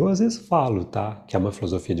 eu às vezes falo, tá, que é uma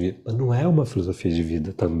filosofia de vida, mas não é uma filosofia de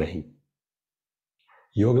vida também.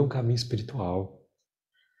 Yoga é um caminho espiritual,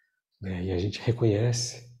 né? E a gente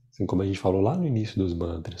reconhece, assim como a gente falou lá no início dos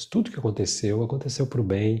mantras, tudo que aconteceu, aconteceu para o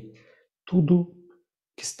bem, tudo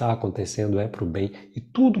que está acontecendo é para o bem, e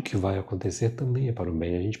tudo que vai acontecer também é para o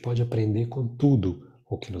bem. A gente pode aprender com tudo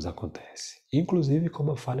o que nos acontece, inclusive com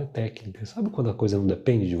uma falha técnica. Sabe quando a coisa não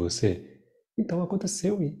depende de você? Então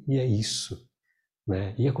aconteceu e é isso,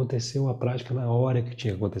 né? E aconteceu a prática na hora que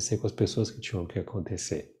tinha que acontecer, com as pessoas que tinham que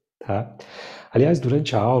acontecer, tá? Aliás,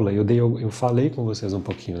 durante a aula eu falei com vocês um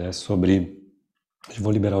pouquinho, né, sobre... Eu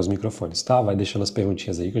vou liberar os microfones, tá? Vai deixando as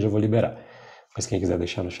perguntinhas aí que eu já vou liberar. Mas quem quiser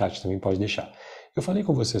deixar no chat também pode deixar. Eu falei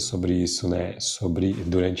com vocês sobre isso, né?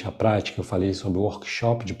 Durante a prática, eu falei sobre o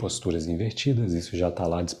workshop de posturas invertidas. Isso já está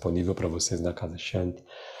lá disponível para vocês na Casa Shanti.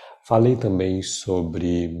 Falei também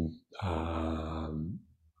sobre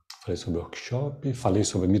falei sobre workshop, falei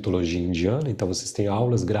sobre mitologia indiana, então vocês têm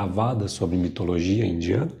aulas gravadas sobre mitologia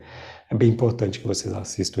indiana. É bem importante que vocês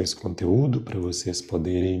assistam esse conteúdo para vocês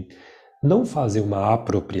poderem não fazer uma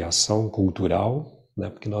apropriação cultural, né,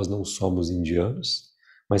 porque nós não somos indianos,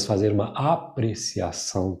 mas fazer uma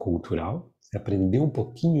apreciação cultural, aprender um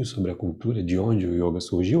pouquinho sobre a cultura, de onde o yoga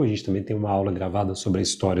surgiu. A gente também tem uma aula gravada sobre a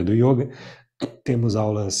história do yoga, temos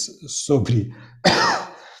aulas sobre,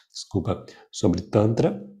 sobre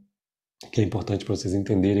Tantra, que é importante para vocês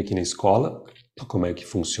entenderem aqui na escola, como é que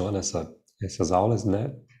funciona essas aulas,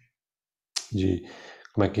 né? De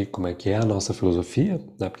como é que é a nossa filosofia,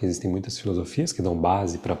 né? Porque existem muitas filosofias que dão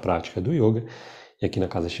base para a prática do yoga, e aqui na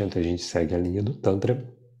Casa Shanti a gente segue a linha do Tantra,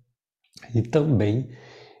 e também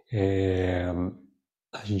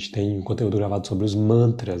a gente tem um conteúdo gravado sobre os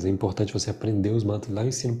mantras. É importante você aprender os mantras. Lá eu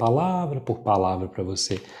ensino palavra por palavra para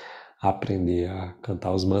você aprender a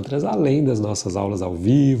cantar os mantras, além das nossas aulas ao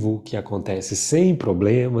vivo, que acontece sem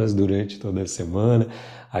problemas durante toda a semana.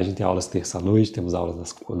 A gente tem aulas terça-noite, temos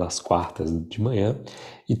aulas nas quartas de manhã.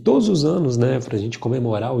 E todos os anos, né, para a gente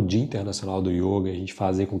comemorar o Dia Internacional do Yoga, a gente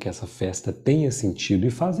fazer com que essa festa tenha sentido e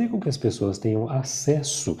fazer com que as pessoas tenham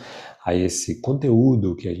acesso a esse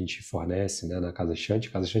conteúdo que a gente fornece, né, na Casa Shanti.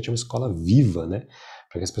 A Casa Shanti é uma escola viva, né?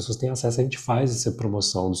 Para que as pessoas tenham acesso, a gente faz essa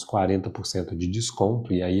promoção dos 40% de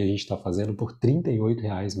desconto, e aí a gente está fazendo por R$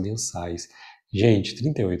 38,00 mensais. Gente,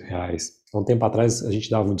 R$ 38,00. Há um tempo atrás a gente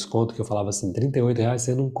dava um desconto que eu falava assim, R$ 38,00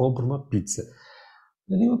 você não compra uma pizza.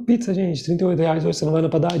 Não é nem uma pizza, gente. R$ 38,00 hoje você não vai na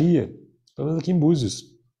padaria. Pelo menos aqui em Búzios.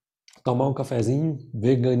 Tomar um cafezinho,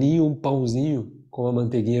 veganinho, um pãozinho com uma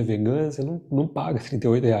manteiguinha vegana, você não paga R$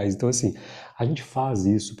 38,00. Então assim, a gente faz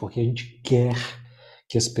isso porque a gente quer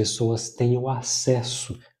que as pessoas tenham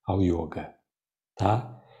acesso ao yoga,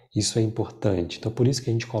 tá? Isso é importante. Então, por isso que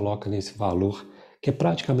a gente coloca nesse valor, que é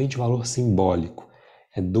praticamente um valor simbólico.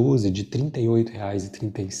 É 12 de R$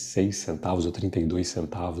 38,36 ou 32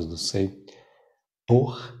 centavos, não sei,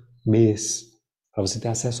 por mês, para você ter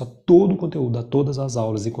acesso a todo o conteúdo, a todas as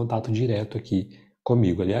aulas e contato direto aqui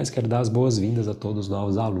comigo. Aliás, quero dar as boas-vindas a todos os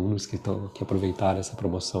novos alunos que aproveitaram essa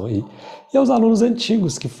promoção aí, e aos alunos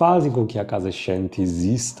antigos que fazem com que a Casa Shanti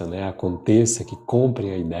exista, né, aconteça, que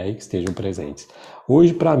comprem a ideia e que estejam presentes.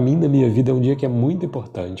 Hoje, para mim, na minha vida, é um dia que é muito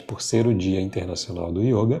importante, por ser o Dia Internacional do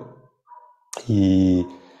Yoga, e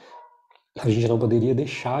a gente não poderia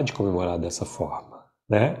deixar de comemorar dessa forma,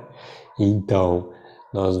 né? Então,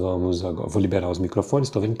 nós vamos agora, vou liberar os microfones,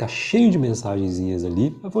 estou vendo que está cheio de mensagenzinhas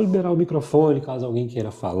ali, eu vou liberar o microfone caso alguém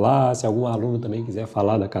queira falar, se algum aluno também quiser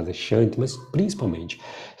falar da Casa Shanti, mas principalmente,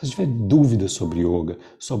 se você tiver dúvidas sobre yoga,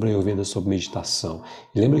 sobre Ayurveda, sobre meditação,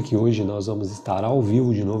 e lembra que hoje nós vamos estar ao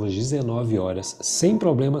vivo de novo às 19 horas, sem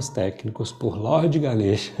problemas técnicos, por Lorde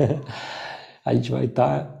Ganesha. A gente vai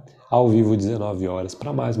estar ao vivo 19 horas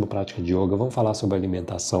para mais uma prática de yoga, vamos falar sobre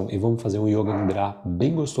alimentação e vamos fazer um yoga nidra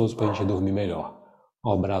bem gostoso para a gente dormir melhor.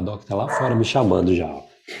 Ó, o Braddock tá lá fora me chamando já.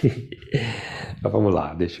 Mas vamos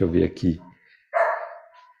lá, deixa eu ver aqui.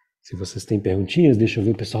 Se vocês têm perguntinhas, deixa eu ver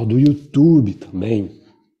o pessoal do YouTube também.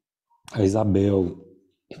 A Isabel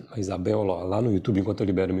lá no YouTube, enquanto eu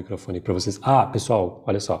libero o microfone para vocês. Ah, pessoal,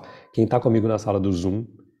 olha só. Quem tá comigo na sala do Zoom,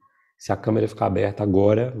 se a câmera ficar aberta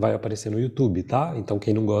agora, vai aparecer no YouTube, tá? Então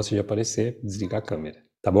quem não gosta de aparecer, desliga a câmera,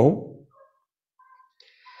 tá bom?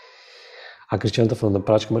 A Cristiana está falando da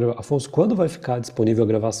prática, Maria Afonso, quando vai ficar disponível a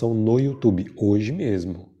gravação no YouTube? Hoje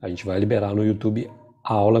mesmo. A gente vai liberar no YouTube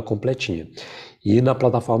a aula completinha. E na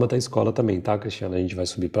plataforma da escola também, tá, Cristiana? A gente vai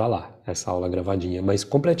subir para lá, essa aula gravadinha, mas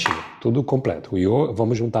completinha, tudo completo.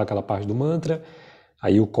 Vamos juntar aquela parte do mantra,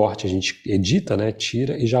 aí o corte a gente edita, né,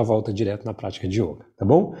 tira e já volta direto na prática de yoga, tá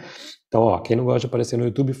bom? Então, ó, quem não gosta de aparecer no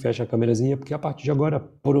YouTube, fecha a câmerazinha, porque a partir de agora,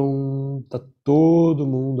 pronto, tá todo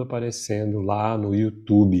mundo aparecendo lá no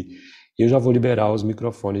YouTube. E eu já vou liberar os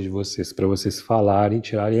microfones de vocês, para vocês falarem,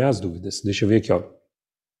 tirarem as dúvidas. Deixa eu ver aqui, ó.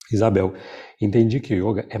 Isabel, entendi que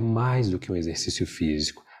o yoga é mais do que um exercício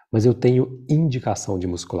físico, mas eu tenho indicação de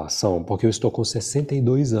musculação porque eu estou com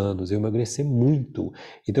 62 anos, eu emagreci muito,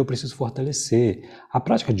 então eu preciso fortalecer. A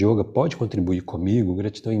prática de yoga pode contribuir comigo?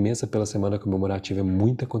 Gratidão imensa pela semana comemorativa, é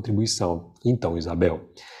muita contribuição. Então, Isabel,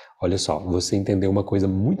 olha só, você entendeu uma coisa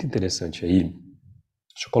muito interessante aí.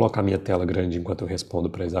 Deixa eu colocar minha tela grande enquanto eu respondo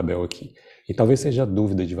para a Isabel aqui. E talvez seja a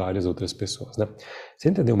dúvida de várias outras pessoas, né? Você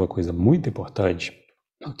entendeu uma coisa muito importante?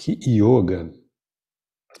 Que yoga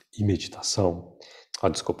e meditação,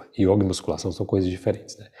 yoga e musculação são coisas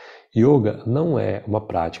diferentes, né? Yoga não é uma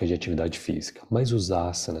prática de atividade física, mas os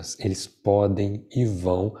asanas, eles podem e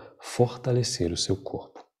vão fortalecer o seu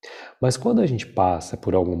corpo. Mas quando a gente passa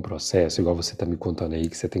por algum processo, igual você está me contando aí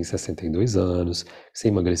que você tem 62 anos, que você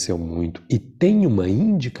emagreceu muito e tem uma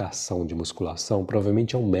indicação de musculação,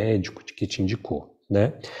 provavelmente é um médico que te indicou,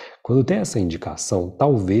 né? Quando tem essa indicação,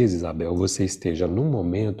 talvez, Isabel, você esteja num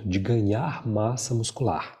momento de ganhar massa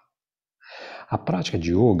muscular. A prática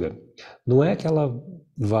de yoga não é que ela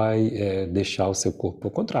vai deixar o seu corpo,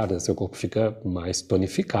 ao contrário, né? Seu corpo fica mais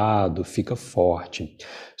tonificado, fica forte.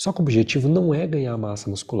 Só que o objetivo não é ganhar massa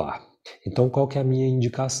muscular. Então, qual que é a minha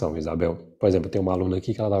indicação, Isabel? Por exemplo, eu tenho uma aluna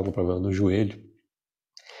aqui que ela estava com problema no joelho,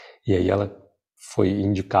 e aí ela foi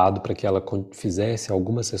indicado para que ela fizesse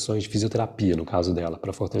algumas sessões de fisioterapia, no caso dela,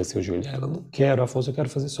 para fortalecer o joelho. Ela, não quero, Afonso, eu quero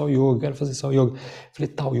fazer só yoga, quero fazer só yoga. Falei,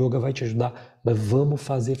 tá, o yoga vai te ajudar, mas vamos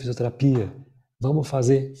fazer fisioterapia. Vamos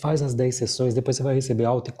fazer, faz as 10 sessões, depois você vai receber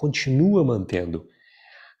alta e continua mantendo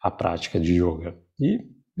a prática de yoga. E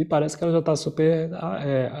me parece que ela já está super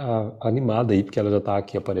animada aí, porque ela já está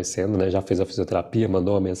aqui aparecendo, né? Já fez a fisioterapia,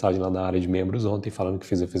 mandou uma mensagem lá na área de membros ontem falando que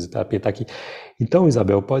fez a fisioterapia, está aqui. Então,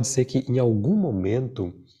 Isabel, pode ser que em algum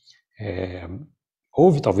momento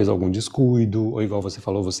houve talvez algum descuido, ou igual você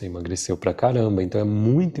falou, você emagreceu pra caramba, então é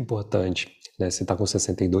muito importante, né? Você está com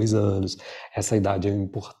 62 anos, essa idade é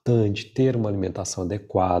importante ter uma alimentação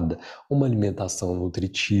adequada, uma alimentação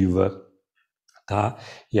nutritiva, tá?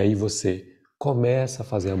 E aí você começa a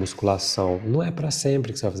fazer a musculação. Não é para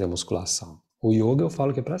sempre que você vai fazer a musculação. O yoga eu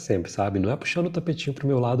falo que é para sempre, sabe? Não é puxando o tapetinho pro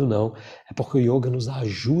meu lado, não. É porque o yoga nos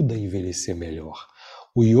ajuda a envelhecer melhor.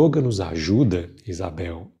 O yoga nos ajuda,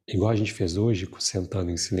 Isabel, igual a gente fez hoje,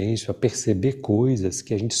 sentando em silêncio, a perceber coisas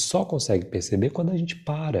que a gente só consegue perceber quando a gente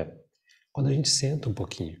para, quando a gente senta um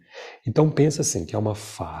pouquinho. Então pensa assim, que é uma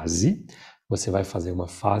fase. Você vai fazer uma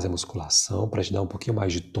fase de musculação para te dar um pouquinho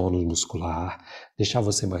mais de tônus muscular, deixar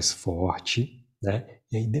você mais forte, né?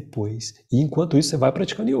 E aí depois, e enquanto isso você vai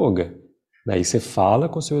praticando yoga. Aí você fala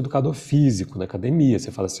com o seu educador físico na academia,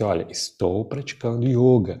 você fala assim, olha, estou praticando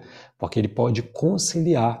yoga, porque ele pode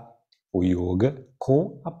conciliar o yoga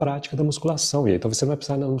com a prática da musculação. E aí, então você não vai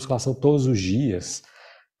precisar ir na musculação todos os dias,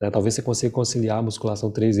 né? Talvez você consiga conciliar a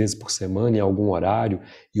musculação 3 vezes por semana em algum horário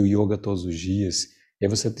e o yoga todos os dias. E aí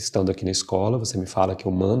você estando aqui na escola, você me fala que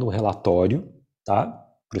eu mando um relatório, tá?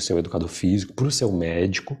 Para o seu educador físico, para o seu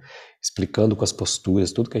médico, explicando com as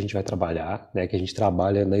posturas, tudo que a gente vai trabalhar, né? Que a gente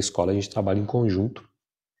trabalha na escola, a gente trabalha em conjunto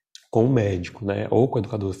com o médico, né? Ou com o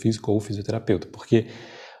educador físico ou o fisioterapeuta, porque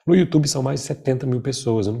no YouTube são mais de 70 mil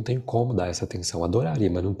pessoas, eu não tenho como dar essa atenção, adoraria,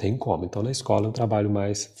 mas não tem como. Então na escola é um trabalho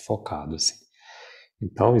mais focado, assim.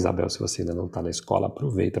 Então, Isabel, se você ainda não está na escola,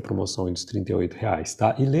 aproveita a promoção dos R$38,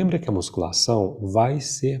 tá? E lembra que a musculação vai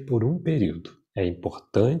ser por um período. É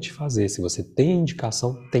importante fazer. Se você tem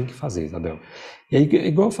indicação, tem que fazer, Isabel. E aí,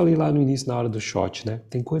 igual eu falei lá no início, na hora do shot, né?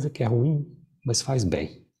 Tem coisa que é ruim, mas faz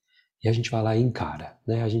bem. E a gente vai lá e encara,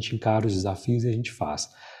 né? A gente encara os desafios e a gente faz.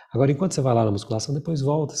 Agora, enquanto você vai lá na musculação, depois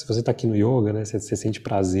volta. Se você está aqui no yoga, né? Você sente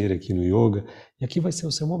prazer aqui no yoga. E aqui vai ser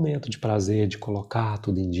o seu momento de prazer, de colocar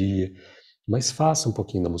tudo em dia. Mas faça um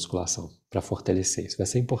pouquinho da musculação para fortalecer, isso vai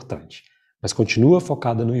ser importante. Mas continua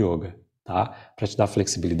focada no yoga, tá? Para te dar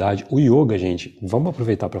flexibilidade. O yoga, gente, vamos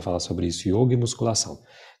aproveitar para falar sobre isso, yoga e musculação.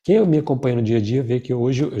 Quem me acompanha no dia a dia vê que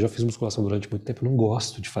hoje eu já fiz musculação durante muito tempo, eu não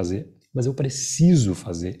gosto de fazer, mas eu preciso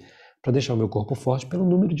fazer para deixar o meu corpo forte pelo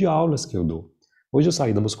número de aulas que eu dou. Hoje eu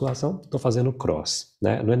saí da musculação, estou fazendo cross,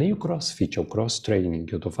 né? Não é nem o crossfit, é o cross training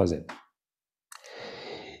que eu estou fazendo.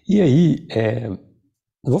 E aí,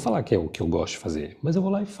 não vou falar que é o que eu gosto de fazer, mas eu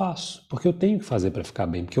vou lá e faço, porque eu tenho que fazer para ficar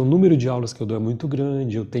bem, porque o número de aulas que eu dou é muito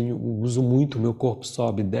grande, eu uso muito, meu corpo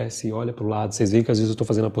sobe, desce, olha para o lado, vocês veem que às vezes eu estou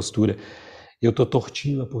fazendo a postura, eu estou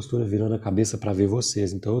tortinho a postura, virando a cabeça para ver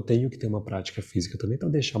vocês, então eu tenho que ter uma prática física também para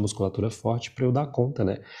deixar a musculatura forte, para eu dar conta,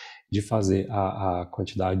 né, de fazer a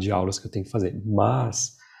quantidade de aulas que eu tenho que fazer,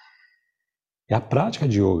 mas é a prática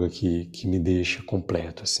de yoga que me deixa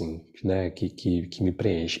completo, assim, né? Que me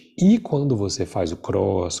preenche. E quando você faz o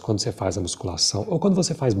cross, quando você faz a musculação, ou quando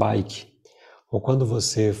você faz bike, ou quando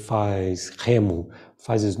você faz remo,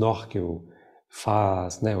 faz snorkel,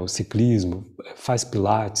 faz, né, o ciclismo, faz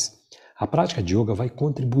pilates, a prática de yoga vai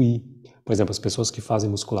contribuir. Por exemplo, as pessoas que fazem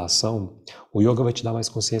musculação, o yoga vai te dar mais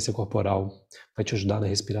consciência corporal, vai te ajudar na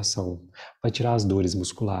respiração, vai tirar as dores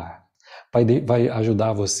musculares. Vai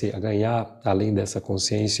ajudar você a ganhar, além dessa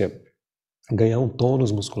consciência, ganhar um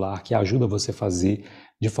tônus muscular que ajuda você a fazer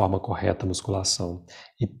de forma correta a musculação.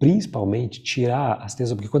 E principalmente tirar as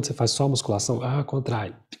tensões, porque quando você faz só a musculação,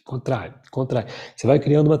 contrai. Você vai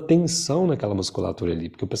criando uma tensão naquela musculatura ali,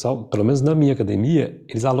 porque o pessoal, pelo menos na minha academia,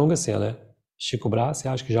 eles alongam assim, né? Estica o braço e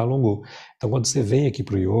acha que já alongou. Então quando você vem aqui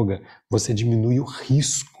para o yoga, você diminui o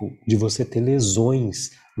risco de você ter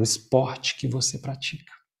lesões no esporte que você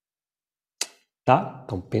pratica. tá?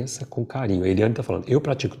 Então pensa com carinho. A Eliane está falando, eu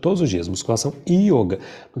pratico todos os dias musculação e yoga.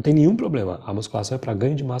 Não tem nenhum problema. A musculação é para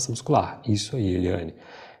ganho de massa muscular. Isso aí, Eliane.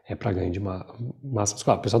 É para ganho de massa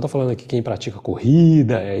muscular. O pessoal está falando aqui quem pratica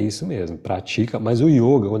corrida, é isso mesmo, pratica. Mas o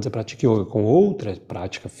yoga, quando você pratica yoga com outra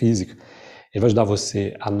prática física, ele vai ajudar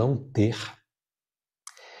você a não ter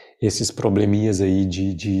esses probleminhas aí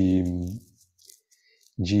de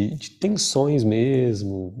tensões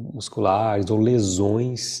mesmo, musculares ou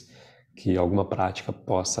lesões que alguma prática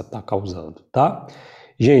possa estar causando, tá?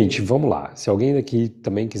 Gente, vamos lá. Se alguém daqui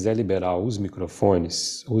também quiser liberar os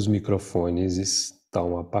microfones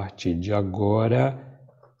estão a partir de agora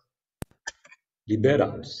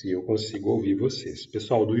liberados. E eu consigo ouvir vocês.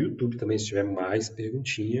 Pessoal do YouTube também, se tiver mais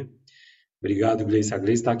perguntinha. Obrigado, Gleice. A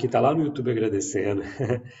Gleice está aqui, está lá no YouTube agradecendo.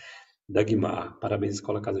 Dagmar, parabéns,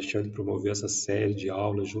 Escola Casa Chão, por promover essa série de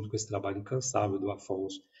aulas junto com esse trabalho incansável do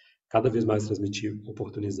Afonso. Cada vez mais transmitir,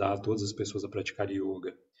 oportunizar todas as pessoas a praticar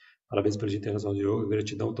yoga. Parabéns pela Dia Internacional do Yoga,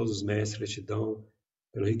 gratidão a todos os mestres, gratidão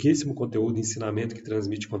pelo riquíssimo conteúdo e ensinamento que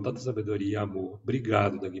transmite com tanta sabedoria e amor.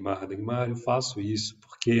 Obrigado, Dagmar. Dagmar, eu faço isso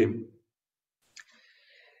porque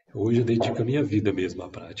hoje eu dedico a minha vida mesmo à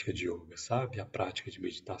prática de yoga, sabe? À prática de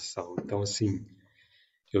meditação. Então, assim,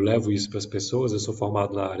 eu levo isso para as pessoas, eu sou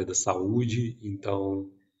formado na área da saúde, então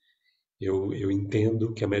eu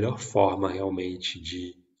entendo que a melhor forma realmente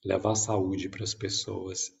de levar saúde para as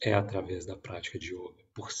pessoas é através da prática de yoga,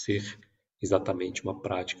 por ser exatamente uma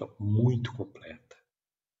prática muito completa,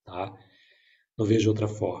 tá? Não vejo outra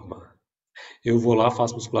forma. Eu vou lá,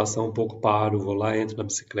 faço musculação, um pouco paro, vou lá, entro na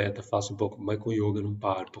bicicleta, faço um pouco, mas com yoga não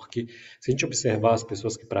paro, porque se a gente observar as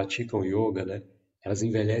pessoas que praticam yoga, né, elas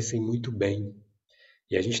envelhecem muito bem.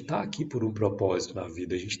 E a gente está aqui por um propósito na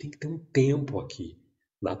vida, a gente tem que ter um tempo aqui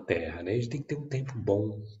na Terra, né? A gente tem que ter um tempo bom,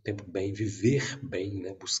 um tempo bem, viver bem,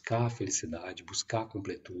 né? Buscar a felicidade, buscar a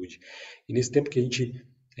completude. E nesse tempo que a gente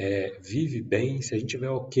vive bem, se a gente estiver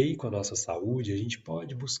ok com a nossa saúde, a gente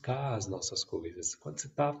pode buscar as nossas coisas. Quando você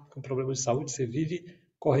está com problema de saúde, você vive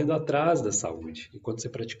correndo atrás da saúde. E quando você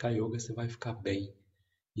praticar yoga, você vai ficar bem.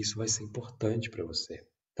 Isso vai ser importante para você,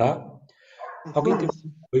 tá? Alguém tem...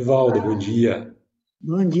 Afonso, Oi, Valda, bom dia.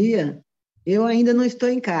 bom dia. Eu ainda não estou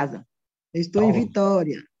em casa. Eu estou em Tá,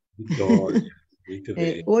 Vitória. Vitória, muito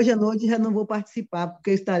bem. Hoje à noite já não vou participar,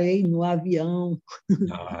 porque eu estarei no avião,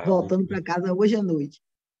 Ah, muito voltando para bem, casa hoje à noite.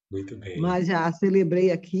 muito bem. Mas já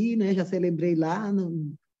celebrei aqui, né? Já celebrei lá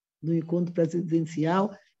no encontro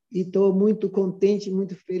presidencial e estou muito contente,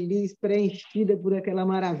 muito feliz, preenchida por aquela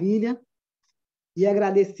maravilha e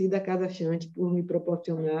agradecida à Casa Chante por me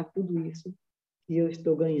proporcionar tudo isso que eu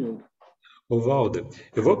estou ganhando. Ô, Valda,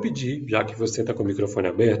 eu vou pedir, já que você está com o microfone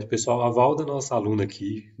aberto, pessoal, a Valda é nossa aluna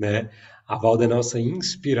aqui, né? A Valda é nossa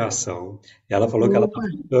inspiração. Ela falou que ela está Opa,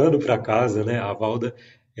 voltando para casa, né? A Valda,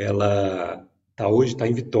 ela tá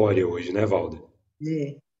em Vitória hoje, né, Valda?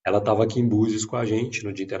 é. Ela estava aqui em Búzios com a gente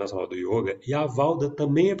no Dia Internacional do Yoga e a Valda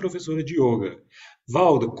também é professora de yoga.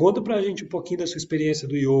 Valda, conta pra gente um pouquinho da sua experiência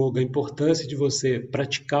do yoga, a importância de você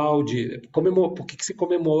praticar o dia, por que que se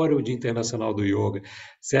comemora o Dia Internacional do Yoga?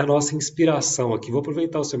 Você é a nossa inspiração aqui. Vou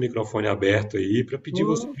aproveitar o seu microfone aberto aí para pedir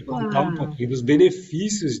você para Opa! contar um pouquinho dos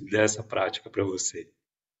benefícios dessa prática para você.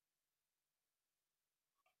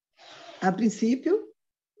 A princípio,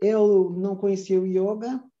 eu não conhecia o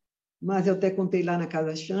yoga, mas eu até contei lá na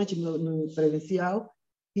Casa Chante, no presencial,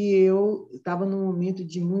 que eu estava num momento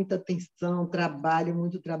de muita tensão, trabalho,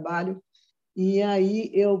 muito trabalho, e aí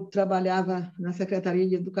eu trabalhava na Secretaria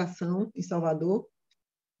de Educação em Salvador,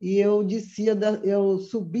 e eu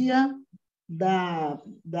subia da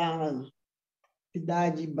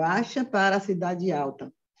cidade baixa para a cidade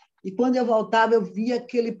alta. E quando eu voltava, eu via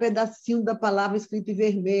aquele pedacinho da palavra escrito em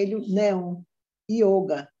vermelho, neon,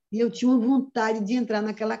 yoga. E eu tinha uma vontade de entrar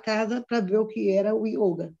naquela casa para ver o que era o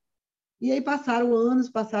yoga. E aí passaram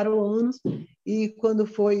anos, e quando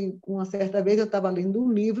foi uma certa vez, eu estava lendo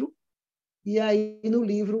um livro, e aí no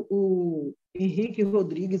livro o Henrique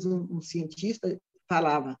Rodrigues, um cientista,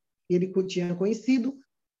 falava que ele tinha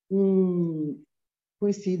um,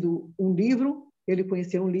 conhecido um livro, ele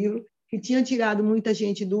conheceu um livro que tinha tirado muita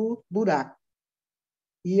gente do buraco.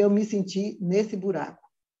 E eu me senti nesse buraco.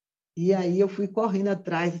 E aí eu fui correndo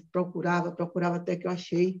atrás, procurava até que eu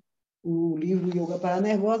achei o livro Yoga para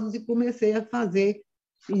Nervosos e comecei a fazer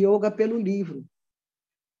yoga pelo livro.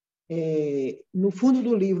 No fundo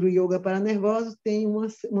do livro Yoga para Nervosos tem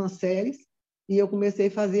umas séries e eu comecei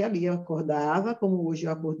a fazer ali. Eu acordava, como hoje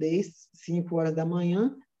eu acordei 5 horas da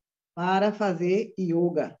manhã, para fazer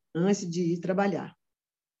yoga antes de ir trabalhar.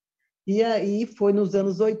 E aí foi nos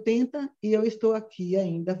anos 80 e eu estou aqui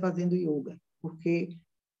ainda fazendo yoga, porque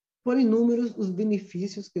foram inúmeros os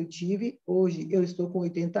benefícios que eu tive. Hoje eu estou com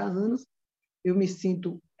 80 anos, eu me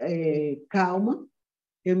sinto calma,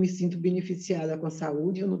 eu me sinto beneficiada com a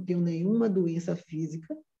saúde, eu não tenho nenhuma doença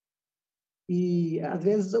física, e às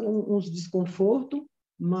vezes uns desconfortos,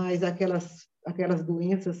 mas aquelas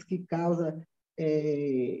doenças que causam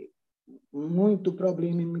muito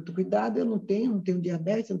problema e muito cuidado, eu não tenho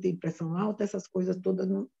diabetes, não tenho pressão alta, essas coisas todas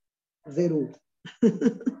não zerou.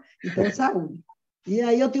 Então, saúde. E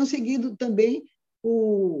aí eu tenho seguido também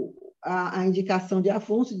a indicação de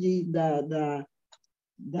Afonso, da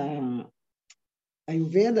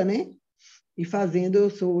Ayurveda, né? E eu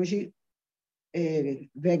sou hoje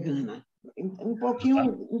vegana. Um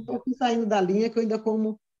pouquinho saindo da linha, que eu ainda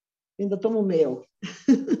tomo mel.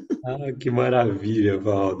 Ah, que maravilha,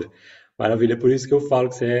 Valda. Maravilha, por isso que eu falo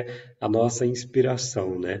que você é a nossa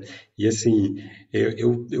inspiração, né? E assim,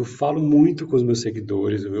 eu falo muito com os meus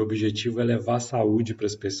seguidores, o meu objetivo é levar saúde para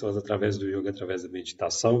as pessoas através do yoga, através da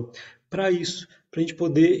meditação, para isso, para a gente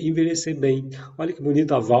poder envelhecer bem. Olha que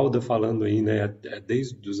bonita a Valda falando aí, né?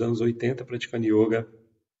 Desde os anos 80 praticando yoga.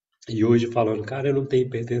 E hoje falando, cara, eu não tenho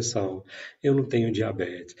hipertensão, eu não tenho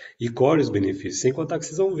diabetes. E colhe os benefícios. Sem contar que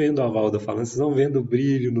vocês vão vendo a Valda falando, vocês vão vendo o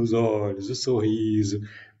brilho nos olhos, o sorriso,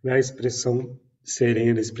 né, a expressão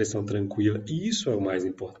serena, a expressão tranquila. E isso é o mais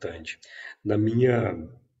importante.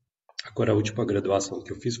 Agora a última graduação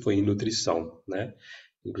que eu fiz foi em nutrição, né?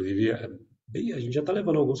 Inclusive, a gente já está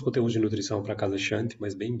levando alguns conteúdos de nutrição para Casa Shanti,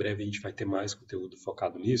 mas bem em breve a gente vai ter mais conteúdo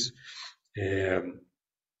focado nisso.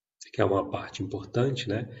 Que é uma parte importante,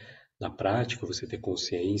 né? Na prática, você ter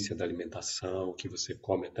consciência da alimentação, o que você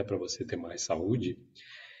come, até para você ter mais saúde.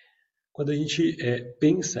 Quando a gente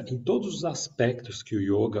pensa em todos os aspectos que o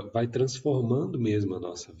yoga vai transformando mesmo a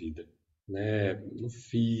nossa vida, né? No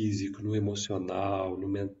físico, no emocional, no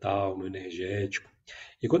mental, no energético.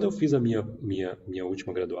 E quando eu fiz a minha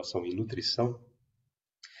última graduação em nutrição,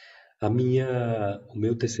 o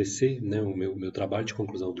meu TCC, né? O meu trabalho de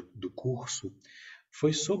conclusão do curso,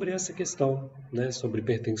 foi sobre essa questão, né? Sobre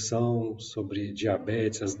hipertensão, sobre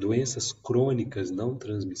diabetes, as doenças crônicas não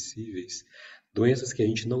transmissíveis, doenças que a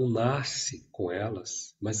gente não nasce com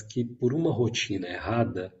elas, mas que por uma rotina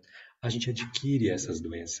errada, a gente adquire essas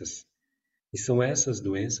doenças. E são essas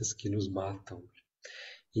doenças que nos matam.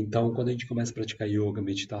 Então, quando a gente começa a praticar yoga,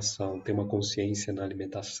 meditação, ter uma consciência na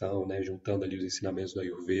alimentação, né? Juntando ali os ensinamentos do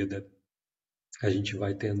Ayurveda, a gente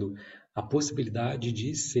vai tendo a possibilidade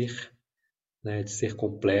de ser, né, de ser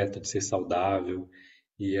completa, de ser saudável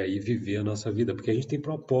e aí viver a nossa vida, porque a gente tem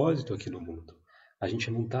propósito aqui no mundo. A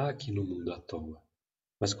gente não está aqui no mundo à toa.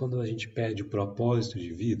 Mas quando a gente perde o propósito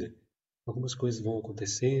de vida, algumas coisas vão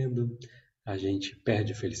acontecendo, a gente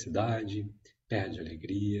perde a felicidade, perde a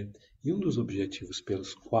alegria. E um dos objetivos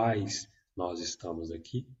pelos quais nós estamos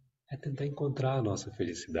aqui é tentar encontrar a nossa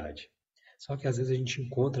felicidade. Só que às vezes a gente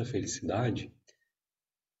encontra a felicidade,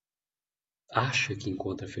 acha que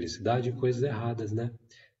encontra felicidade em coisas erradas, né?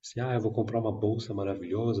 Assim, eu vou comprar uma bolsa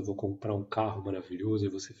maravilhosa, vou comprar um carro maravilhoso, eu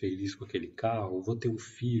vou ser feliz com aquele carro, vou ter um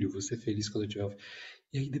filho, vou ser feliz quando eu tiver um filho.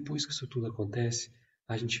 E aí depois que isso tudo acontece,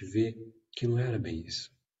 a gente vê que não era bem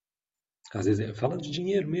isso. Às vezes, falando de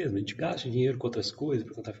dinheiro mesmo, a gente gasta dinheiro com outras coisas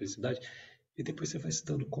para contar felicidade, e depois você vai se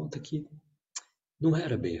dando conta que não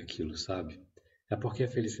era bem aquilo, sabe? É porque a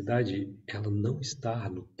felicidade, ela não está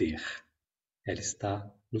no ter, ela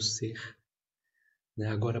está no ser. Né?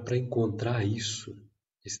 Agora, para encontrar isso,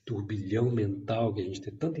 esse turbilhão mental que a gente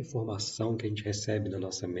tem, tanta informação que a gente recebe na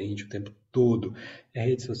nossa mente o tempo todo, é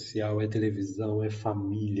rede social, é televisão, é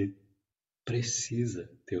família, precisa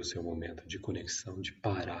ter o seu momento de conexão, de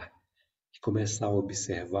parar e começar a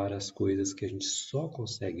observar as coisas que a gente só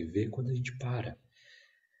consegue ver quando a gente para.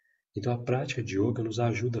 Então a prática de yoga nos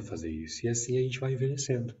ajuda a fazer isso, e assim a gente vai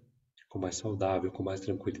envelhecendo, com mais saudável, com mais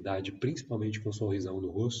tranquilidade, principalmente com um sorrisão no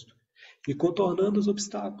rosto, e contornando os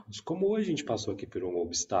obstáculos, como hoje a gente passou aqui por um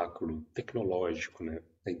obstáculo tecnológico, né?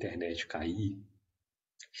 Da internet cair,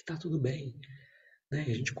 está tudo bem, né?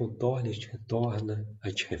 A gente contorna, a gente retorna, a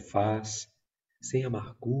gente refaz, sem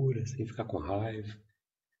amargura, sem ficar com raiva,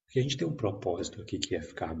 porque a gente tem um propósito aqui que é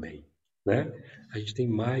ficar bem, né? A gente tem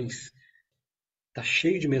mais, tá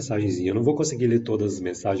cheio de mensagenzinha, eu não vou conseguir ler todas as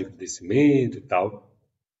mensagens de agradecimento e tal,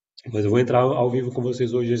 mas eu vou entrar ao vivo com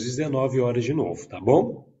vocês hoje às 19 horas de novo, tá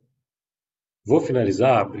bom? Vou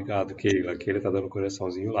finalizar, obrigado, Keila. Keila está dando um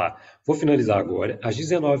coraçãozinho lá. Vou finalizar agora. Às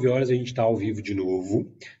 19 horas a gente está ao vivo de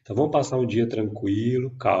novo. Então vamos passar um dia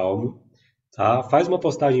tranquilo, calmo, tá? Faz uma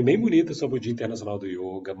postagem bem bonita sobre o Dia Internacional do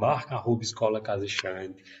Yoga. Marca @escola Casa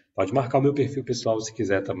Shanti. Pode marcar o meu perfil pessoal se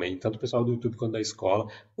quiser também, tanto o pessoal do YouTube quanto da escola.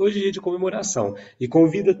 Hoje é dia de comemoração. E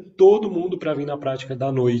convida todo mundo para vir na prática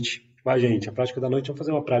da noite. com a gente. A prática da noite, vamos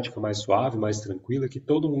fazer uma prática mais suave, mais tranquila, que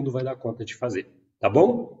todo mundo vai dar conta de fazer. Tá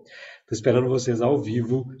bom? Estou esperando vocês ao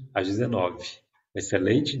vivo às 19.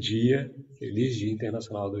 Excelente dia, feliz Dia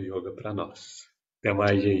Internacional do Yoga para nós. Até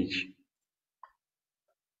mais, gente.